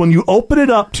problem, is when you open it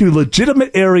up to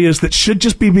legitimate areas that should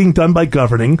just be being done by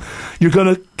governing, you're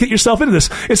going to get yourself into this.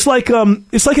 It's like in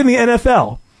the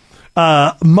NFL.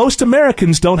 Most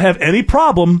Americans don't have any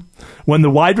problem when the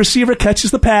wide receiver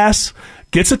catches the pass,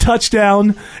 gets a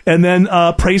touchdown, and then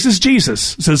praises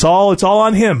Jesus. Says it's all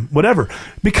on him, whatever.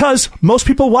 Because most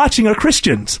people watching are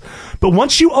Christians. But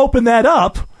once you open that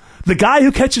up, the guy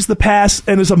who catches the pass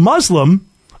and is a Muslim,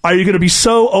 are you going to be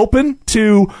so open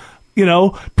to,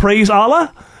 praise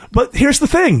Allah? But here's the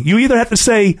thing. You either have to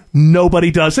say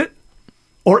nobody does it,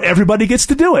 or everybody gets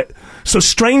to do it. So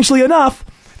strangely enough,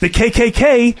 the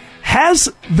KKK has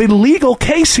the legal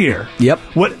case here. Yep.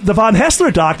 What the von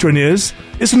Haessler Doctrine is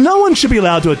no one should be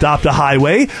allowed to adopt a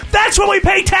highway. That's what we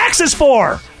pay taxes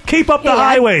for. Keep up the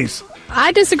highways.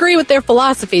 I disagree with their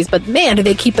philosophies, but man, do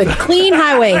they keep a clean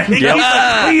highway. Clean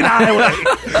highway.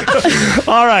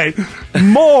 All right.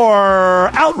 More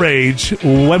outrage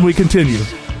when we continue.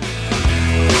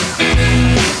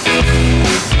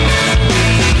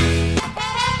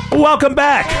 Welcome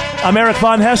back. I'm Eric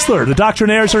Von Haessler. The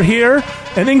Doctrinaires are here,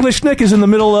 and English Nick is in the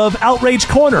middle of Outrage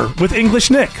Corner with English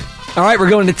Nick. All right, we're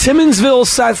going to Timmonsville,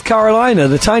 South Carolina,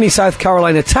 the tiny South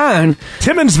Carolina town.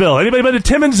 Timmonsville. Anybody been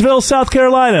to Timmonsville, South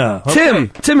Carolina? Okay.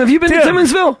 Tim, have you been to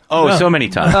Timmonsville? Oh, no. So many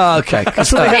times. Okay.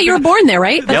 Yeah, you were born there,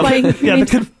 right? That's why. Yeah,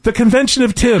 the convention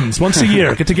of Tims once a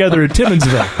year get together in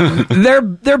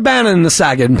Timmonsville. They're banning the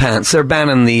sagging pants. They're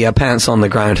banning the pants on the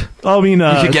ground. I mean,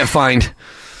 you could get fined.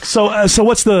 So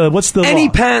what's the any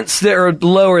law? pants that are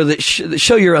lower that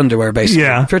show your underwear, basically.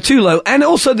 Yeah. If they're too low, and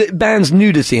also that bans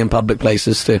nudity in public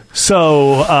places too.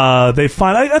 So they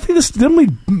find. I think this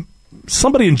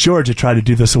somebody in Georgia tried to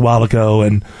do this a while ago,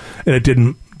 and it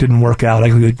didn't work out.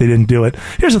 They didn't do it.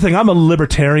 Here's the thing: I'm a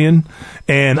libertarian,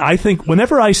 and I think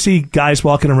whenever I see guys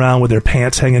walking around with their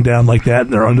pants hanging down like that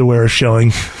and their underwear is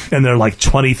showing, and they're like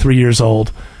 23 years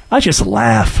old, I just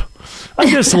laugh. I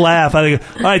just laugh. I go,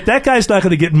 all right, that guy's not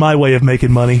going to get in my way of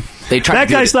making money. That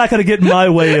guy's not going to get in my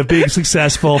way of being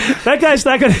successful. That guy's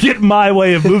not going to get in my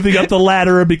way of moving up the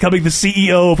ladder and becoming the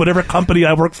CEO of whatever company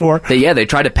I work for. They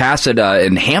tried to pass it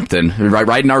in Hampton,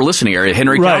 right in our listening area,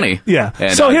 Henry County. Yeah.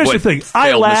 And, so here's the thing.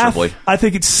 I laugh. Miserably. I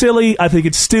think it's silly. I think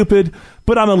it's stupid.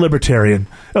 But I'm a libertarian.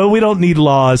 We don't need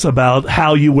laws about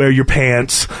how you wear your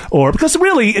pants, because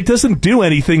really it doesn't do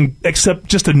anything except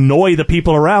just annoy the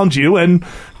people around you, and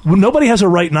nobody has a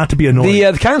right not to be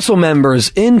annoyed. The council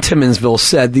members in Timmonsville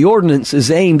said the ordinance is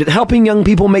aimed at helping young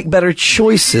people make better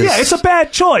choices. Yeah, it's a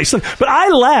bad choice. But I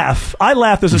laugh.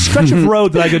 There's a stretch of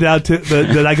road that I go down to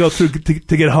that I go through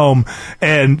to get home,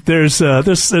 and this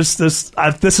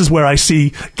is where I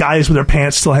see guys with their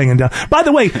pants still hanging down. By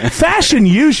the way, fashion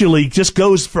usually just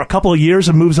goes for a couple of years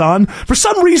and moves on. For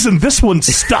some reason, this one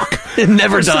stuck. It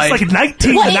never died. It's like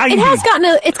 1990. It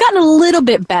has gotten a little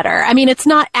bit better. I mean, it's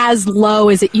not as low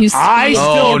as it used to be. I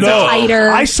still know. Tighter.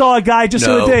 I saw a guy just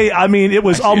the other day. I mean, it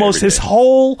was almost his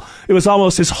whole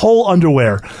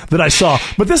underwear that I saw.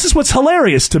 But this is what's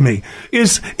hilarious to me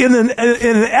is in an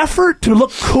effort to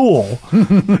look cool,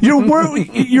 you're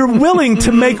willing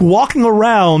to make walking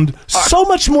around so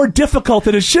much more difficult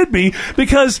than it should be,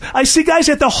 because I see guys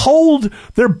have to hold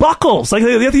their buckles. Like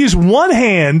they have to use one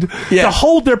hand to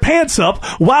hold their pants up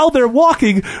while they're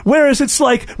walking, whereas it's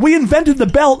like we invented the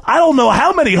belt I don't know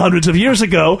how many hundreds of years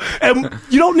ago, and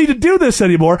you don't need to do this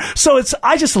anymore. So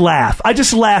I just laugh. I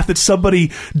just laugh that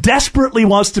somebody desperately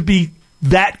wants to be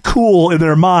that cool in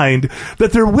their mind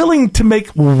that they're willing to make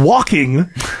walking,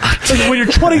 like when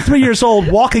you're 23 years old,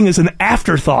 walking is an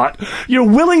afterthought. You're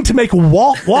willing to make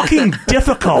walking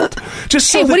difficult just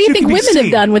so that what do you think women seen.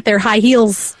 have done with their high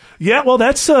heels? Yeah, well,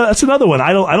 that's another one.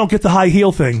 I don't get the high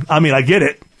heel thing. I mean, I get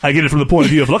it. I get it from the point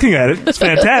of view of looking at it. It's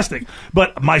fantastic.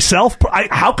 But myself,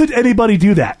 how could anybody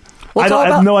do that? Well, I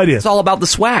have no idea. It's all about the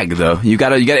swag, though. You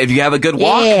got if you have a good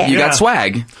walk, you got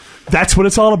swag. That's what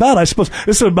it's all about, I suppose.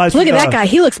 Look at that guy;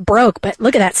 he looks broke, but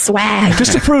look at that swag.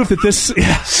 Just to prove that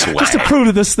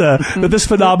this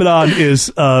phenomenon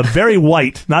is very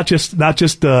white, not just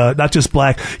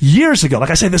black. Years ago, like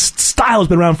I say, this style has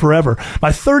been around forever. My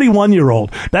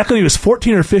 31-year-old, back when he was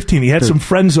 14 or 15, he had some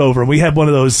friends over, and we had one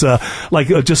of those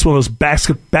just one of those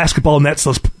basketball nets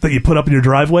that you put up in your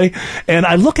driveway. And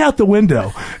I look out the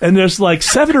window, and there's like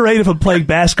 7 or 8 of them playing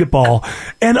basketball,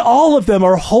 and all of them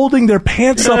are holding their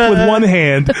pants up with one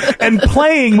hand and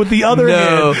playing with the other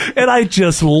hand, and I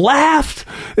just laughed.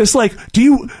 It's like,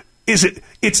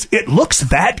 it looks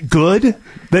that good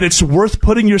that it's worth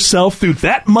putting yourself through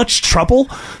that much trouble?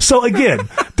 So again,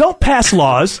 don't pass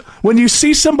laws. When you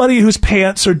see somebody whose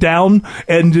pants are down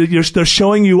and they're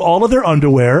showing you all of their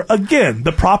underwear, again,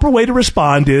 the proper way to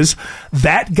respond is,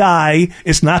 that guy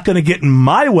is not going to get in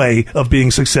my way of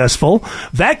being successful.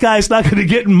 That guy's not going to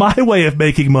get in my way of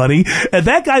making money. And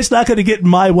that guy's not going to get in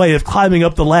my way of climbing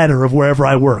up the ladder of wherever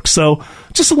I work. So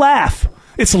just laugh.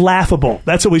 It's laughable.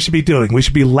 That's what we should be doing. We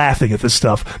should be laughing at this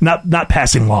stuff, not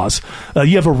passing laws.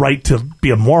 You have a right to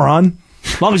be a moron,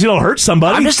 as long as you don't hurt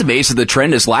somebody. I'm just amazed that the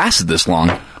trend has lasted this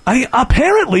long.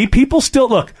 Apparently, people still...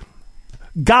 Look,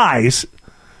 guys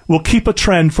will keep a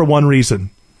trend for one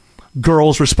reason.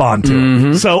 Girls respond to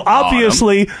it. So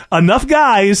obviously, enough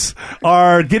guys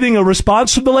are getting a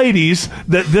response from the ladies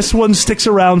that this one sticks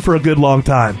around for a good long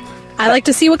time. I like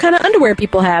to see what kind of underwear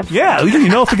people have. Yeah, you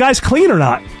know if the guy's clean or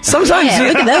not. Sometimes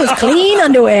look at those clean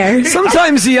underwear.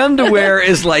 Sometimes the underwear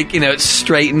is like, it's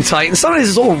straight and tight, and sometimes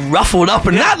it's all ruffled up,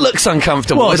 and that looks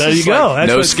uncomfortable. Well, there you go.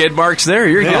 No skid marks there.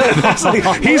 You're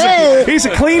good. He's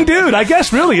a clean dude. I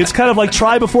guess, really. It's kind of like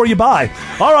try before you buy.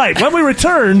 All right, when we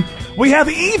return, we have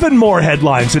even more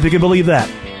headlines, if you can believe that.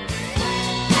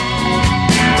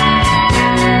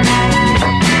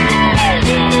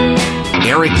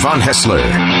 Eric Von Haessler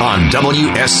on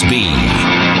WSB.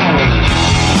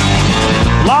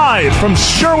 Live from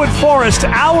Sherwood Forest,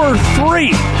 Hour 3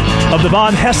 of the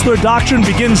Von Haessler Doctrine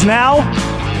begins now.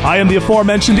 I am the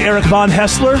aforementioned Eric Von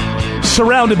Haessler,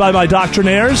 surrounded by my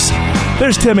Doctrinaires.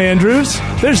 There's Tim Andrews,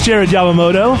 there's Jared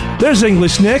Yamamoto, there's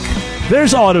English Nick,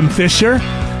 there's Autumn Fisher.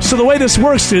 So the way this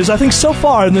works is, I think so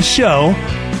far in the show,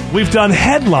 we've done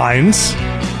headlines,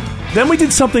 then we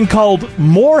did something called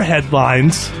More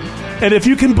Headlines, and if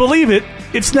you can believe it,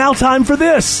 it's now time for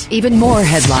this. Even more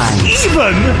headlines.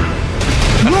 Even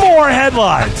more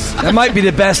headlines. That might be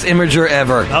the best imager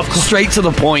ever. Straight to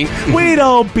the point. We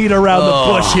don't beat around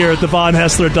the bush here at the Von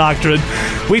Haessler Doctrine.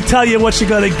 We tell you what you're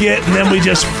going to get, and then we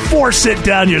just force it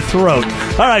down your throat.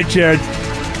 All right, Jared.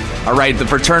 All right, the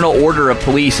Fraternal Order of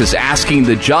Police is asking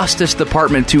the Justice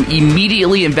Department to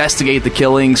immediately investigate the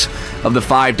killings of the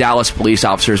 5 Dallas police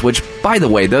officers, which, by the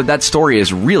way, that story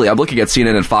is really... I'm looking at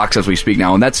CNN and Fox as we speak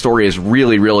now, and that story has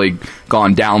really, really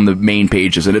gone down the main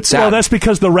pages, and it's sad. Well, that's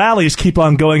because the rallies keep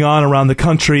on going on around the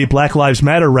country, Black Lives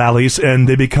Matter rallies, and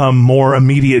they become more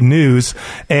immediate news,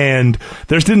 and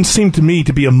there didn't seem to me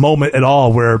to be a moment at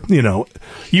all where,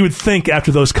 you would think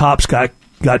after those cops got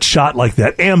shot like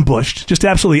that, ambushed, just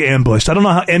absolutely ambushed. I don't know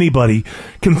how anybody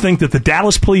can think that the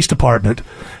Dallas Police Department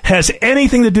has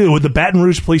anything to do with the Baton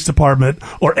Rouge Police Department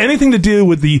or anything to do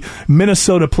with the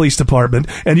Minnesota Police Department,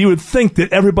 and you would think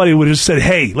that everybody would have said,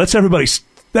 hey, let's everybody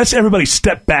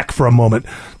step back for a moment.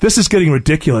 This is getting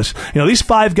ridiculous. These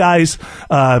 5 guys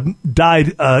died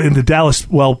in the Dallas.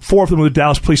 Well, 4 of them were the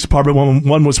Dallas Police Department.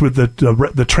 One was with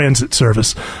the Transit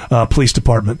Service Police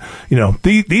Department.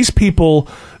 These people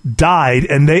died,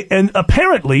 and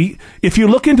apparently, if you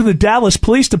look into the Dallas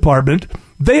Police Department,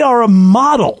 they are a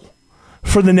model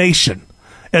for the nation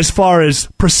as far as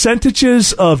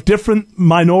percentages of different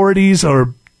minorities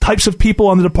or types of people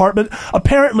on the department.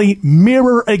 Apparently,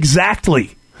 mirror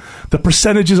exactly the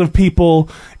percentages of people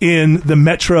in the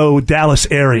metro Dallas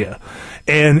area.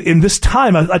 And in this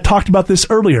time, I talked about this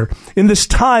earlier, in this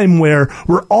time where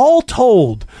we're all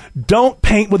told, don't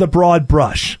paint with a broad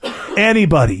brush.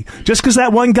 Anybody. Just because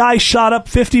that one guy shot up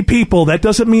 50 people, that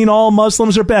doesn't mean all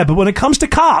Muslims are bad. But when it comes to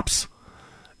cops,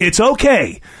 it's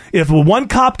okay. If one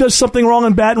cop does something wrong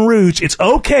in Baton Rouge, it's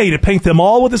okay to paint them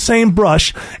all with the same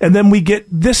brush, and then we get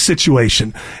this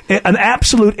situation, an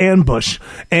absolute ambush.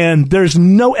 And there's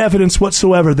no evidence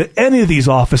whatsoever that any of these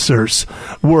officers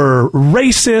were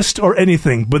racist or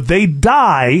anything, but they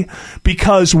die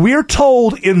because we're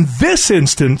told in this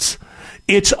instance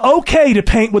it's okay to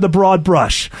paint with a broad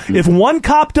brush. If one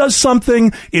cop does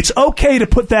something, it's okay to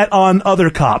put that on other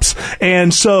cops.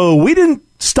 And so we didn't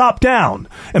stop down.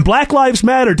 And Black Lives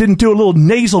Matter didn't do a little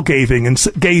navel gazing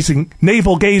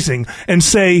and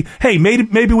say, hey,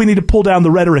 maybe we need to pull down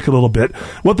the rhetoric a little bit.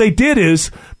 What they did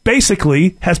is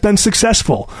basically has been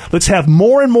successful. Let's have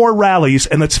more and more rallies,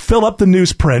 and let's fill up the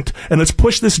newsprint, and let's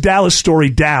push this Dallas story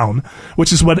down, which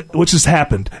has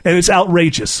happened. And it's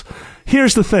outrageous.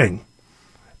 Here's the thing.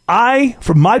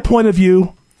 From my point of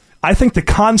view, I think the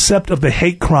concept of the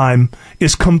hate crime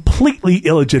is completely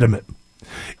illegitimate.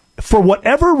 For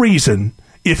whatever reason,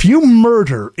 if you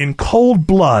murder in cold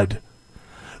blood,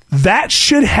 that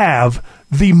should have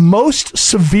the most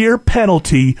severe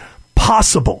penalty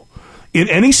possible in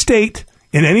any state,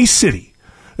 in any city.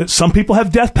 Some people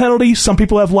have death penalty, some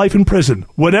people have life in prison.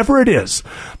 Whatever it is,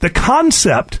 the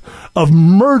concept of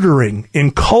murdering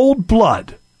in cold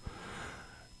blood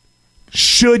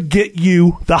should get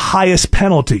you the highest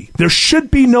penalty. There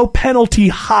should be no penalty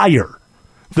higher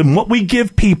than what we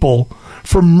give people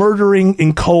for murdering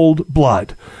in cold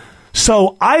blood.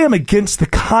 So I am against the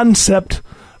concept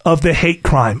of the hate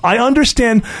crime. I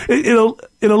understand, in a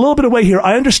little bit of way here,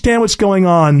 I understand what's going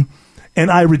on,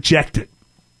 and I reject it.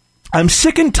 I'm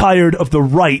sick and tired of the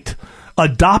right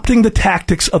adopting the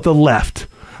tactics of the left.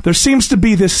 There seems to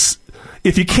be this,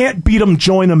 if you can't beat them,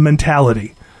 join them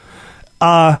mentality.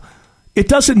 It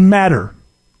doesn't matter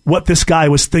what this guy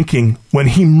was thinking when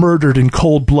he murdered in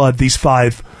cold blood these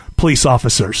 5 police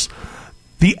officers.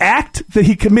 The act that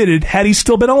he committed, had he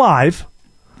still been alive,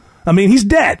 I mean, he's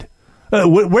dead. Where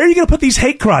are you going to put these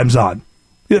hate crimes on?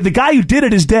 The guy who did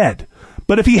it is dead.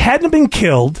 But if he hadn't been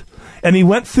killed and he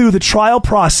went through the trial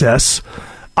process,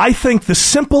 I think the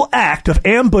simple act of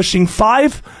ambushing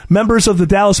 5 members of the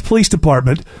Dallas Police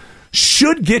Department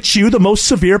should get you the most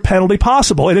severe penalty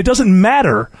possible. And it doesn't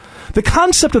matter. The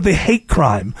concept of the hate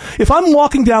crime. If I'm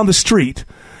walking down the street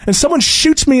and someone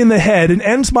shoots me in the head and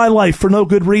ends my life for no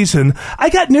good reason, I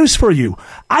got news for you.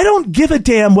 I don't give a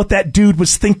damn what that dude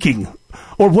was thinking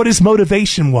or what his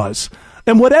motivation was.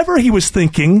 And whatever he was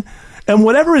thinking and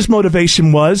whatever his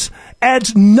motivation was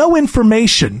adds no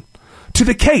information to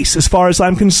the case as far as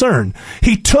I'm concerned.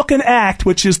 He took an act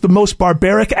which is the most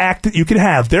barbaric act that you can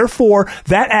have. Therefore,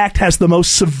 that act has the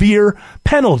most severe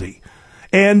penalty.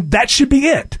 And that should be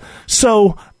it.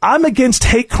 So I'm against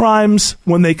hate crimes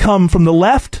when they come from the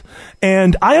left,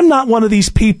 and I am not one of these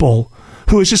people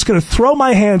who is just going to throw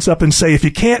my hands up and say, if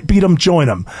you can't beat them, join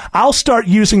them. I'll start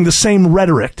using the same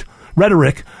rhetoric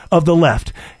of the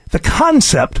left. The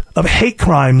concept of hate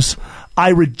crimes, I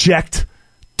reject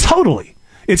totally.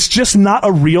 It's just not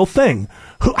a real thing.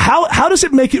 How does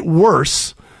it make it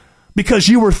worse because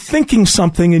you were thinking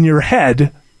something in your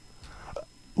head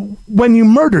when you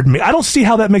murdered me? I don't see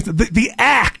how that makes it. The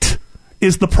act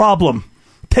is the problem.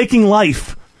 Taking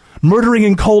life, murdering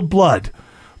in cold blood.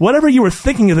 Whatever you were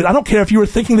thinking of it, I don't care if you were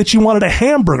thinking that you wanted a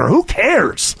hamburger. Who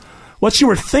cares what you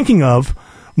were thinking of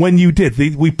when you did?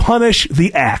 We punish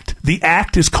the act. The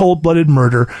act is cold-blooded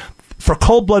murder. For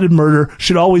cold-blooded murder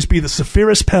should always be the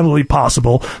severest penalty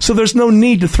possible, so there's no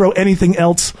need to throw anything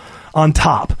else on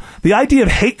top. The idea of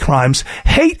hate crimes,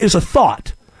 hate is a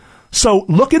thought. So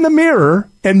look in the mirror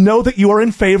and know that you are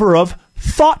in favor of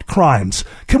thought crimes.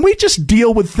 Can we just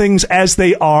deal with things as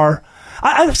they are?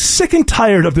 I'm sick and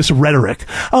tired of this rhetoric.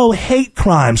 Oh, hate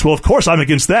crimes. Well, of course I'm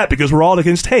against that because we're all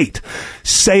against hate.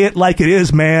 Say it like it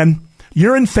is, man.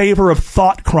 You're in favor of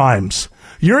thought crimes.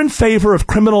 You're in favor of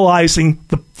criminalizing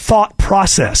the thought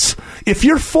process. If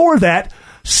you're for that,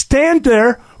 stand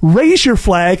there, raise your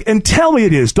flag, and tell me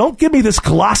it is. Don't give me this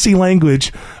glossy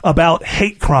language about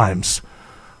hate crimes.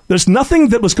 There's nothing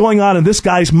that was going on in this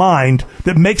guy's mind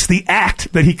that makes the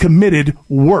act that he committed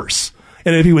worse.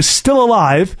 And if he was still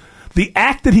alive, the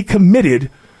act that he committed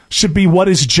should be what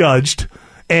is judged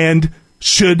and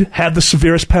should have the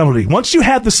severest penalty. Once you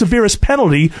have the severest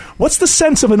penalty, what's the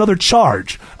sense of another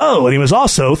charge? Oh, and he was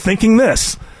also thinking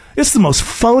this. It's the most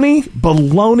phony,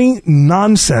 baloney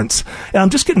nonsense. And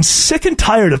I'm just getting sick and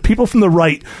tired of people from the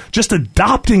right just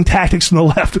adopting tactics from the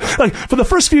left. Like, for the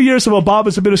first few years of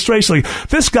Obama's administration, like,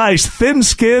 this guy's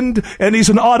thin-skinned and he's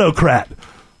an autocrat.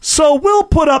 So we'll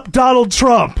put up Donald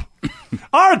Trump.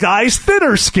 Our guy's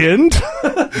thinner-skinned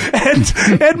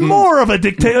and more of a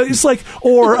dictator. It's like,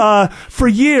 or for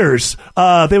years,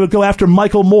 they would go after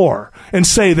Michael Moore and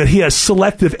say that he has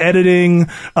selective editing,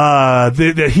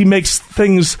 that he makes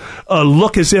things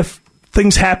look as if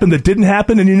things happened that didn't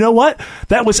happen. And you know what?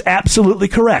 That was absolutely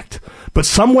correct. But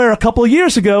somewhere a couple of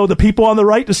years ago, the people on the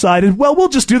right decided, well, we'll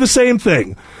just do the same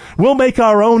thing. We'll make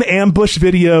our own ambush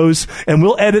videos, and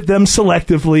we'll edit them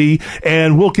selectively,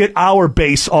 and we'll get our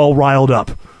base all riled up.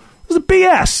 This is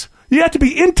BS. You have to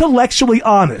be intellectually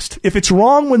honest. If it's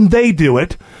wrong when they do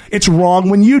it, it's wrong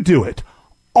when you do it.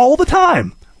 All the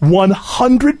time.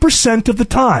 100% of the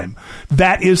time.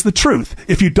 That is the truth.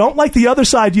 If you don't like the other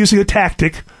side using a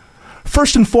tactic,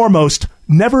 first and foremost,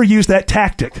 never use that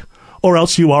tactic, or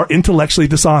else you are intellectually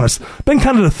dishonest. Been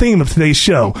kind of the theme of today's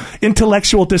show,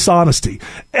 intellectual dishonesty.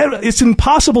 It's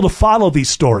impossible to follow these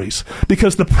stories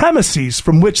because the premises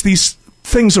from which these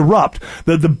things erupt,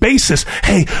 the basis,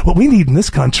 hey, what we need in this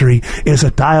country is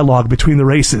a dialogue between the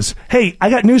races. Hey, I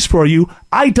got news for you.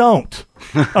 I don't.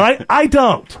 All right? I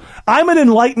don't. I'm an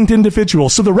enlightened individual,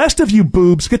 so the rest of you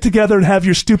boobs get together and have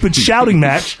your stupid shouting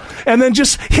match, and then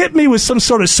just hit me with some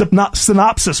sort of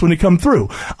synopsis when you come through.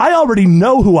 I already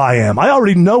know who I am. I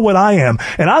already know what I am,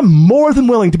 and I'm more than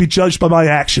willing to be judged by my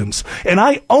actions, and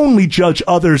I only judge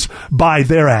others by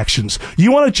their actions.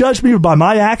 You want to judge me by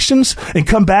my actions and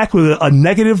come back with a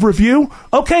negative review?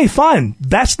 Okay, fine.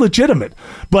 That's legitimate,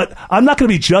 but I'm not going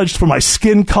to be judged for my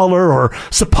skin color or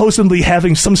supposedly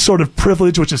having some sort of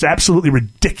privilege, which is absolutely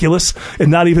ridiculous and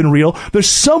not even real. There's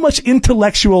so much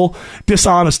intellectual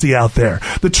dishonesty out there.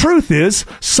 The truth is,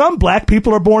 some black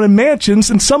people are born in mansions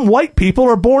and some white people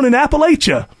are born in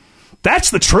Appalachia. That's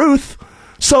the truth.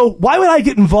 So why would I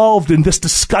get involved in this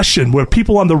discussion where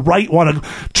people on the right want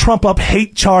to trump up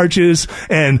hate charges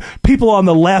and people on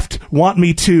the left want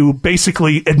me to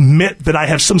basically admit that I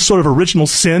have some sort of original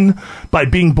sin by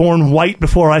being born white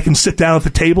before I can sit down at the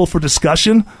table for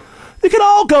discussion? You can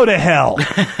all go to hell.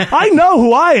 I know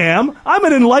who I am. I'm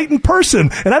an enlightened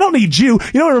person, and I don't need you.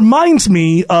 You know, it reminds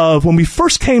me of when we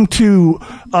first came to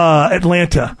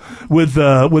Atlanta with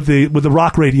the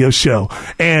rock radio show,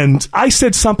 and I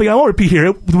said something. I won't repeat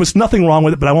here. There was nothing wrong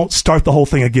with it, but I won't start the whole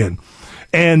thing again.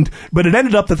 But it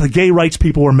ended up that the gay rights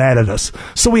people were mad at us.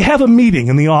 So we have a meeting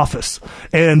in the office,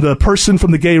 and the person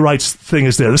from the gay rights thing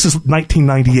is there. This is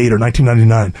 1998 or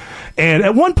 1999. And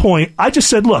at one point, I just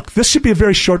said, look, this should be a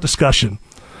very short discussion.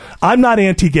 I'm not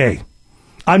anti-gay.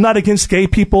 I'm not against gay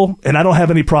people, and I don't have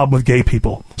any problem with gay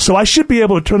people. So I should be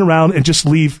able to turn around and just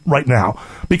leave right now,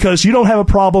 because you don't have a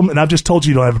problem, and I've just told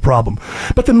you don't have a problem.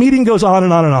 But the meeting goes on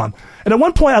and on and on. And at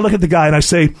one point, I look at the guy, and I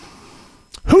say,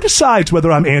 who decides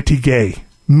whether I'm anti-gay,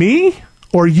 me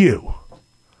or you?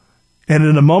 And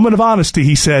in a moment of honesty,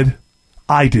 he said,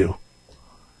 I do.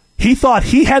 He thought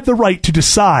he had the right to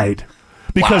decide,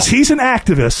 because he's an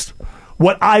activist,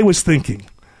 what I was thinking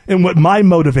and what my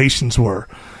motivations were.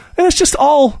 And it's just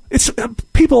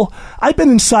people, I've been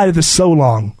inside of this so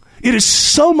long. It is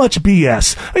so much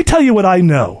BS. Let me tell you what I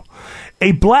know.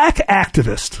 A black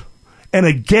activist and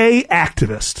a gay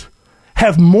activist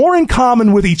have more in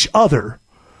common with each other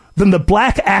than the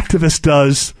black activist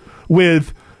does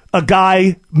with a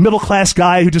guy, middle-class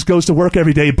guy who just goes to work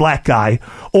every day, black guy,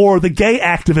 or the gay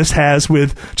activist has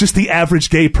with just the average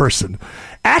gay person.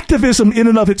 Activism in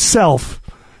and of itself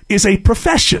is a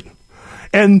profession.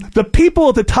 And the people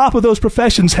at the top of those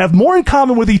professions have more in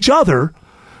common with each other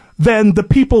than the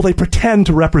people they pretend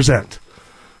to represent.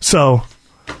 So,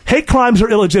 hate crimes are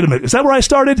illegitimate. Is that where I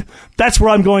started? That's where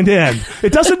I'm going to end.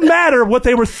 It doesn't matter what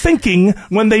they were thinking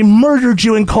when they murdered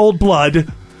you in cold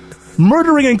blood.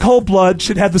 Murdering in cold blood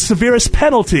should have the severest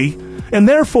penalty, and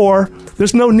therefore,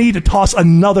 there's no need to toss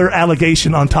another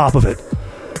allegation on top of it.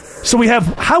 So we have,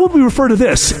 how would we refer to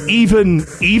this?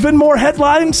 Even more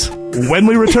headlines when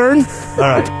we return? All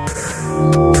right.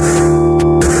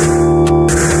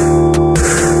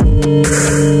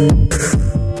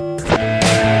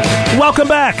 Welcome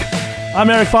back. I'm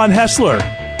Eric Von Haessler.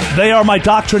 They are my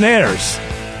Doctrinaires.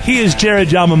 He is Jared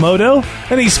Yamamoto,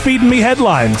 and he's feeding me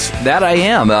headlines. That I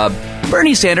am.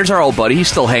 Bernie Sanders, our old buddy, he's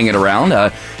still hanging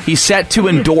around. He's set to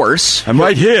endorse. I'm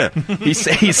right here.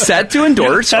 He's set to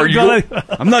endorse.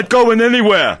 I'm not going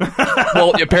anywhere.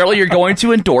 Well, apparently you're going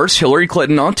to endorse Hillary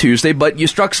Clinton on Tuesday, but you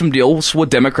struck some deals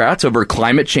with Democrats over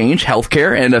climate change,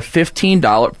 healthcare, and a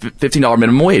 $15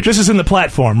 minimum wage. This is in the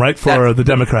platform, right, for the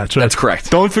Democrats, right? That's correct.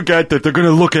 Don't forget that they're going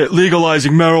to look at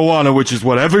legalizing marijuana, which is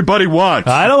what everybody wants.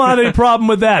 I don't have any problem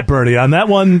with that, Bernie. On that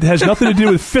one, it has nothing to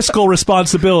do with fiscal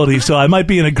responsibility, so I might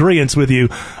be in agreement with you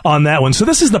on that one. So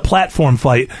this is the platform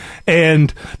fight.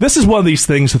 And this is one of these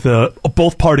things that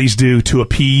both parties do to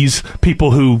appease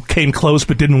people who came close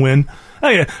but didn't win.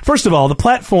 First of all, the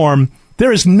platform,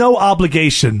 there is no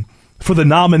obligation for the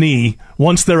nominee,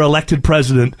 once they're elected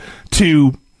president,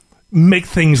 to make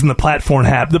things in the platform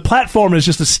happen. The platform is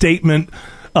just a statement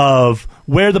of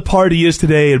where the party is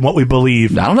today and what we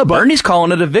believe. I don't know. Bernie's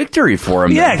calling it a victory for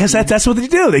him. Yeah, because that's what they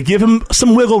do. They give him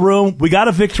some wiggle room. We got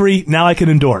a victory. Now I can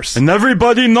endorse. And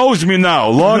everybody knows me now.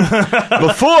 Long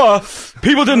before,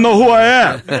 people didn't know who I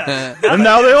am. And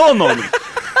now they all know me.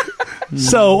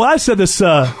 So I said this,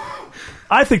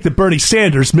 I think that Bernie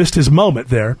Sanders missed his moment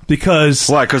there because...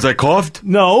 Why, because I coughed?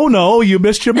 No, you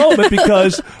missed your moment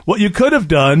because what you could have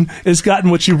done is gotten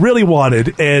what you really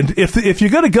wanted. And if you're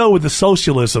going to go with the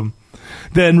socialism,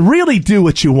 then really do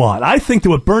what you want. I think that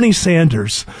what Bernie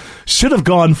Sanders should have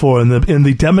gone for in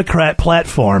the Democrat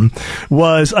platform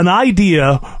was an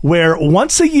idea where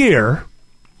once a year,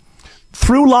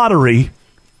 through lottery,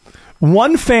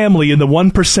 one family in the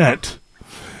 1%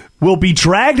 will be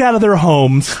dragged out of their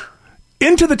homes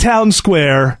into the town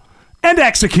square and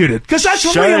executed. Because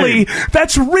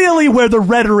that's really where the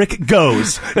rhetoric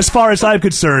goes, as far as I'm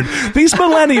concerned. These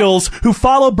millennials who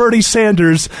follow Bernie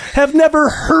Sanders have never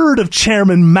heard of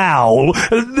Chairman Mao,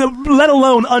 let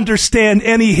alone understand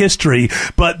any history.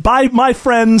 But by my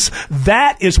friends,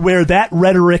 that is where that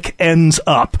rhetoric ends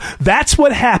up. That's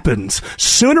what happens.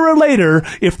 Sooner or later,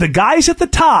 if the guys at the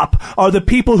top are the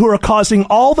people who are causing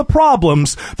all the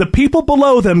problems, the people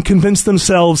below them convince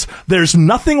themselves there's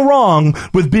nothing wrong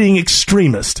with being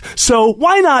extremist. So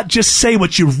why not just say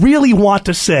what you really want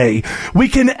to say? We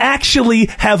can actually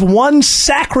have one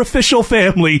sacrificial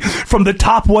family from the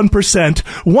top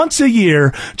 1% once a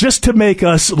year just to make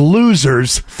us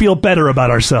losers feel better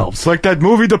about ourselves. It's like that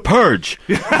movie, The Purge,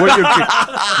 where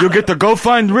you get to go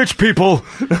find rich people,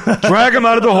 drag them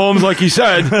out of the homes, like he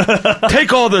said,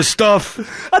 take all this stuff.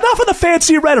 Enough of the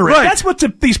fancy rhetoric. Right. That's what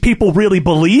these people really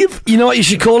believe. You know what you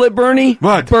should call it, Bernie?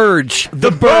 What? Burge.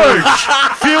 The Burge.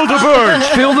 Feel the Burge.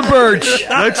 Feel the Burge.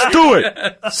 Let's do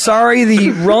it. Sorry, the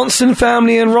Ronson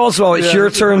family in Roswell. It's your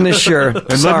turn this year.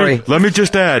 And Sorry. let me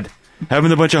just add,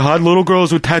 having a bunch of hot little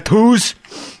girls with tattoos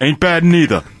ain't bad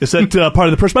neither. Is that part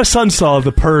of the Purge? My son saw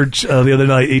The Purge the other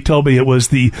night. He told me it was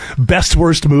the best,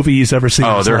 worst movie he's ever seen.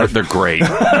 Oh, they're great.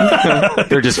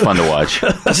 They're just fun to watch.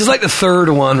 This is like the third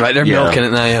one, right? They're milking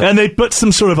it now. Yeah. And they put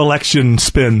some sort of election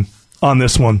spin on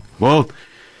this one. Well,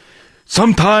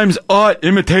 sometimes art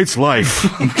imitates life.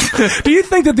 Do you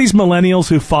think that these millennials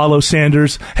who follow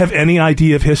Sanders have any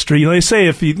idea of history? You know, they say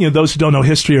if those who don't know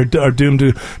history are doomed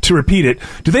to repeat it.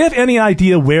 Do they have any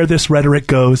idea where this rhetoric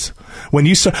goes?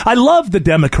 I love the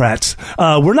Democrats.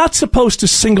 We're not supposed to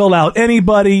single out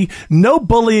anybody. No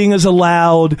bullying is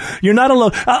allowed. You're not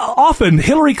allowed. Often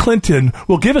Hillary Clinton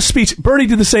will give a speech. Bernie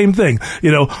did the same thing.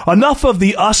 Enough of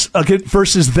the us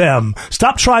versus them.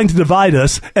 Stop trying to divide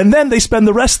us. And then they spend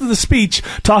the rest of the speech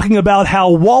talking about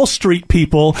how Wall Street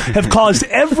people have caused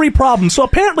every problem. So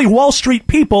apparently Wall Street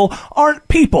people aren't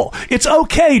people. It's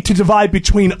okay to divide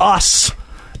between us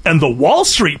and the Wall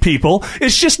Street people.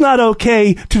 It's just not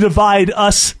okay to divide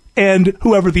us and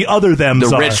whoever the other thems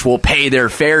The are. rich will pay their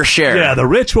fair share. Yeah, the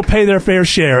rich will pay their fair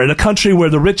share in a country where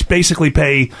the rich basically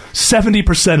pay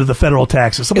 70% of the federal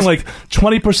taxes. Something like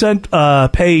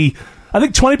 20% pay. I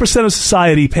think 20% of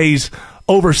society pays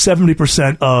over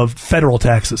 70% of federal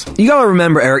taxes. You got to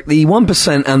remember, Eric, the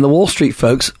 1% and the Wall Street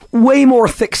folks, way more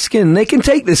thick skin. They can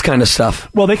take this kind of stuff.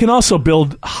 Well, they can also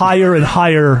build higher and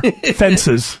higher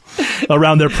fences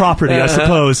around their property, I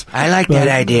suppose. I like that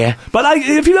idea. But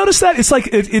if you notice that, it's like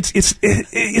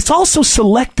it's also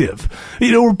selective.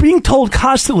 We're being told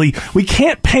constantly we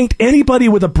can't paint anybody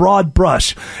with a broad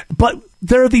brush, but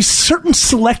there are these certain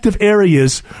selective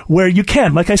areas where you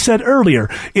can. Like I said earlier,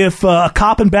 if a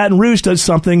cop in Baton Rouge does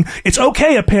something, it's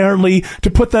okay, apparently, to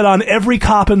put that on every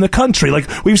cop in the country. Like,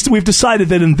 we've decided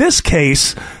that in this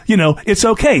case, it's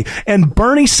okay. And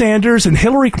Bernie Sanders and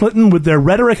Hillary Clinton, with their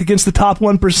rhetoric against the top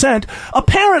 1%,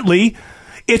 apparently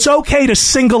it's okay to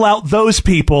single out those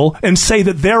people and say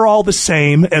that they're all the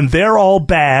same and they're all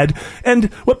bad.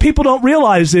 And what people don't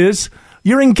realize is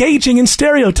you're engaging in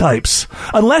stereotypes.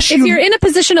 If you're in a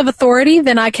position of authority,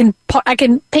 then I can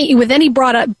paint you with any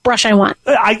broad brush I want.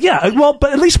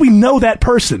 But at least we know that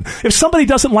person. If somebody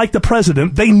doesn't like the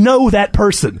president, they know that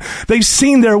person. They've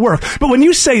seen their work. But when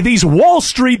you say these Wall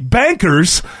Street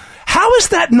bankers, how is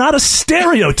that not a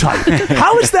stereotype?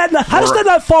 How does that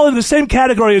not fall into the same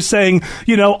category as saying,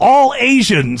 all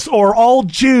Asians or all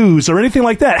Jews or anything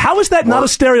like that? How is that not a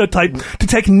stereotype to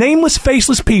take nameless,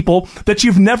 faceless people that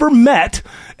you've never met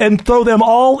and throw them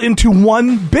all into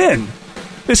one bin?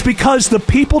 It's because the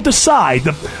people decide.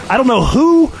 I don't know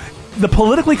who, the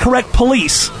politically correct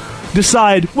police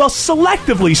decide, well,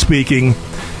 selectively speaking,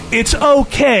 it's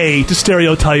okay to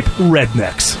stereotype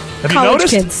rednecks. Have you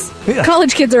noticed? Kids. Yeah.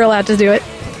 College kids are allowed to do it.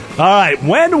 All right.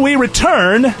 When we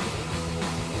return,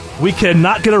 we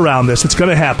cannot get around this. It's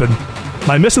going to happen.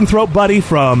 My misanthrope buddy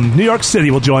from New York City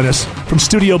will join us from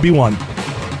Studio B1.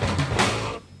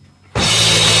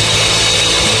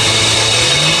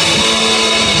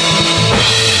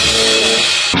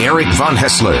 Eric Von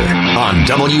Haessler on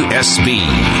WSB.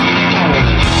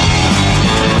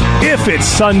 If it's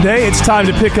Sunday, it's time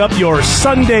to pick up your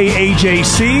Sunday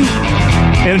AJC.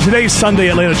 And in today's Sunday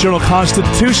Atlanta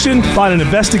Journal-Constitution, find an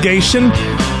investigation.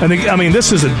 And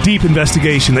this is a deep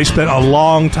investigation. They spent a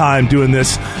long time doing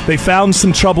this. They found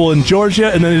some trouble in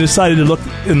Georgia, and then they decided to look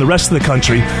in the rest of the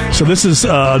country. So this is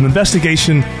an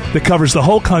investigation that covers the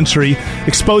whole country,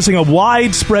 exposing a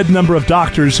widespread number of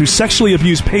doctors who sexually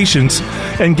abuse patients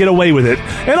and get away with it.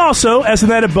 And also, as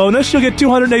an added bonus, you'll get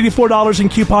 $284 in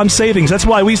coupon savings. That's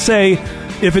why we say,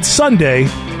 if it's Sunday,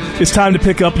 it's time to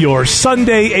pick up your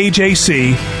Sunday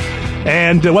AJC.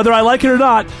 And whether I like it or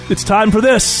not, it's time for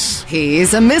this.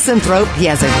 He's a misanthrope, he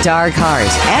has a dark heart,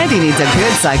 and he needs a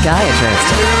good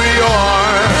psychiatrist.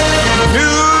 New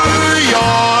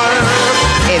York.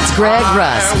 It's Greg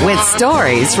Russ with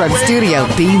stories from Studio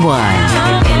B1.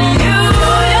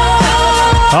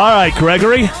 All right,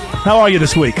 Gregory, how are you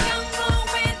this week?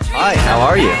 Hi, how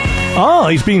are you? Oh,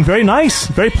 he's being very nice,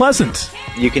 very pleasant.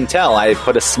 You can tell I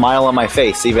put a smile on my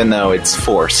face, even though it's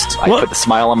forced. I put the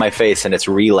smile on my face, and it's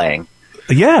relaying.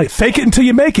 Yeah, fake it until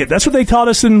you make it. That's what they taught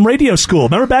us in radio school.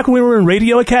 Remember back when we were in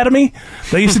Radio Academy?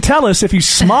 They used to tell us if you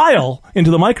smile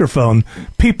into the microphone,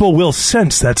 people will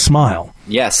sense that smile.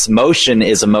 Yes, motion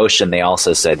is emotion, they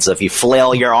also said. So if you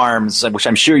flail your arms, which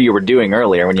I'm sure you were doing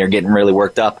earlier when you're getting really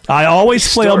worked up. I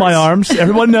always flail my arms.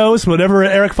 Everyone knows whenever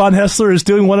Eric Von Haessler is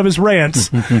doing one of his rants,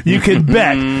 you can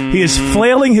bet he is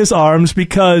flailing his arms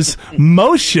because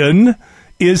motion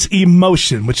is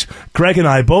emotion, which Greg and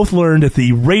I both learned at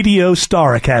the Radio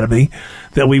Star Academy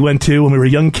that we went to when we were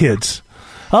young kids.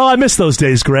 Oh, I miss those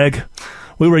days, Greg.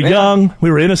 We were young.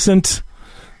 We were innocent.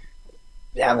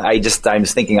 Yeah, I'm just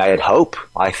thinking I had hope.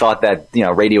 I thought that,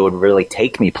 radio would really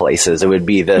take me places. It would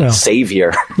be the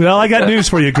savior. Well, I got news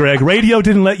for you, Greg. Radio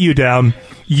didn't let you down.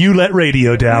 You let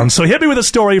radio down. So hit me with a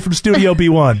story from Studio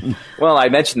B1. Well, I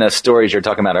mentioned those stories you were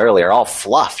talking about earlier, all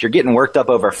fluff. You're getting worked up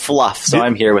over fluff, so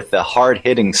I'm here with the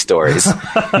hard-hitting stories,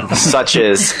 such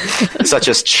as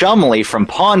Chumley from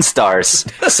Pawn Stars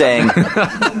saying,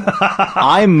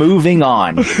 I'm moving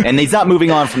on. And he's not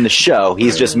moving on from the show.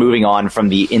 He's just moving on from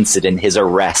the incident, his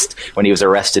arrest, when he was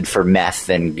arrested for meth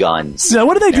and guns. Now,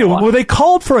 what did they do? Well, they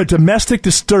called for a domestic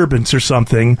disturbance or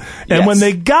something, and when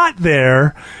they got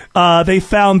there, they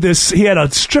found this. He had a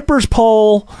stripper's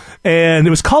pole, and it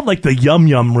was called like the Yum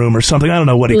Yum Room or something. I don't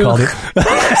know what he called it.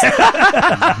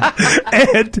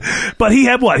 But he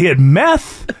had what? He had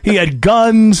meth, he had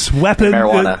guns, weapons,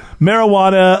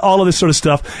 marijuana, all of this sort of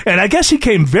stuff. And I guess he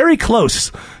came very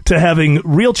close to having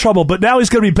real trouble. But now he's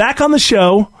going to be back on the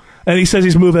show, and he says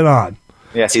he's moving on.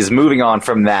 Yes, he's moving on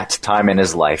from that time in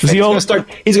his life. He's going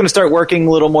to start working a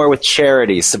little more with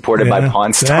charities supported by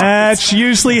Pawn Stars. That's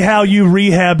usually how you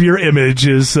rehab your image.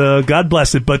 God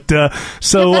bless it. But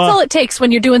that's all it takes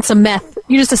when you're doing some meth.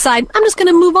 You just decide, I'm just going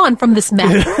to move on from this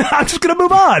meth. I'm just going to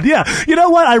move on. Yeah. You know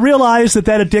what? I realized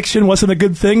that addiction wasn't a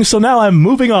good thing, so now I'm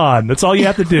moving on. That's all you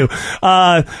have to do.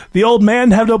 The old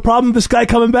man have no problem with this guy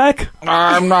coming back?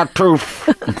 I'm not too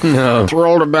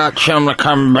thrilled about Chumley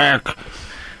coming back.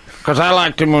 Because I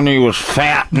liked him when he was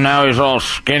fat, and now he's all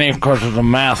skinny because of the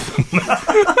meth.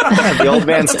 The old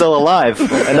man's still alive.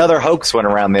 Another hoax went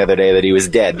around the other day that he was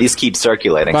dead. These keep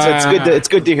circulating. So it's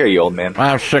good to hear you, old man.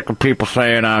 I'm sick of people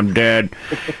saying I'm dead.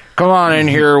 Come on in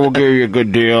here, we'll give you a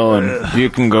good deal, and you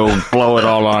can go blow it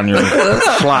all on your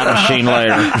slot machine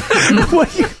later.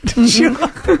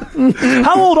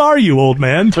 How old are you, old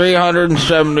man?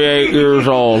 378 years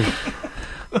old.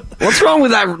 What's wrong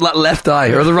with that left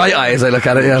eye, or the right eye as I look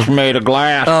at it? Yeah. It's made of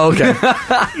glass. Oh, okay.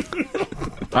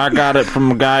 I got it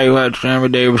from a guy who had Sammy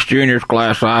Davis Jr.'s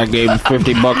glass eye. I gave him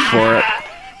 $50 for it.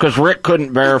 Because Rick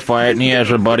couldn't verify it, and he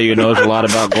has a buddy who knows a lot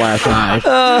about glass eyes.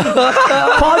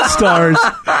 Pawn Stars.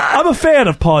 I'm a fan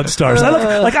of Pawn Stars.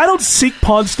 I don't seek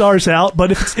Pawn Stars out,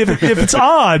 but if it's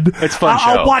on, it's fun.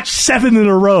 I'll watch 7 in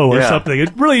a row or something.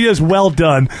 It really is well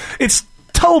done. It's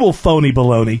total phony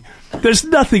baloney. There's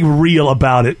nothing real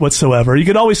about it whatsoever. You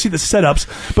can always see the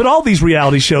setups, but all these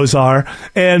reality shows are,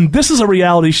 and this is a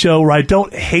reality show where I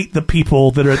don't hate the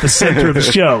people that are at the center of the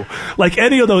show. Like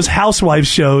any of those housewives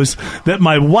shows that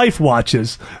my wife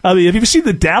watches. I mean, have you seen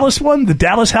the Dallas one? The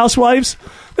Dallas Housewives?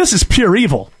 This is pure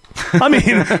evil. I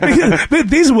mean,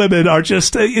 these women are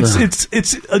just,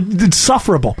 it's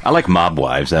insufferable. I like Mob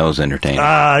Wives. That was entertaining.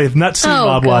 I have not seen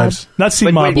Mob Wives. Not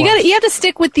seen Mob Wives. You have to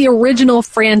stick with the original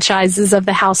franchises of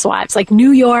the Housewives, like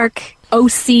New York,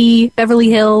 OC, Beverly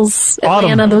Hills,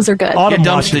 Atlanta. Those are good. Autumn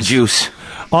dumps the juice.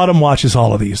 Autumn watches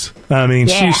all of these. I mean,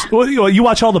 you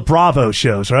watch all the Bravo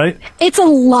shows, right? It's a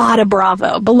lot of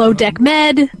Bravo. Below Deck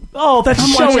Med. Oh, that's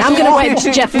I'm going to watch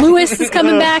Jeff Lewis is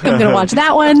coming back. I'm going to watch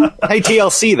that one. Hey,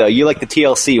 TLC, though. You like the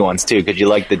TLC ones, too, because you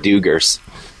like the Dugars.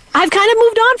 I've kind of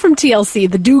moved on from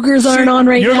TLC. The Dugars aren't on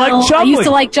right now. Like Chumley. I used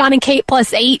to like John and Kate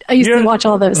 +8. I used to watch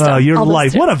all those stuff. Your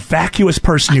life. What a vacuous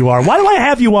person you are. Why do I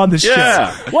have you on this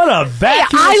show? What a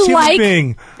vacuous human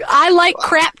being. I like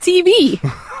crap TV.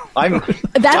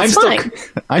 That's fine.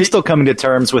 I'm still coming to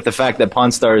terms with the fact that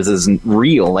Pawn Stars isn't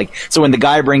real. So when the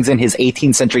guy brings in his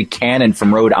 18th century cannon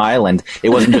from Rhode Island, it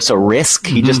wasn't just a risk.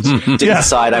 He just didn't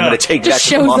decide I'm going to take that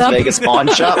to the Las Vegas pawn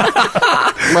shop.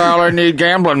 Well, I need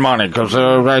gambling money because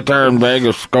right there in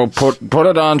Vegas, go put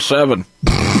it on 7.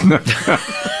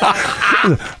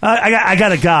 I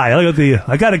got a guy.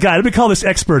 I got a guy. Let me call this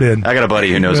expert in. I got a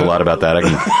buddy who knows a lot about that.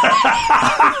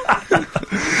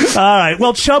 All right.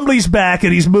 Well, Chumley's back,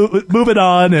 and he's moving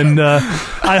on, and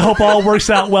I hope all works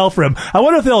out well for him. I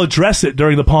wonder if they'll address it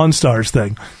during the Pawn Stars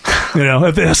thing. You know,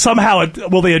 if they, somehow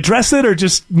will they address it or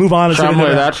just move on?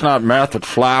 Chumley, that's not meth; it's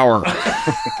flour. Why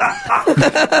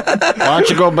don't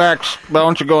you go back? Why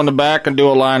don't you go in the back and do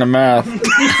a line of meth?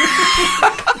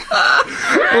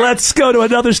 Let's go to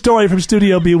another story from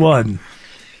Studio B1.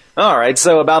 All right,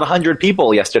 so about 100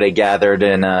 people yesterday gathered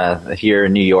in here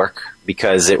in New York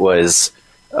because it was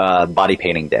body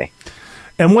painting day.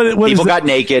 And what people got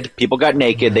naked. People got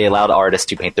naked. They allowed artists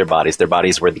to paint their bodies. Their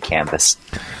bodies were the canvas.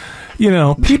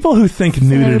 people who think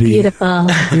nudity. Beautiful.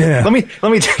 Yeah. Let me.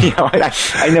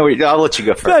 I know. I'll let you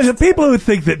go first. People who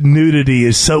think that nudity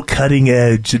is so cutting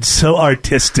edge and so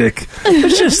artistic,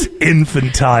 it's just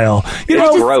infantile. I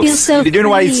just gross. feel so You know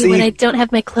what I free see? when I don't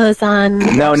have my clothes on.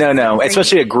 No.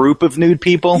 Especially a group of nude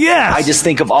people. Yes. I just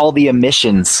think of all the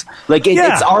emissions. Like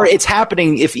it's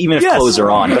happening even if clothes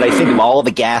are on. But I think of all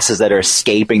the gases that are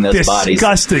escaping those bodies.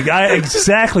 Disgusting.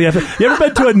 Exactly. You ever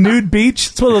been to a nude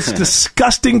beach? It's one of those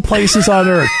disgusting places on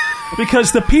earth.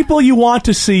 Because the people you want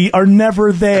to see are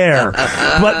never there.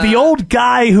 But the old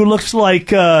guy who looks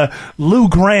like Lou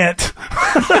Grant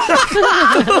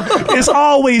is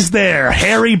always there.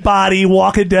 Hairy body,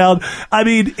 walking down. I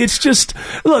mean, it's just...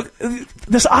 Look,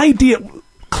 this idea...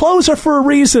 Clothes are for a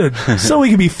reason. So we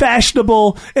can be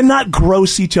fashionable and not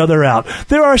gross each other out.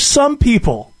 There are some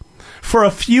people, for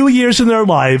a few years in their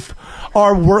life,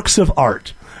 are works of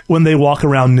art when they walk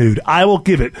around nude. I will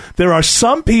give it. There are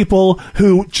some people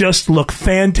who just look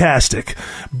fantastic,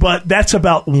 but that's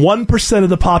about 1% of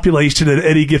the population at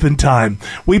any given time.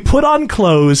 We put on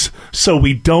clothes so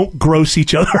we don't gross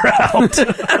each other out.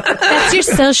 That's your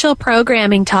social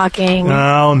programming talking.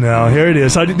 Oh, no. Here it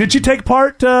is. Did you take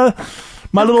part...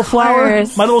 My little flower?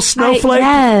 My little snowflake?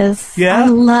 Yes. Yeah? I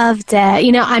loved it.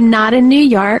 I'm not in New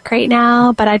York right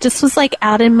now, but I just was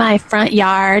out in my front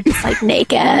yard, just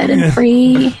naked and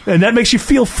free. And that makes you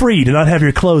feel free to not have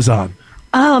your clothes on.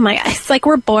 Oh my! It's like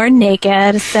we're born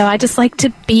naked, so I just like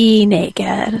to be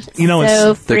naked.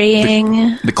 So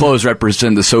freeing. The clothes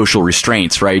represent the social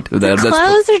restraints, right?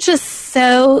 Clothes are just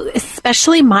so.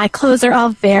 Especially my clothes are all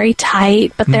very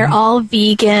tight, but they're all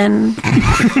vegan.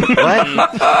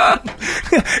 What?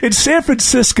 In San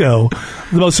Francisco,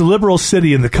 the most liberal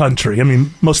city in the country. I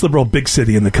mean, most liberal big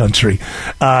city in the country.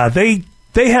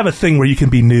 They have a thing where you can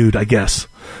be nude, I guess.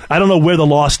 I don't know where the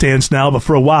law stands now, but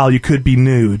for a while you could be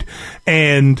nude.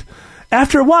 And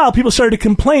after a while, people started to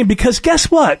complain because guess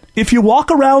what? If you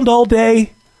walk around all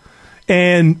day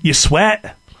and you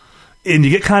sweat and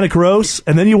you get kind of gross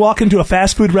and then you walk into a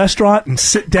fast food restaurant and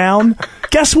sit down,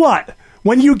 guess what?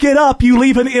 When you get up, you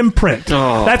leave an imprint.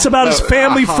 That's about as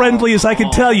family-friendly as I can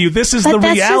tell you. This is the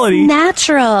reality. That's just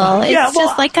natural. It's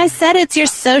just, like I said, it's your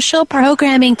social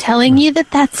programming telling you that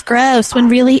that's gross when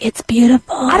really it's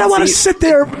beautiful. I don't want to sit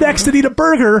there next and eat a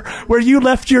burger where you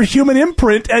left your human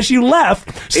imprint as you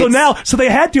left. So they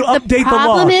had to update the law. The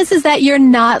problem is that you're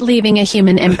not leaving a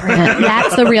human imprint.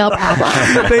 That's the real problem.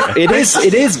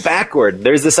 It is backward.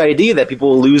 There's this idea that people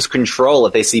will lose control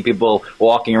if they see people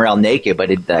walking around naked,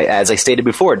 but as I stated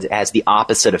before, it has the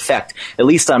opposite effect. At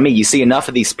least on me, you see enough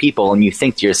of these people and you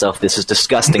think to yourself, this is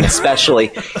disgusting,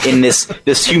 especially in this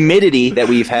humidity that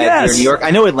we've had here in New York.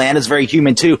 I know Atlanta's very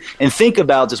humid too, and think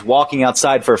about just walking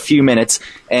outside for a few minutes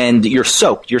and you're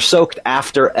soaked. You're soaked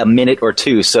after a minute or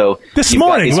two. So this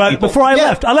morning, before I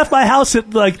left my house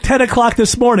at 10 o'clock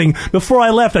this morning. Before I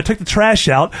left, I took the trash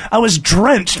out. I was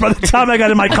drenched by the time I got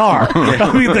in my car.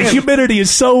 I mean, the humidity is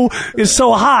so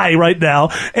high right now.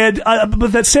 And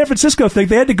but that San Francisco thing,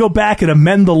 they had to go back and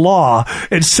amend the law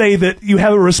and say that you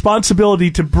have a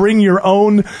responsibility to bring your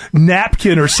own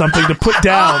napkin or something to put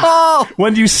down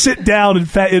when you sit down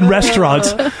in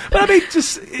restaurants. But I mean,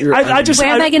 where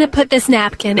am I going to put this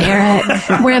napkin, Eric?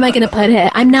 Where am I going to put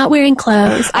it? I'm not wearing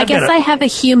clothes. I guess I have a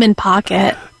human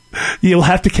pocket. You'll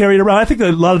have to carry it around. I think that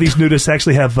a lot of these nudists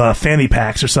actually have fanny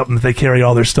packs or something that they carry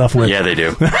all their stuff with. Yeah, they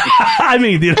do. I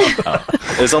mean,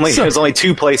 there's only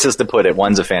two places to put it.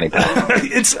 One's a fanny pack.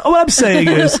 What I'm saying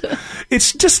is,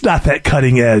 it's just not that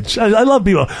cutting edge. I love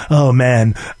people. Oh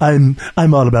man, I'm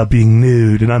all about being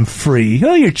nude and I'm free.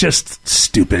 Oh, you're just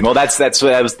stupid. Well, that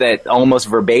was almost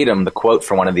verbatim the quote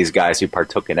from one of these guys who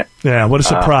partook in it. Yeah, what a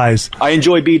surprise! I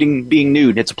enjoy being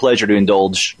nude. It's a pleasure to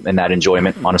indulge in that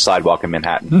enjoyment on a sidewalk in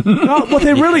Manhattan. No, what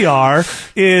they really are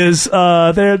is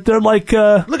they're like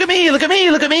look at me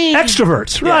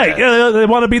extroverts, right? Yeah, they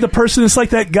want to be the person. It's like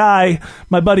that guy.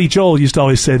 My buddy Joel used to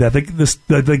always say that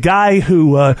the guy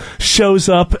who shows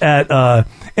up at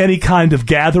any kind of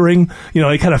gathering,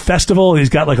 any kind of festival, and he's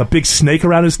got like a big snake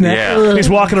around his neck. Yeah.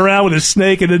 He's walking around with his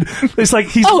snake, and then it's like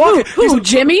he's walking.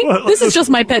 Jimmy? This is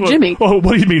just my pet Jimmy. What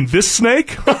do you mean, this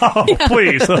snake? Oh,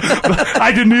 please!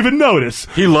 I didn't even notice.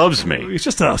 He loves me. He's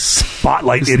just a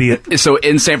spotlight idiot. So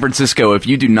in San Francisco, if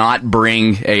you do not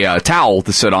bring a towel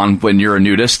to sit on when you're a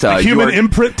nudist, human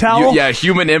imprint towel,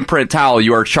 human imprint towel,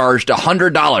 you are charged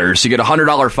 $100. You get a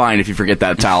 $100 fine if you forget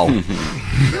that towel.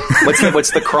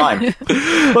 What's the crime?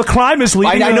 Well, crime is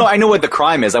leaving. I know what the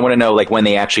crime is. I want to know when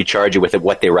they actually charge you with it,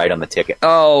 what they write on the ticket.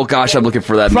 Oh gosh, I'm looking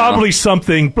for that. Probably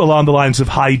something along the lines of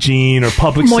hygiene or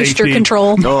public moisture safety.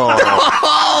 control.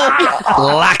 Oh.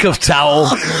 Lack of towel.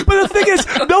 But the thing is,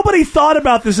 nobody thought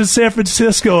about this in San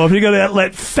Francisco. If you're going to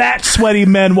let fat, sweaty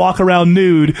men walk around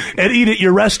nude and eat at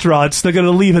your restaurants, they're going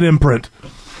to leave an imprint.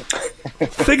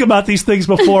 Think about these things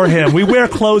beforehand. We wear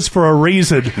clothes for a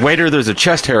reason. Waiter, there's a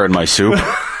chest hair in my soup.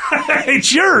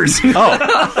 It's yours.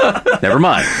 Oh, never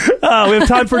mind. We have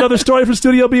time for another story from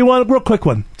Studio B1. Real quick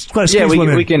one. Yeah,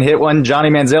 we can hit one. Johnny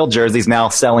Manziel jersey's now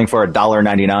selling for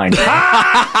 $1.99.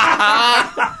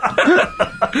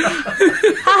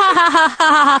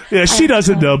 Yeah, she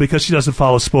doesn't know because she doesn't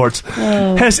follow sports.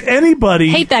 Has anybody...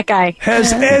 Hate that guy.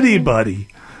 Has anybody...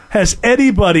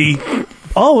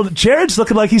 Oh, Jared's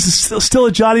looking like he's still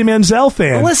a Johnny Manziel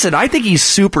fan. Listen, I think he's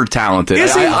super talented.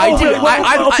 Is he?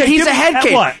 He's a head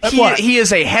case. What? He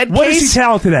is a head case. What is he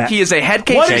talented at? He is a head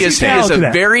case. What He is he is talented a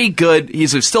at? very good.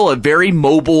 He's still a very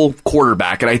mobile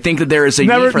quarterback, and I think that there is a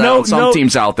need for that on some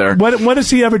teams out there. When has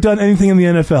he ever done anything in the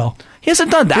NFL? He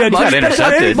hasn't done that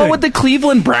much. But with the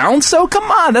Cleveland Browns, so come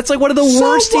on, that's like one of the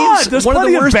worst teams. There's one of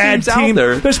plenty the worst bad teams out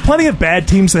there. There's plenty of bad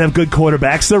teams that have good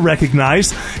quarterbacks. They're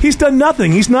recognized. He's done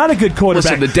nothing. He's not a good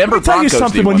quarterback. Listen, the Denver Broncos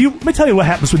Let me tell you what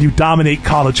happens when you dominate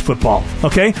college football.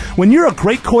 Okay, when you're a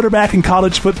great quarterback in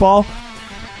college football,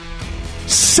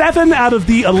 7 out of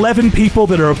the 11 people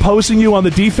that are opposing you on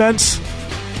the defense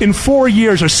in 4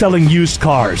 years are selling used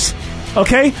cars.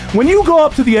 Okay, when you go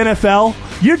up to the NFL,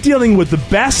 you're dealing with the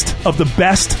best of the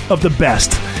best of the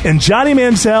best. And Johnny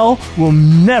Manziel will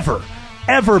never,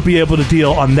 ever be able to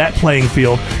deal on that playing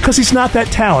field because he's not that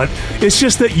talent. It's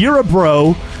just that you're a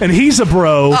bro and he's a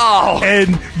bro,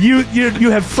 and you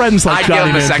have friends like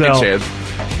Johnny Manziel. I give him a second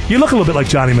chance. You look a little bit like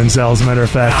Johnny Manziel, as a matter of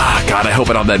fact. God, I hope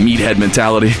I don't have that meathead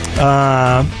mentality.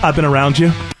 I've been around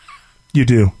you. You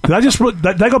do. Did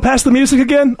I go past the music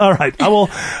again? All right. I will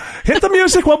hit the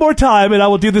music one more time, and I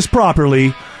will do this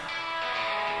properly.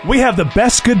 We have the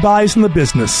best goodbyes in the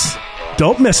business.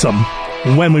 Don't miss them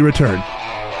when we return.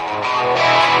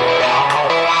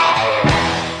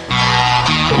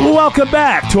 Welcome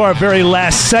back to our very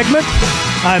last segment.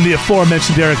 I'm the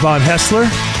aforementioned Eric Von Haessler.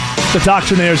 The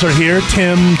Doctrinaires are here.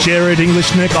 Tim, Jared,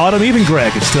 English, Nick, Autumn, even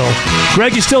Greg is still.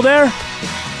 Greg, you still there?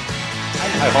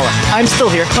 Hold on. I'm still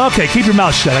here. Okay, keep your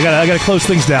mouth shut. I gotta close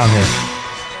things down here.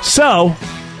 So,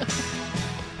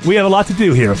 we have a lot to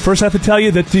do here. First, I have to tell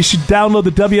you that you should download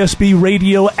the WSB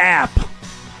Radio app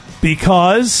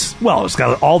because, well, it's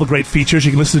got all the great features.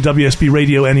 You can listen to WSB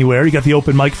Radio anywhere. You got the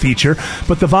open mic feature.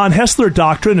 But the Von Haessler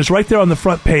Doctrine is right there on the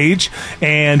front page,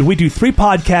 and we do 3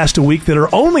 podcasts a week that are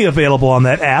only available on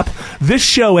that app. This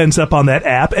show ends up on that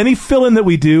app. Any fill-in that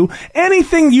we do,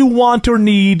 anything you want or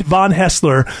need Von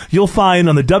Haessler, you'll find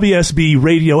on the WSB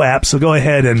Radio app. So go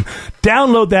ahead and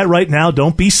download that right now.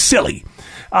 Don't be silly.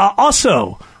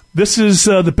 Also, this is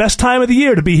the best time of the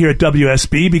year to be here at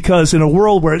WSB because in a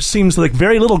world where it seems like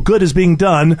very little good is being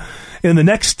done, in the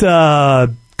next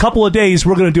couple of days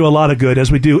we're going to do a lot of good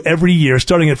as we do every year.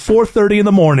 Starting at 4:30 in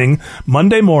the morning,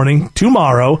 Monday morning,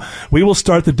 tomorrow, we will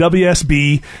start the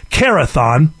WSB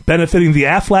Carathon benefiting the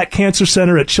Aflac Cancer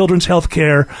Center at Children's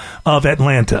Healthcare of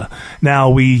Atlanta.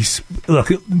 Now,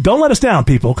 don't let us down,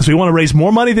 people, because we want to raise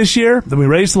more money this year than we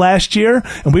raised last year,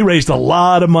 and we raised a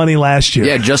lot of money last year.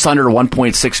 Yeah, just under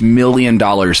 $1.6 million,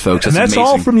 folks. And that's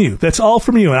all from you. That's all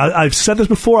from you. And I've said this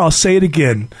before, I'll say it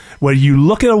again. Where you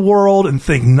look at a world and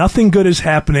think nothing good is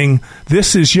happening,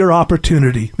 this is your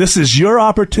opportunity. This is your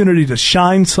opportunity to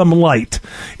shine some light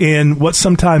in what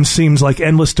sometimes seems like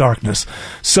endless darkness.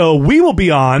 So we will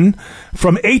be on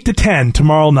from 8 to 10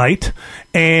 tomorrow night,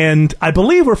 and I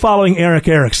believe we're following Eric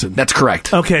Erickson. That's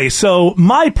correct. Okay, so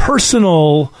my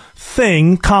personal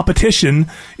competition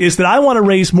is that I want to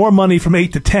raise more money from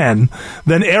 8 to 10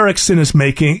 than Erickson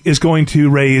is going to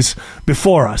raise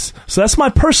before us. So that's my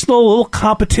personal little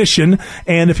competition,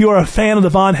 and if you are a fan of the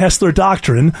Von Haessler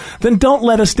Doctrine, then don't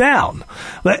let us down.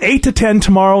 8 to 10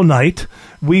 tomorrow night,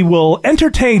 we will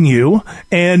entertain you,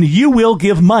 and you will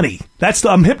give money.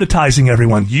 I'm hypnotizing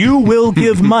everyone. You will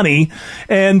give money,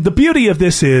 and the beauty of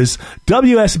this is,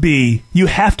 WSB, you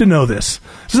have to know this.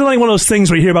 This isn't like one of those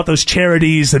things where you hear about those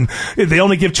charities, and they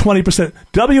only give 20%.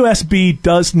 WSB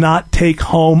does not take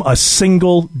home a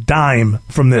single dime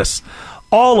from this.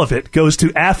 All of it goes to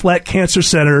Aflac Cancer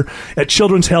Center at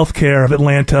Children's Healthcare of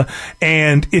Atlanta.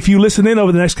 And if you listen in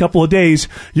over the next couple of days,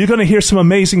 you're going to hear some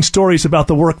amazing stories about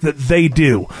the work that they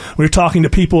do. We're talking to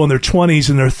people in their 20s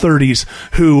and their 30s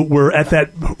who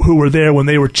were there when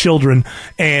they were children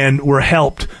and were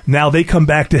helped. Now they come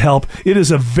back to help. It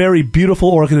is a very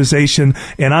beautiful organization,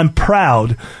 and I'm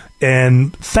proud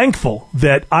and thankful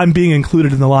that I'm being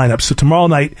included in the lineup. So tomorrow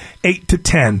night, 8 to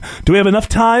 10. Do we have enough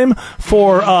time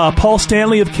for Paul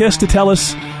Stanley of KISS to tell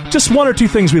us just one or two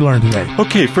things we learned today?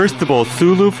 Okay, first of all,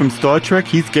 Sulu from Star Trek,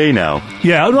 he's gay now.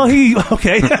 Yeah, well,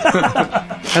 okay.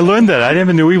 I learned that. I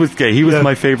never knew he was gay. He was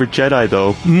my favorite Jedi,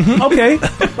 though. Mm-hmm. Okay.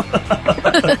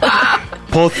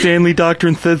 Paul Stanley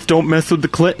Doctrine says don't mess with the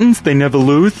Clintons. They never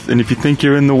lose. And if you think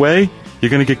you're in the way, you're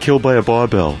going to get killed by a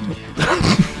barbell.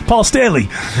 Paul Stanley,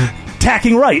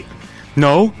 tacking right.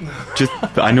 No, just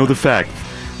I know the facts.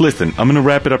 Listen, I'm going to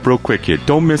wrap it up real quick here.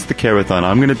 Don't miss the Carathon.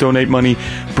 I'm going to donate money,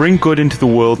 bring good into the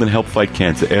world, and help fight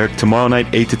cancer. Eric, tomorrow night,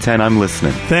 8 to 10, I'm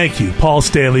listening. Thank you, Paul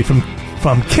Stanley from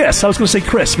KISS. I was going to say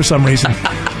Chris for some reason.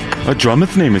 Our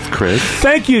drummer's name is Chris.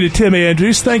 Thank you to Tim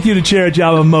Andrews. Thank you to Jared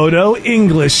Yamamoto,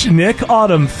 English Nick,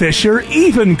 Autumn Fisher,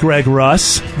 even Greg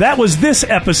Russ. That was this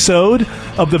episode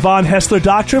of the Von Haessler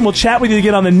Doctrine. We'll chat with you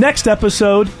again on the next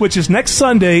episode, which is next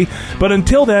Sunday. But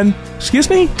until then,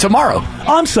 excuse me? Tomorrow.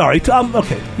 I'm sorry.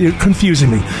 Okay, you're confusing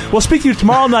me. We'll speak to you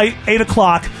tomorrow night, 8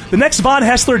 o'clock. The next Von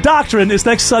Haessler Doctrine is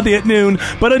next Sunday at noon.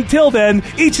 But until then,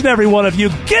 each and every one of you,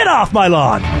 get off my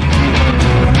lawn.